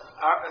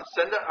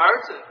神的儿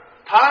子，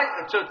他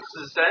就子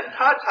神，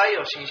他才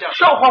有形象。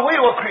 So when we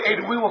were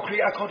created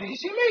according to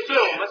His image. 所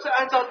以我们是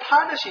按照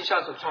他的形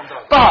象所创造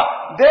的。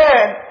 But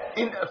then,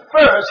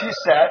 first He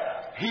said,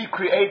 He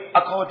created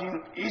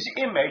according His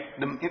image,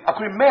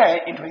 according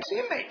man into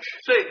His image.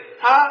 所以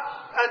他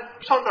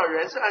创造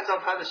人是按照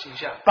他的形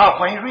象。 But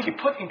when He really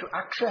put into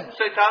action,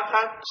 所以当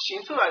他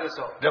行出来的时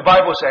候， the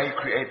Bible says He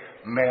created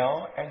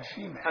male and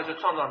female. 他就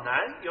创造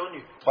男有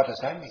女。 What does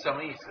that mean? 什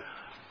么意思？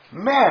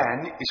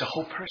 Man is a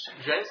whole person.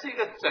 人是一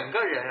个整个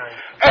人而已。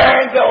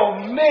 And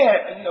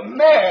the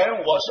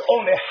man was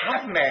only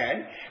half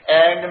man,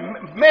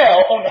 and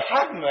male only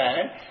half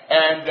man,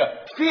 and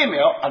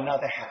female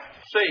another half.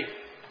 所以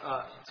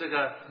这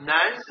个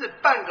男是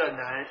半个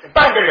男，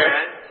半个人，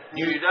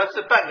女的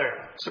是半个人。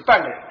是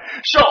半个人。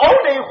So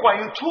only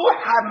when you two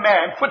half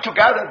men put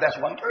together, that's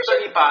one 所 person.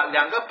 以你把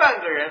两个半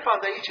个人放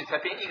在一起才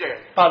变一个人。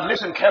 But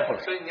listen carefully.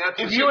 所以你要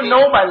仔 If 细 you 听。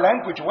 know my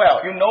language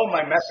well, you know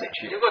my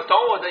message 如 here. 果懂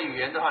我的语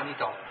言的话，你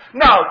懂。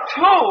 Now,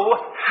 two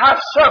half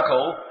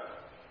circle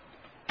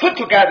put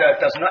together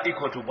does not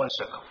equal to one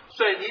circle.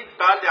 所以你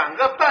把两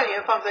个半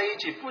圆放在一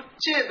起，不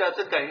见得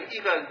是等于一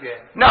个圆。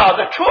 Now,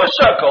 the true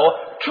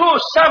circle, true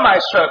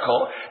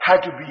semicircle,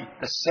 had to be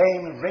the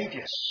same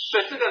radius.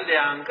 所以这个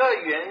两个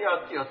圆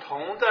要有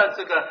同的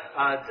这个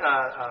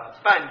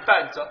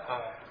半轴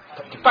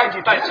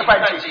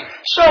半径。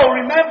 So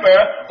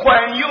remember,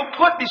 when you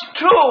put these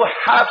two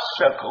half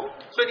circles,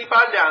 所以你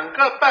把两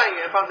个半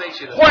圆放在一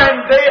起的时候，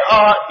 when they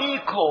are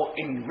equal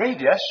in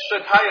radius, 所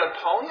以它有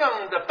同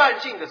样的半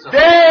径的时候，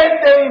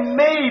 then they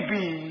may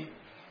be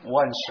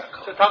one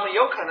circle. 所以它们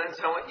有可能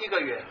成为一个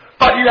圆。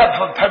 But you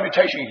have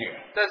permutation here.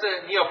 但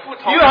是你有不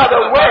同的 You have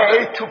a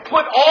way to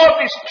put all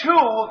these two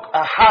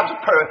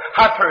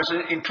half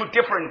persons in two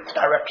different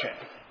directions.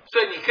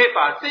 所以你可以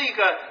把这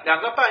个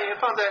两个半圆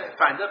放在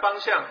反的方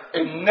向，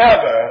 It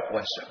never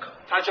one circle.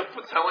 它就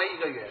不成为一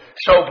个圆。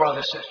 So,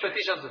 brothers and 所以 sisters,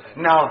 弟兄姊妹，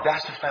 now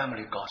that's the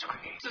family God's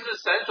created. 这是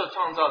神所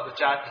创造的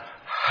家庭。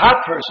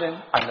 Half person,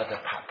 another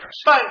half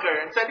person. 半个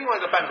人在另外一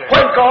个半个人。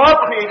 When God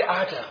created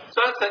Adam,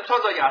 虽然神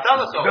创造亚当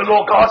的时候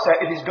the，Lord God said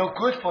it is no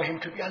good for him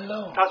to be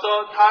alone. 他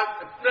说他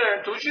那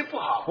人独居不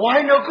好，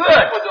 Why no 为 good?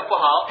 什么不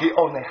好？ He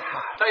only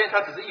half. 但因为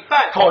他只是一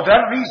半， For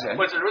that reason,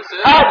 或者如此，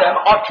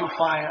 Adam ought to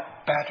find a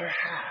better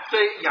half. 所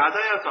以亚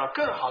当要找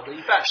更好的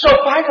一半。 So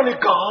finally,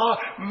 God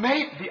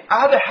made the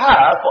other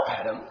half for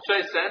Adam. 所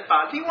以神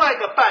把另外一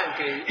个半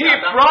给 He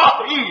亚当，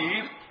 brought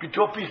Eve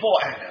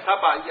before Adam. 他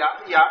把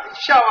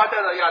夏娃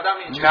带到亚当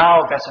面前。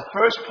 Now that's the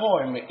first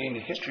poem in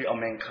the history of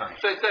mankind.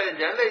 所以在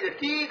人类的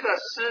第一个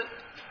诗，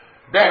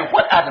 Then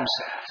what Adam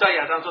said, 知道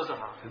亚当做什么？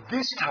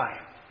 this time,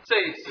 这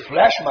一次，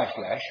 flesh my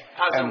flesh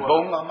他是 and 我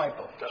bone on my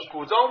bones.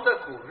 骨中的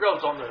骨，肉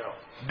中的肉。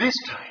 This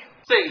time.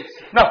 这一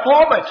次， Now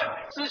former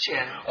time, 之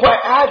前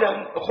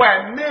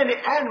when many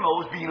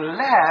animals being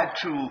led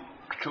to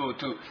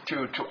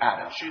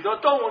Adam. 许多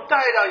动物带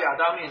到亚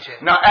当面前，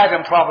 Now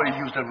Adam probably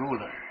used a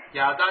ruler.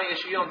 亚当也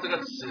许用这个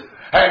尺，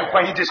 And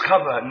when he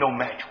discovered no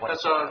match 他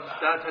whatsoever. 说，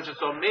然后他就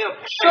说没有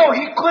So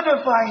he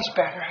couldn't find his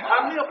better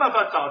他 half. 没有办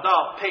法找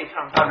到配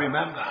上 But 他。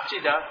 remember, 记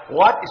得，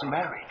 what is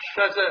marriage?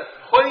 但是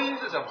婚姻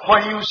是什么？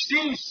 When you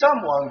see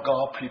someone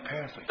God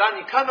prepared for you. 当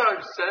你看到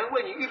神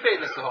为你预备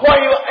的时候，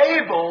 When you're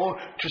able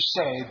to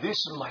say, this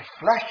is my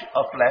flesh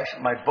of flesh,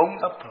 my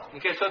bone of bone. 你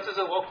可以说这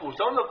是我骨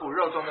中的骨，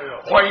肉中的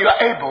肉。 When you're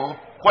able,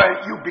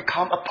 when you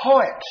become a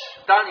poet.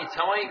 当你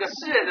成为一个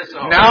诗人的时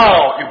候，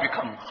 Now you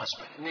become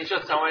husband. 你就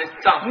成为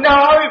丈夫，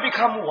 Now you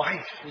become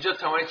wife. 你就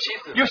成为妻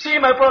子。 You see,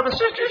 my brothers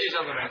and 弟 sisters?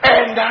 兄姊妹，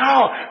 And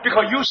now,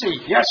 because you say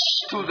yes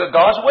to the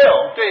God's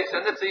will, 对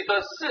神的旨意说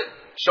是，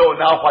 so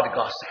now what did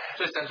God say?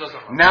 所以神说什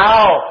么？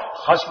 Now,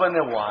 husband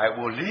and wife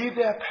will leave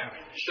their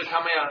parents 是他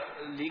们要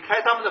离开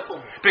他们的父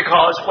母，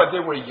 because when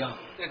they were young,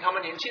 因为他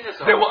们年轻的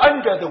时 they 候， were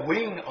under the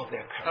wing of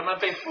their 他 parents. 们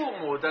被父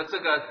母的这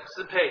个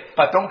支配。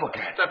 But don't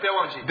forget, 但不要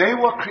忘记， they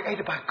were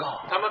created by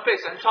God 他们被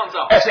神创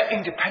造， as an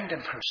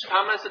independent person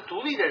他们是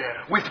独立的人，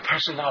 with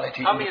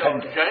personality 他们有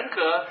independent. 人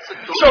格，是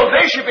独立 So 的。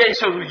 they should be able to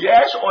say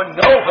yes or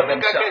no for 应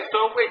该可 themselves. 以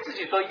说为自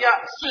己说呀，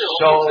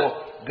是或不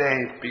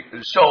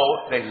是， So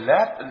they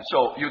left.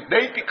 So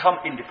they become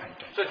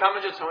independent. 所以他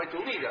们就成为独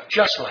立的。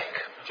 Just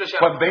like 就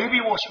像 when baby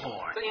was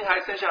born. 这婴孩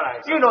生下来，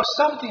 You know,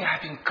 something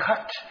had been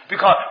cut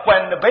because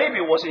when the baby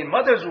was in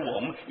mother's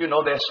womb, you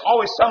know, there's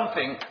always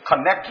something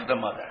connected to the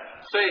mother.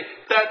 所以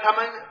在他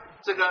们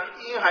这个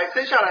婴孩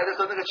生下来的时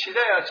候，那个脐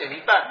带要剪一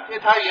半，因为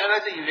他原来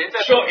是连在。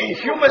 So in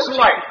human's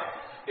life,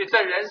 因为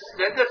在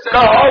人的身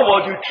God 上，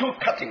 will do two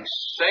cuttings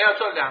神要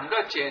做两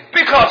个剪，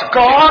 because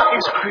God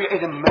is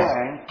created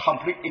man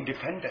complete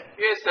independent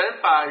因为神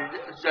把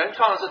人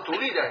创的是独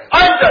立的人，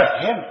 under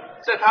Him.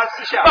 在他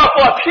之下， But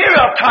for a period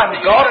of time,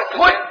 God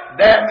put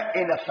them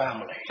in a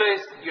family. 所以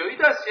有一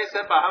段时间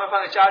神把他们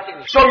放在家庭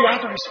里， So you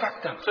have to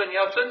respect them. 所以你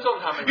要尊重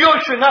他们。 You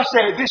should not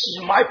say this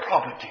is my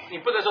property. 你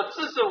不能说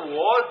这是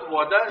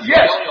我的所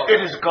Yes, 拥有的，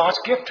 it is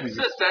God's gift to 是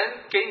you.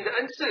 神给你的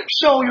恩赐，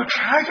 So you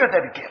treasure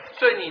that gift.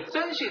 所以你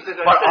珍惜这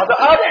个 But on the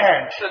other 恩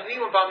hand, 赐。是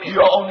另外一方面，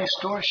 you're only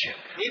stewardship.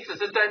 你只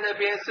是在那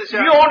边是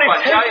像 You only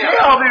管 take 家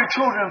care 养， of your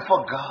children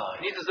for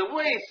God. 你只是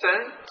为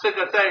神这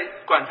个在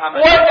管他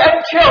们。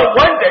 Until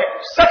one day,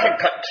 second second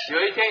cut. 有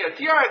一天有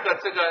第二个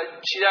这个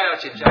期待要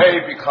剪下，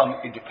 They become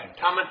independent.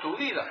 他们独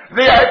立了，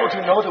 They are able to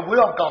know the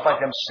will of God by 他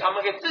themselves.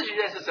 们可以自己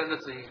认识神的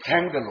旨意。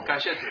 Thank the Lord. 感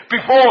谢主。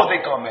 Before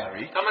they got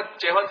married, 他们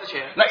结婚之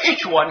前， now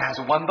each one has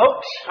one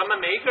vote. 他们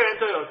每一个人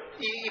都有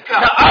一票。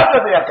 Now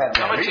after they are got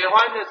他们 married, 结婚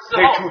的之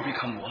they 后， two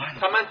become one.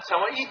 他们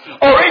成为一体。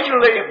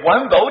 Originally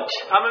one vote,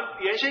 他们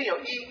原先有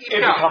一 it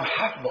票， become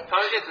half vote. 他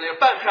们现在只有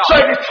半票， So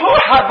if two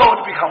half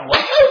vote become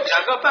one vote,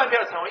 两个半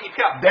票成为一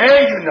票。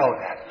 then you know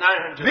that 那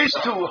人就 these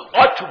知道 two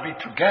ought to be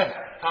together.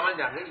 他们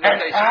两个应该 And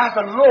在一起。 ask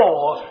the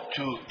Lord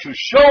to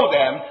show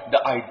them the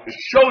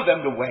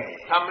way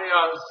他们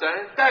要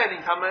神带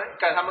领他们，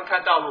给他们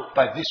看道路。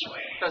 by this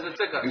way. 但是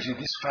这个 You see,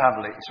 this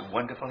family is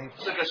wonderfully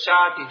这个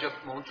家庭就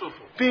蒙祝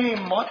福，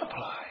 being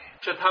multiplied.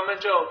 就他们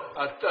就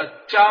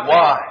加倍。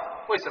 Why?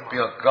 为什么？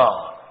 Because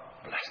God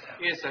bless them.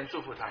 因为神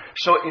祝福他们。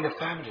 So in the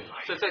family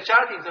life, 所以在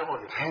家庭生活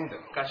里， thank the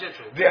Lord. 感谢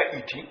主， They are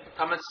eating,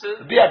 他们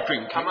吃， they are 他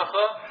drinking, 们喝，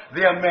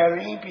 they are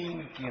marrying,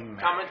 being married.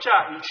 他们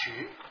嫁与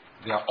娶，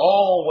 They are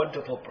all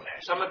wonderful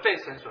blessed. 他们被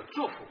神所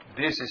祝福。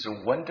 This is a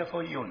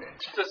wonderful unit.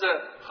 这是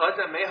何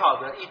等美好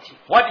的一体！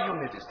 What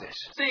unit is this?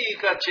 这一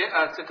个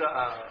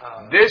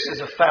This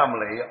is a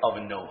family of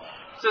Noah.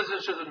 这就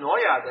是挪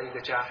亚的一个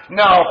家。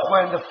 Now,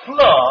 when the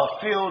flood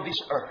filled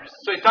this earth,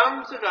 所以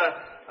当这个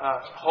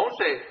洪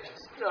水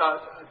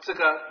这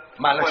个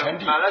满了全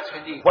地，满了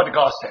全地， what did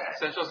God say?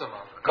 神说什么？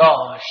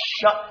 God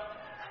shut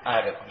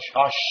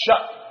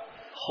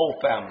whole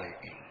family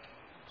in.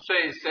 所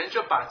以神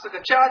就把这个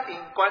家庭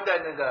关在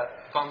那个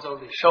方舟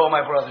里。 So,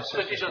 my brothers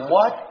and sisters,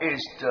 what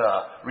is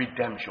the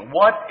redemption?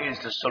 What is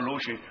the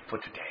solution for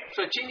today?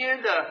 所以今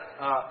天的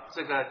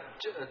这个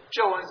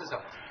救恩是什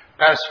么？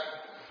 As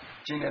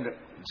今天的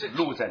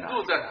路在哪里？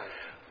路在哪里？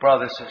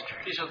 Brothers and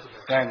sisters, 弟兄姊妹，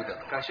 thank the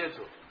Lord. 感谢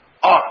主，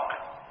 Ark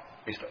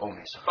is the only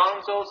solution. 方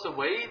舟是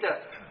唯一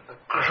的，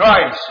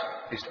 Christ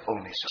is the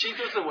only solution. 基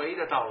督是唯一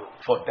的道路。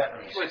 For that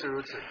为 reason, 此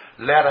如此，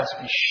 let us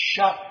be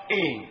shut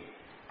in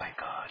by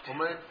God 我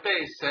们被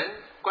神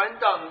关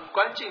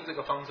进这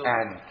个方舟里，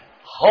 and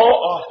hold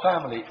our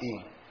family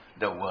in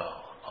the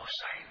world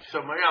outside. 所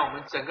以我们让我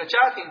们整个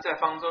家庭在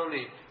方舟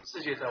里，世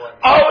界在外面，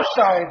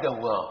 Outside the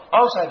world,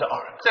 outside the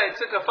ark, 在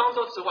这个方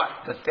舟之外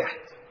the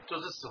death, 都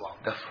是死亡，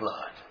 the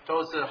flood,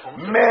 都是洪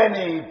水，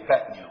 many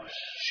bad news.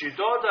 许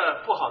多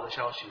的不好的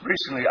消息。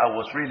 Recently, I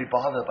was really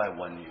bothered by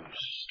one news.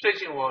 最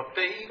近我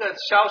被一个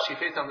消息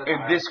非常的打 In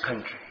压， this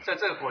country, 在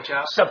这个国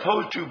家，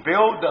 supposed to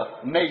build the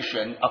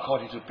nation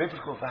according to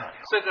biblical values.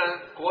 这个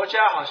国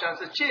家好像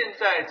是建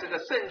在这个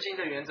圣经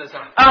的原则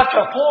上。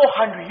 After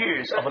 400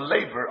 years of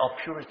labor of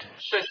Puritans.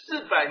 所以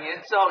400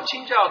年之后，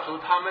清教徒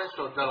他们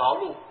所的劳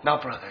碌， Now,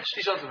 brothers,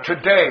 弟兄姊妹，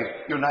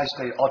 today, United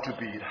States ought to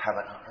be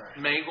heaven on earth.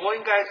 美国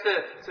应该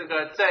是这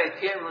个在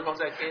天如同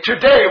在天。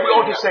 Today, we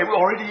ought to say we're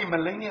already in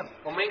millennium.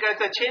 我们应该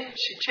在千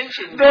禧年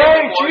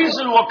Then 国，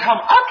 Jesus will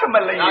come after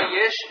然后 millennium.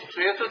 也许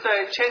主耶稣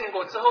在千年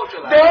国之后就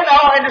来。 Then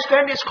our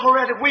understanding is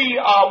correct. We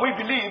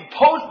believe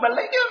post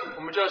millennium.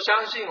 我们就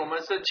相信我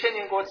们是千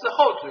年国之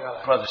后主要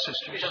来。 Brothers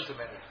弟兄 sisters, 姊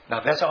妹，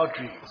 now that's our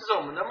dream. 这是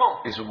我们的梦，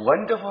 It's a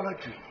wonderful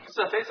dream.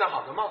 是非常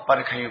好的梦。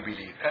 But can you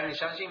believe it? 但你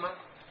相信吗？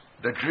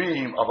 The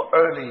dream of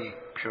early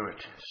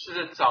Puritans.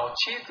 是早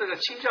期这个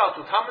清教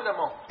徒他们的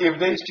梦。 If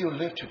they still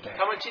live today,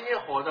 他们今天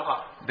活的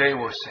话， they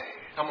will say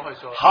他们会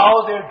说，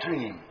 how their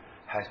dream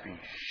has been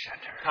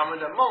shattered. 他们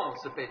的梦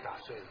是被打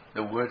碎的。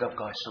 The word of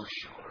God is so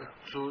sure.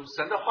 主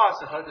神的话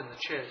是何等的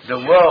确 The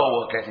world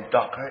will get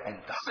darker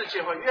and darker. 世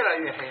界会越来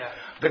越黑暗。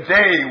 The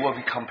day will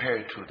be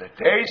compared to the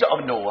days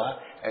of Noah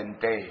and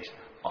days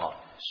of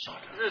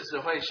Sodom. 日子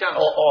会像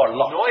or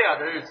Lot. 挪亚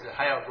的日子，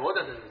还有罗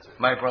德的日子。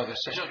 My brothers and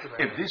sisters,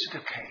 if this is the 这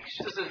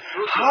case, 是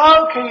如此。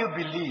 how can you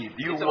believe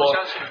you 你怎么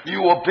相信？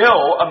 will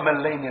build a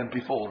millennium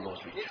before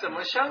Lord's 你 return? 怎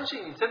么相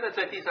信你真的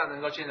在地上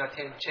能够建造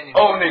千年？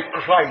 Only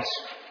Christ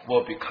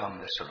will become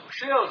the solution.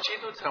 只有基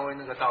督成为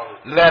那个道路。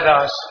 Let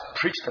us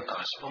preach the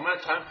gospel. 我们要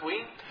传福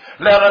音，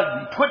 Let us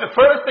put the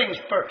first things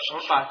我 first.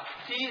 们把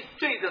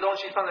对的东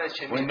西放在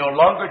前 We're 面， no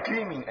longer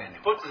dreaming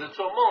anymore. 不只是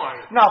做梦而已。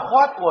 Now,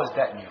 what was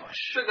that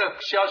news? 这个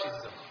消息是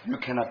什么？ You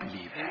cannot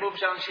believe 你 it. 不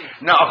相信？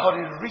 Now,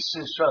 according to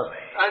recent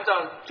survey, 按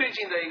照最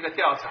近的一个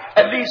调查，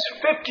 at least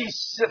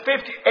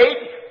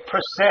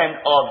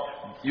 58% of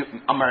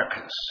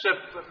Americans, 是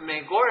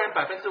美国人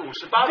58%的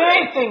they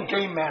人， think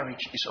gay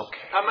marriage is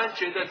okay. 他们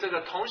觉得这个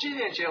同性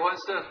恋结婚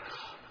是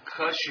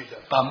可许的。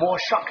 But more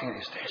shocking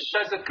is this.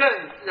 但是更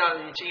让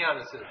人惊讶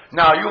的是，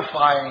 Now, you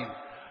find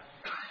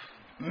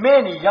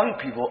many young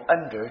people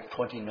under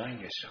 29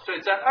 years old. 所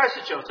以在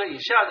29岁以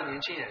下的年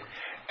轻人，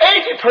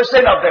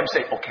 80% of them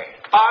say okay.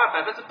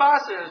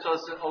 80%人说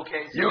是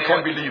OK， 是 You 没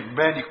can 问题。 believe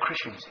many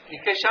Christians. 你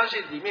可以相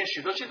信里面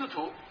许多基督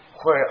徒，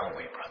 Where are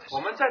we, brothers? 我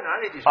们在哪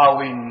里？弟兄， Are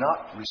we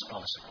not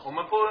responsible? 我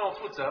们不用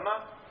负责吗？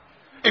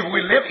 If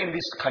we live in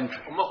this country,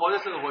 我们活在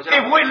这个国家，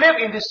 if we live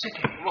in this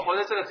city, 我们活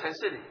在这个城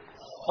市里，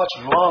 what's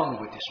wrong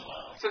with this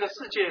world? 这个世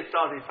界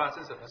到底发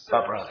生什么事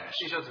But？brothers,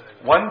 弟兄姊妹，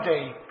 one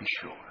day be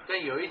sure.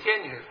 但有一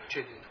天你会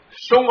确定，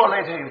 Sooner or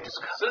later you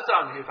discover 迟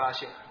早你会发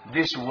现，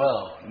 this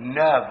will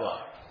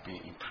never be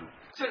improved.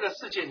 这个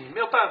世界你没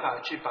有办法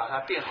去把它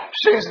变好。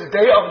 Since the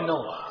day of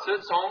Noah, 所以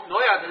从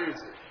挪亚的日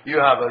子， you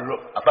have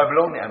a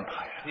Babylonian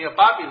Empire, 你有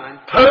巴比伦、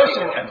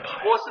 Persian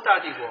Empire, 波斯大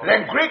帝国、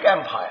 then Greek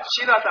Empire,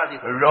 希腊大帝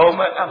国、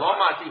 Roman 罗 Empire.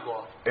 马帝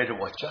国， It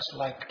was just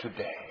like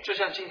today. 就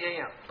像今天一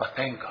样。 But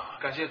thank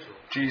God, 感谢主，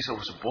 Jesus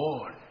was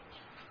born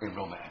in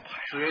Roman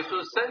Empire. 主耶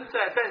稣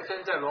诞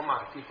生在罗马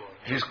帝国，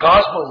 His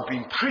gospel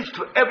being preached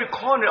to every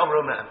corner of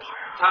Roman Empire.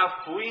 他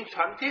福音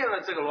传遍了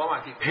这个罗马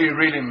帝国， He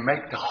really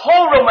made the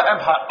whole Roman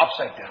Empire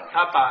upside down.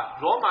 他把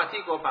罗马帝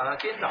国把它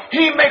颠倒，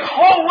 He made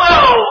whole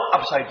world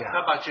upside 他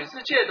down. 把全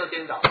世界都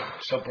颠倒。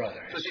 So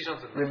brothers, 这弟兄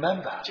姊妹，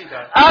 remember, 记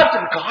得， after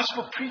the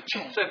gospel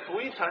preaching, 所以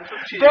福音传出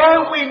去，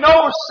 then we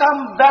know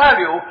some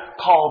value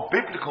called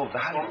biblical 我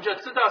value. 们就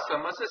知道什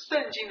么是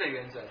圣经的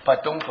原则。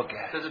 But don't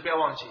forget, 但是不要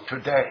忘记，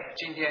 today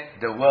今天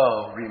the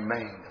world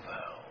remains the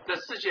world. 这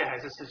世界还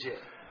是世界，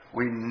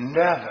 We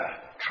never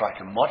try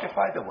to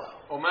modify the world.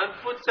 我们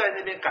不在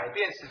那边改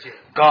变世界。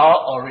 God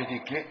already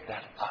gave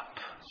that up.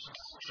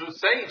 主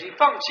神已经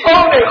放弃了，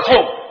 Only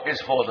hope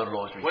is for the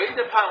Lord's return. 唯一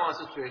的盼望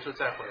是主耶稣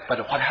再回来。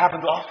 But what happened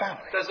to our family?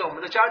 但是我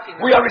们的家庭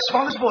呢？ We are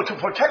responsible to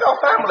protect our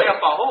我们 family. 要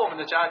保护我们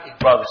的家庭。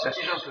 Brothers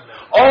弟 and 兄 sisters, 姊妹，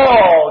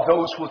 all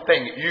those who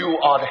think you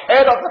are the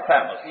head of the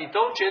family, 你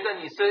都觉得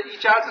你是一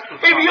家之主，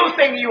 if you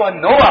think you are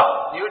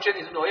Noah, 你又觉得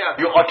你是挪亚，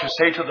 you ought to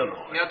say to the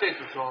Lord, 你要对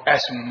主说：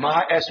 as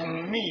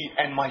me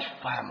and my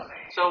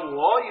family, 说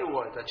我与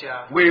我的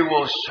家， we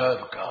will serve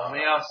我 God 们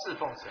要侍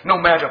奉神。 no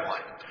matter what.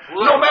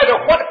 No matter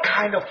what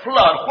kind of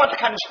flood, what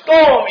kind of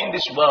storm in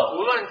this world,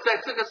 无论在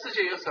这个世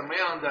界有什么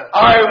样的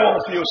I won't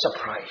feel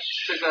surprised.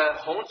 这个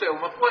洪水，我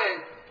们不会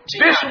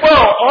惊 This 讶。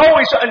 world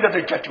always under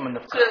the judgment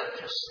of 这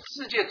God.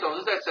 世界总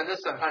是在神的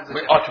审判之 We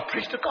下。 ought to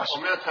preach the 我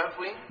gospel. 们要传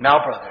福音， Now,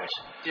 brothers,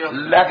 Yeah.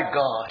 let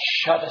God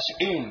shut us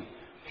in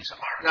His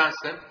arms. 让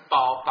神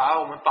把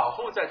我们保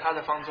护在他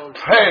的方舟里。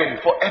 Pray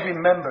for every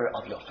member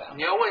of your family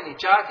你要为你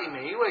家庭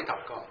每一位祷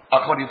告，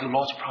 according to the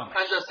Lord's promise.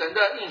 按照神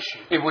的应许，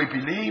 If we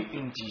believe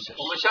in Jesus,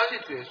 我们相信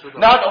主耶稣的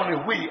话， not only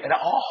we and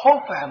our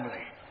whole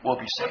family will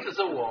be 不 saved. 只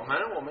是我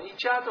们一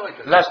家都会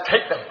得救。 Let's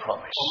take that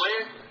promise.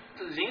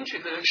 我们领取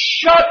这个，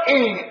 Shut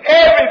in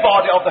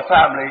everybody of the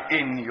family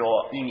in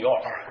your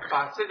arms.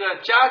 把这个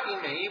家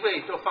庭每一位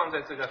都放在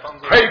这个方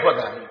舟里， Pray for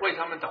them. 为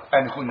他们祷告。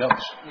 And who knows?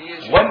 你也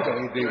许 One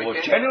day they will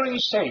genuinely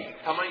say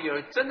他们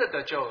有真的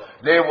得救了，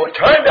 they will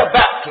turn their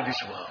back to this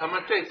world. 他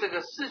们对这个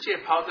世界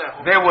抛在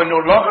后面， They will no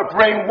longer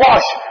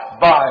brainwashed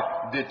by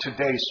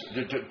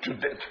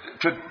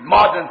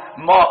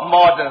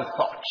modern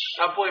thoughts.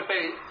 他不会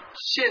被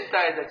现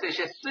代的这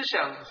些思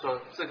想所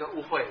这个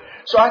误会。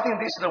 So I think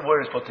these are the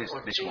words for this 我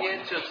this 今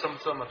morning. 天就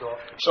这么多，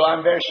 So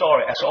I'm very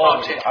sorry, as 抱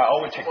always. 歉， I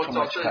always take 我 too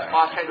总 much 是 time.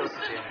 花太多时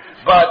间。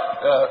 But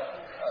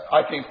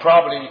I think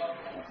probably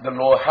the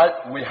Lord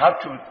we have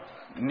to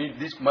need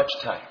this much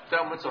time, 但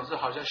我们总是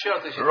好像需要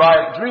这些，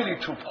 right? Really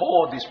to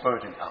pour this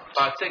burden out.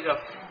 把这个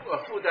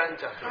负担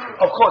讲出去。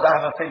 Of course, I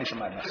haven't finished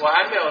my message. 我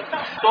还没有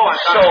说完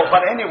So, 大纲，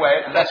 but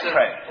anyway, 但 let's 是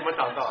pray. 我们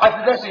祷告， I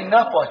think that's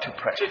enough for us to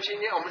pray. 就今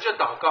天我们就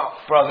祷告，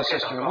 Brothers 先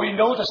and 祷 sisters, 告 we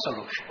know the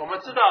solution. 我们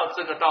知道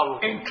这个道路，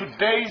 In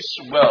today's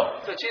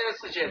world, 在今天的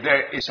世界里，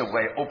 there is a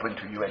way open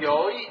to you and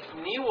me.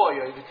 你我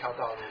有一条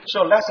道路。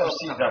 So let's have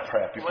see that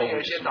prayer 我 before 们 we 有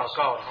一些 dismiss. 祷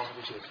告，然后我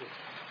们就结束。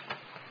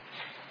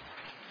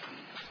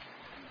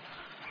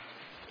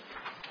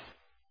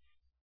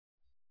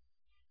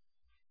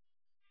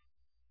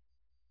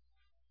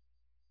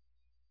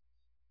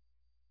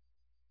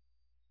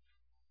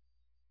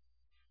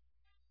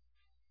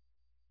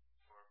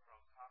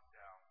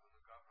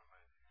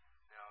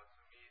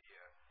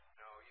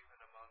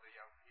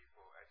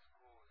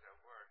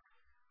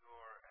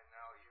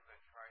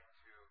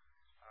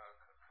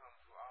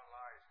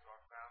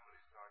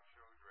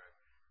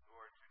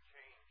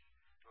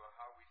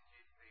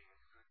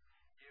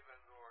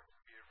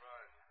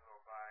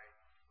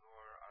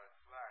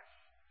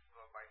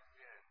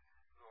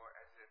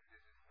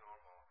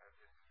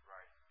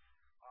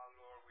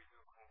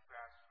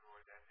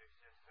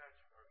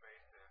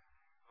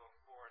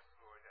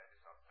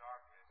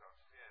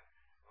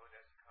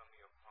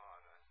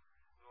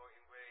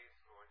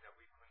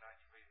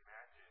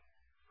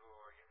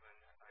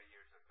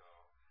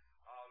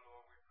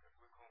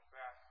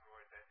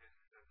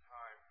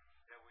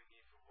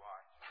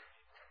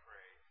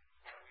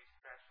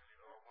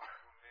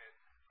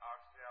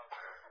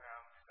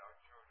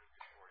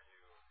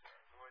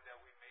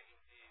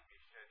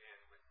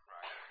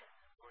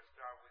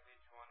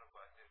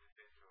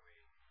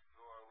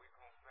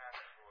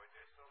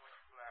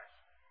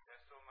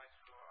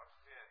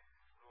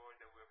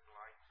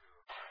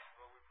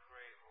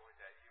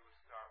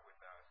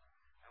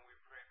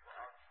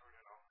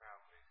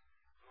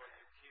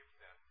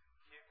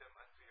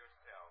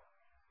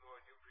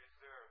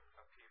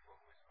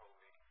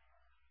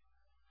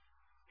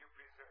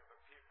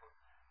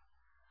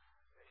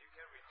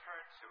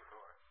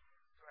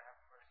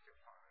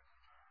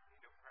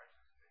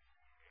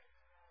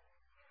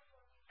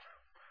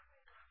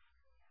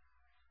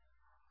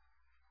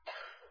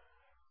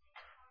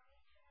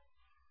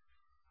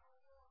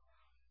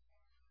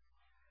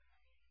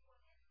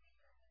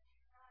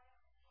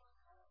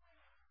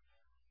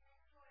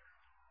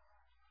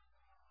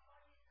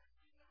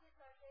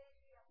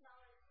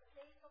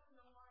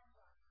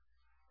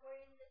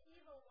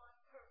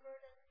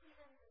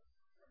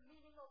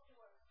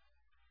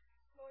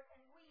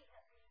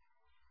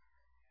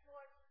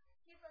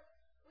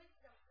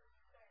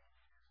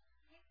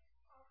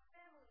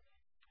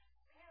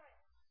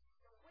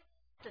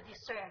to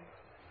discern.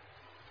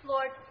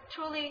 Lord,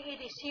 truly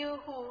it is you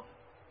who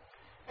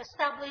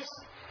established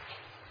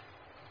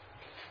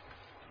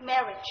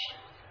marriage.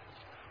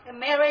 A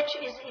marriage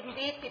is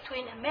indeed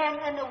between a man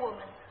and a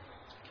woman.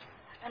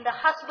 And the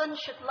husband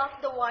should love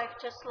the wife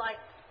just like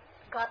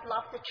God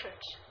loved the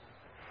church.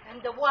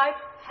 And the wife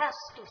has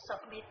to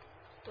submit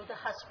to the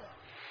husband.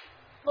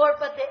 Lord,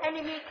 but the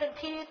enemy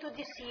continue to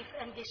deceive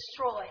and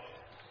destroy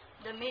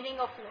the meaning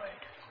of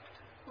word.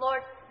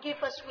 Lord, give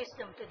us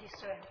wisdom to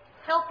discern.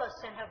 Help us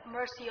and have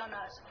mercy on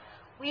us.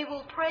 We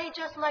will pray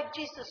just like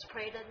Jesus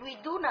prayed, that we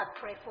do not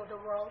pray for the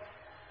world,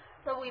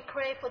 but we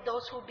pray for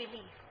those who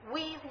believe.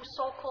 We who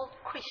so-called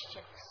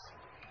Christians,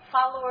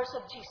 followers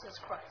of Jesus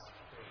Christ.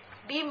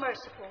 Be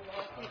merciful,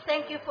 Lord. We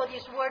thank you for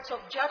these words of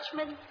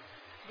judgment,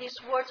 these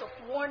words of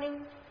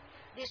warning,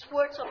 these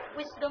words of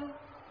wisdom,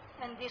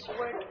 and this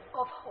word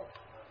of hope.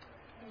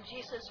 In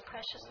Jesus'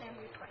 precious name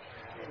we pray.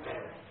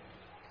 Amen.